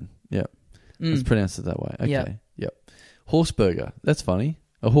that then. Yeah. Let's pronounce it that way. Okay. Yep. Horseburger. That's funny.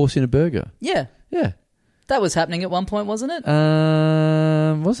 A horse in a burger. Yeah. Yeah. That was happening at one point, wasn't it?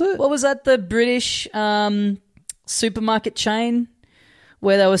 Was it? What was that? The British supermarket chain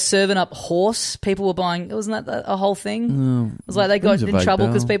where they were serving up horse. People were buying. Wasn't that a whole thing? It was like they got in trouble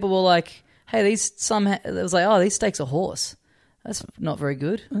because people were like, "Hey, it was like, oh, these steaks are horse. That's not very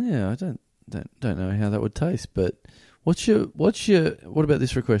good." Yeah, I don't know how that would taste. But what about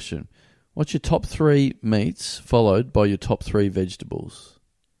this for a question? What's your top 3 meats followed by your top 3 vegetables?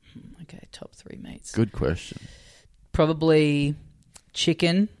 Okay, top 3 meats. Good question. Probably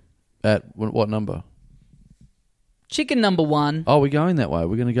chicken. At what number? Chicken number 1. Oh, we're going that way.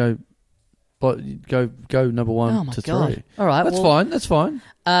 We're going to go number 1 Oh my to God. 3. All right, That's fine.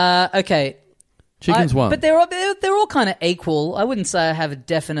 Okay. Chicken's 1. But they're all kind of equal. I wouldn't say I have a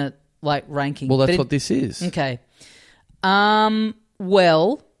definite ranking. Well, that's but what this is. Okay.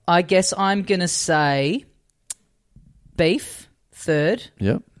 Well, I guess I'm gonna say beef 3rd,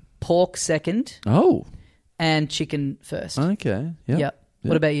 Yep. pork 2nd, Oh. and chicken 1st. Okay. Yep. Yep.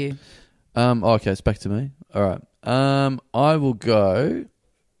 What about you? Okay, it's back to me. All right. I will go.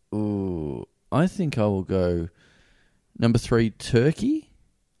 Ooh, I think I will go. Number 3, turkey.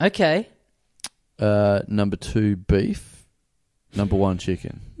 Okay. Number 2, beef. Number 1,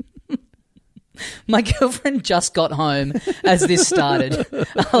 chicken. My girlfriend just got home as this started.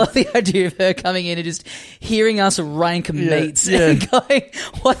 I love the idea of her coming in and just hearing us rank meats and going,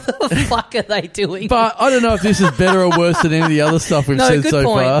 what the fuck are they doing? But I don't know if this is better or worse than any of the other stuff we've said so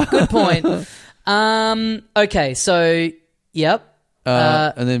far. Good point. Okay, so, yep.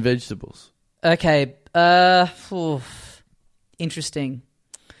 And then vegetables. Okay. Interesting.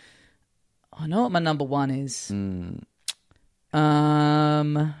 I know what my number 1 is.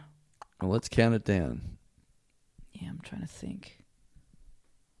 Well, let's count it down. Yeah, I'm trying to think.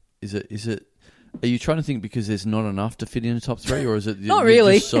 Is it? Are you trying to think because there's not enough to fit in the top 3, or is it Not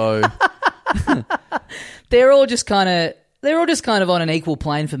really. Just so They're all just kind of on an equal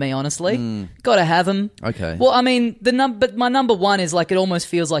plane for me, honestly. Got to have them. Okay. Well, I mean, but my number 1 is it almost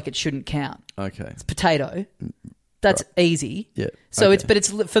feels like it shouldn't count. Okay. It's potato. That's easy. Yeah. So okay.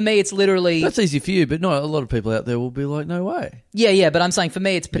 it's for me, it's literally. That's easy for you, but not a lot of people out there will be like, no way. Yeah. But I'm saying for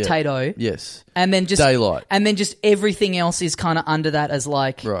me, it's potato. Yes. And then just daylight. And then just everything else is kind of under that as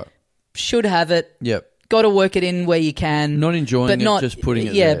right. Should have it. Yep. Got to work it in where you can. Not enjoying but it, just putting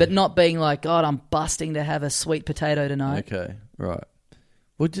it there. there. But not being like, God, I'm busting to have a sweet potato tonight. Okay, right.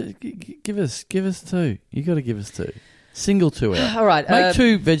 Well, give us 2. You got to give us 2. Single 2 out. All right. Make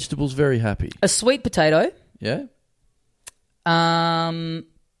 2 vegetables very happy. A sweet potato. Yeah. And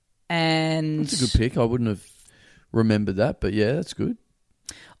that's a good pick. I wouldn't have remembered that, but yeah, that's good.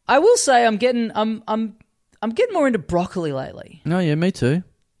 I will say I'm getting more into broccoli lately. No, yeah, me too.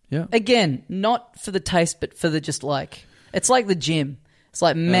 Yeah. Again, not for the taste, but for the just it's like the gym. It's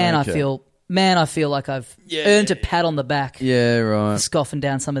like, man, okay. I feel like I've earned a pat on the back. Yeah, right. For scoffing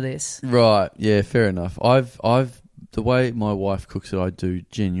down some of this. Right. Yeah, fair enough. I've the way my wife cooks it, I do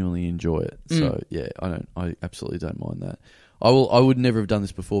genuinely enjoy it. So yeah, I absolutely don't mind that. I would never have done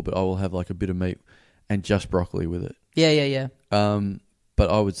this before, but I will have a bit of meat and just broccoli with it. Yeah. But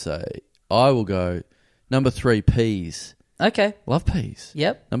I would say I will go number 3, peas. Okay. Love peas.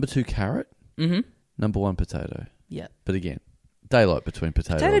 Yep. Number 2, carrot. Mm-hmm. Number 1, potato. Yep. But again, daylight between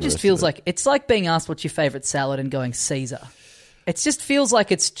potato. Potato and just the feels rest of like it's like being asked what's your favourite salad and going Caesar. It just feels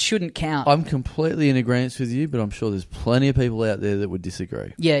like it shouldn't count. I'm completely in agreement with you, but I'm sure there's plenty of people out there that would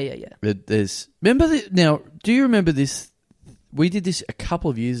disagree. Yeah. Now, do you remember this? We did this a couple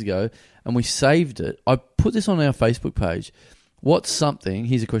of years ago, and we saved it. I put this on our Facebook page.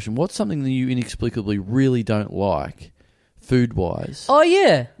 Here's a question. What's something that you inexplicably really don't like, food-wise? Oh,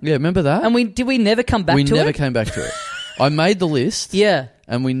 yeah. Yeah, remember that? And we never come back to it? We never came back to it. I made the list. Yeah.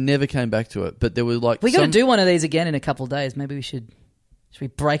 And we never came back to it. But there were like we got to do one of these again in a couple of days. Maybe we should we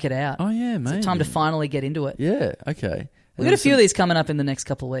break it out? Oh, yeah, maybe. It's time to finally get into it. Yeah, okay. We've got a few of these coming up in the next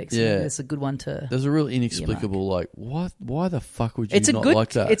couple of weeks. Yeah. It's a good one to... There's a real inexplicable, like, what? Why the fuck would you not good,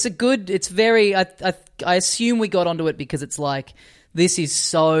 like that? It's very... I assume we got onto it because it's like, this is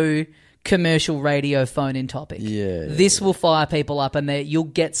so commercial radio phone-in topic. Yeah. This will fire people up and you'll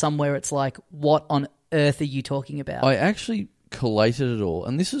get somewhere it's like, what on earth are you talking about? I actually collated it all.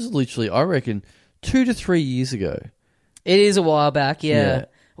 And this was literally, I reckon, 2 to 3 years ago. It is a while back, yeah. Yeah.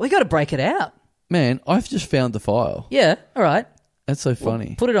 We got to break it out. Man, I've just found the file. Yeah, all right. That's so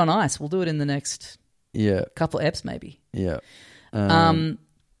funny. Put it on ice. We'll do it in the next couple of eps, maybe. Yeah.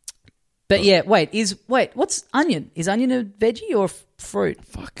 But yeah, what's onion? Is onion a veggie or fruit?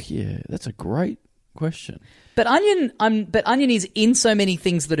 Fuck yeah, that's a great question. But onion is in so many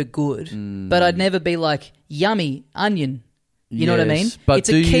things that are good. But I'd never be like yummy onion. You know what I mean? But it's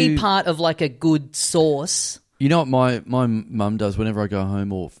a key part of like a good sauce. You know what my mum does whenever I go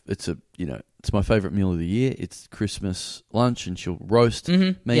home, or it's my favourite meal of the year. It's Christmas lunch, and she'll roast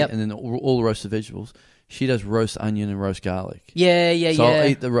meat and then all the roasted vegetables. She does roast onion and roast garlic. Yeah. So I'll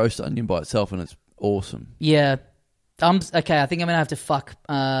eat the roast onion by itself, and it's awesome. Yeah. Okay, I think I'm going to have to fuck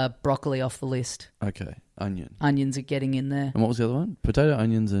broccoli off the list. Okay, onion. Onions are getting in there. And what was the other one? Potato,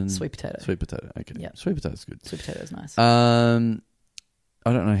 onions, and... Sweet potato. Sweet potato, okay. Yeah. Sweet potato's good. Sweet potato's nice. I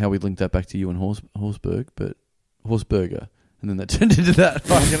don't know how we linked that back to you and Horseburger, and then that turned into that.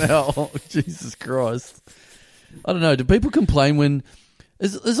 Fucking hell. Jesus Christ. I don't know. Do people complain when...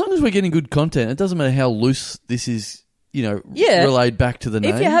 As long as we're getting good content, it doesn't matter how loose this is, relayed back to the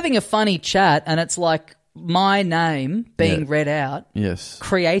name. If you're having a funny chat and it's like my name being read out,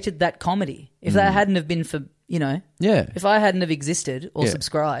 created that comedy. If that hadn't have been for, if I hadn't have existed or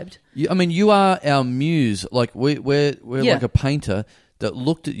subscribed. You are our muse. Like we're like a painter that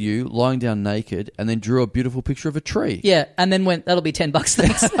looked at you lying down naked and then drew a beautiful picture of a tree. Yeah, and then went, that'll be $10,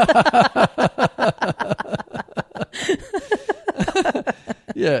 thanks.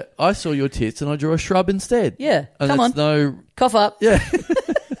 Yeah, I saw your tits and I drew a shrub instead. Yeah, and come on. Cough up. Yeah.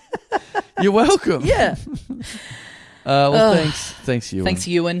 You're welcome. Yeah. Thanks, Ewan. Thanks,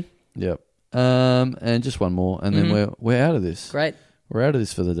 Ewan. Yep. And just one more, and then we're out of this. Great. We're out of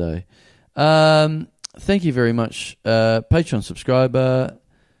this for the day. Thank you very much. Patreon subscriber,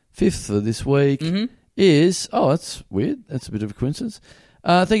 5th for this week is... Oh, that's weird. That's a bit of a coincidence.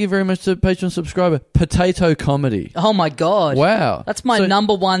 Thank you very much to Patreon subscriber, Potato Comedy. Oh, my God. Wow. That's my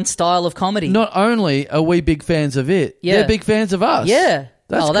number one style of comedy. Not only are we big fans of it, they're big fans of us. Yeah.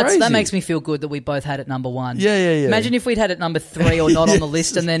 That's crazy. That makes me feel good that we both had it number one. Yeah. Imagine if we'd had it number 3 or not on the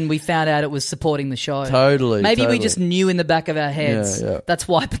list, and then we found out it was supporting the show. Totally. Maybe we just knew in the back of our heads. Yeah. That's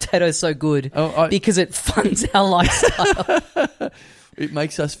why Potato's so good, because it funds our lifestyle. It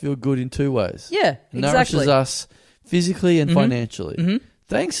makes us feel good in 2 ways. Yeah, exactly. Nourishes us physically and financially. Mm-hmm.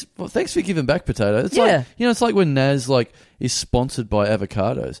 Thanks for giving back, Potato. It's like, it's like when Naz is sponsored by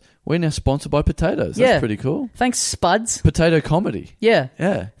avocados. We're now sponsored by potatoes. That's pretty cool. Thanks, Spuds. Potato Comedy. Yeah.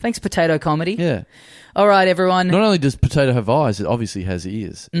 Yeah. Thanks, Potato Comedy. Yeah. All right, everyone. Not only does Potato have eyes, it obviously has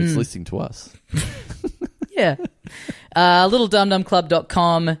ears. It's listening to us. Yeah.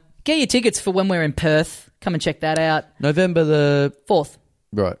 LittleDumDumClub.com. Get your tickets for when we're in Perth. Come and check that out. November the 4th.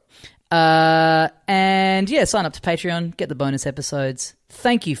 Right. And sign up to Patreon. Get the bonus episodes.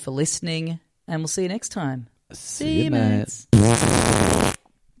 Thank you for listening, and we'll see you next time. See you, mates.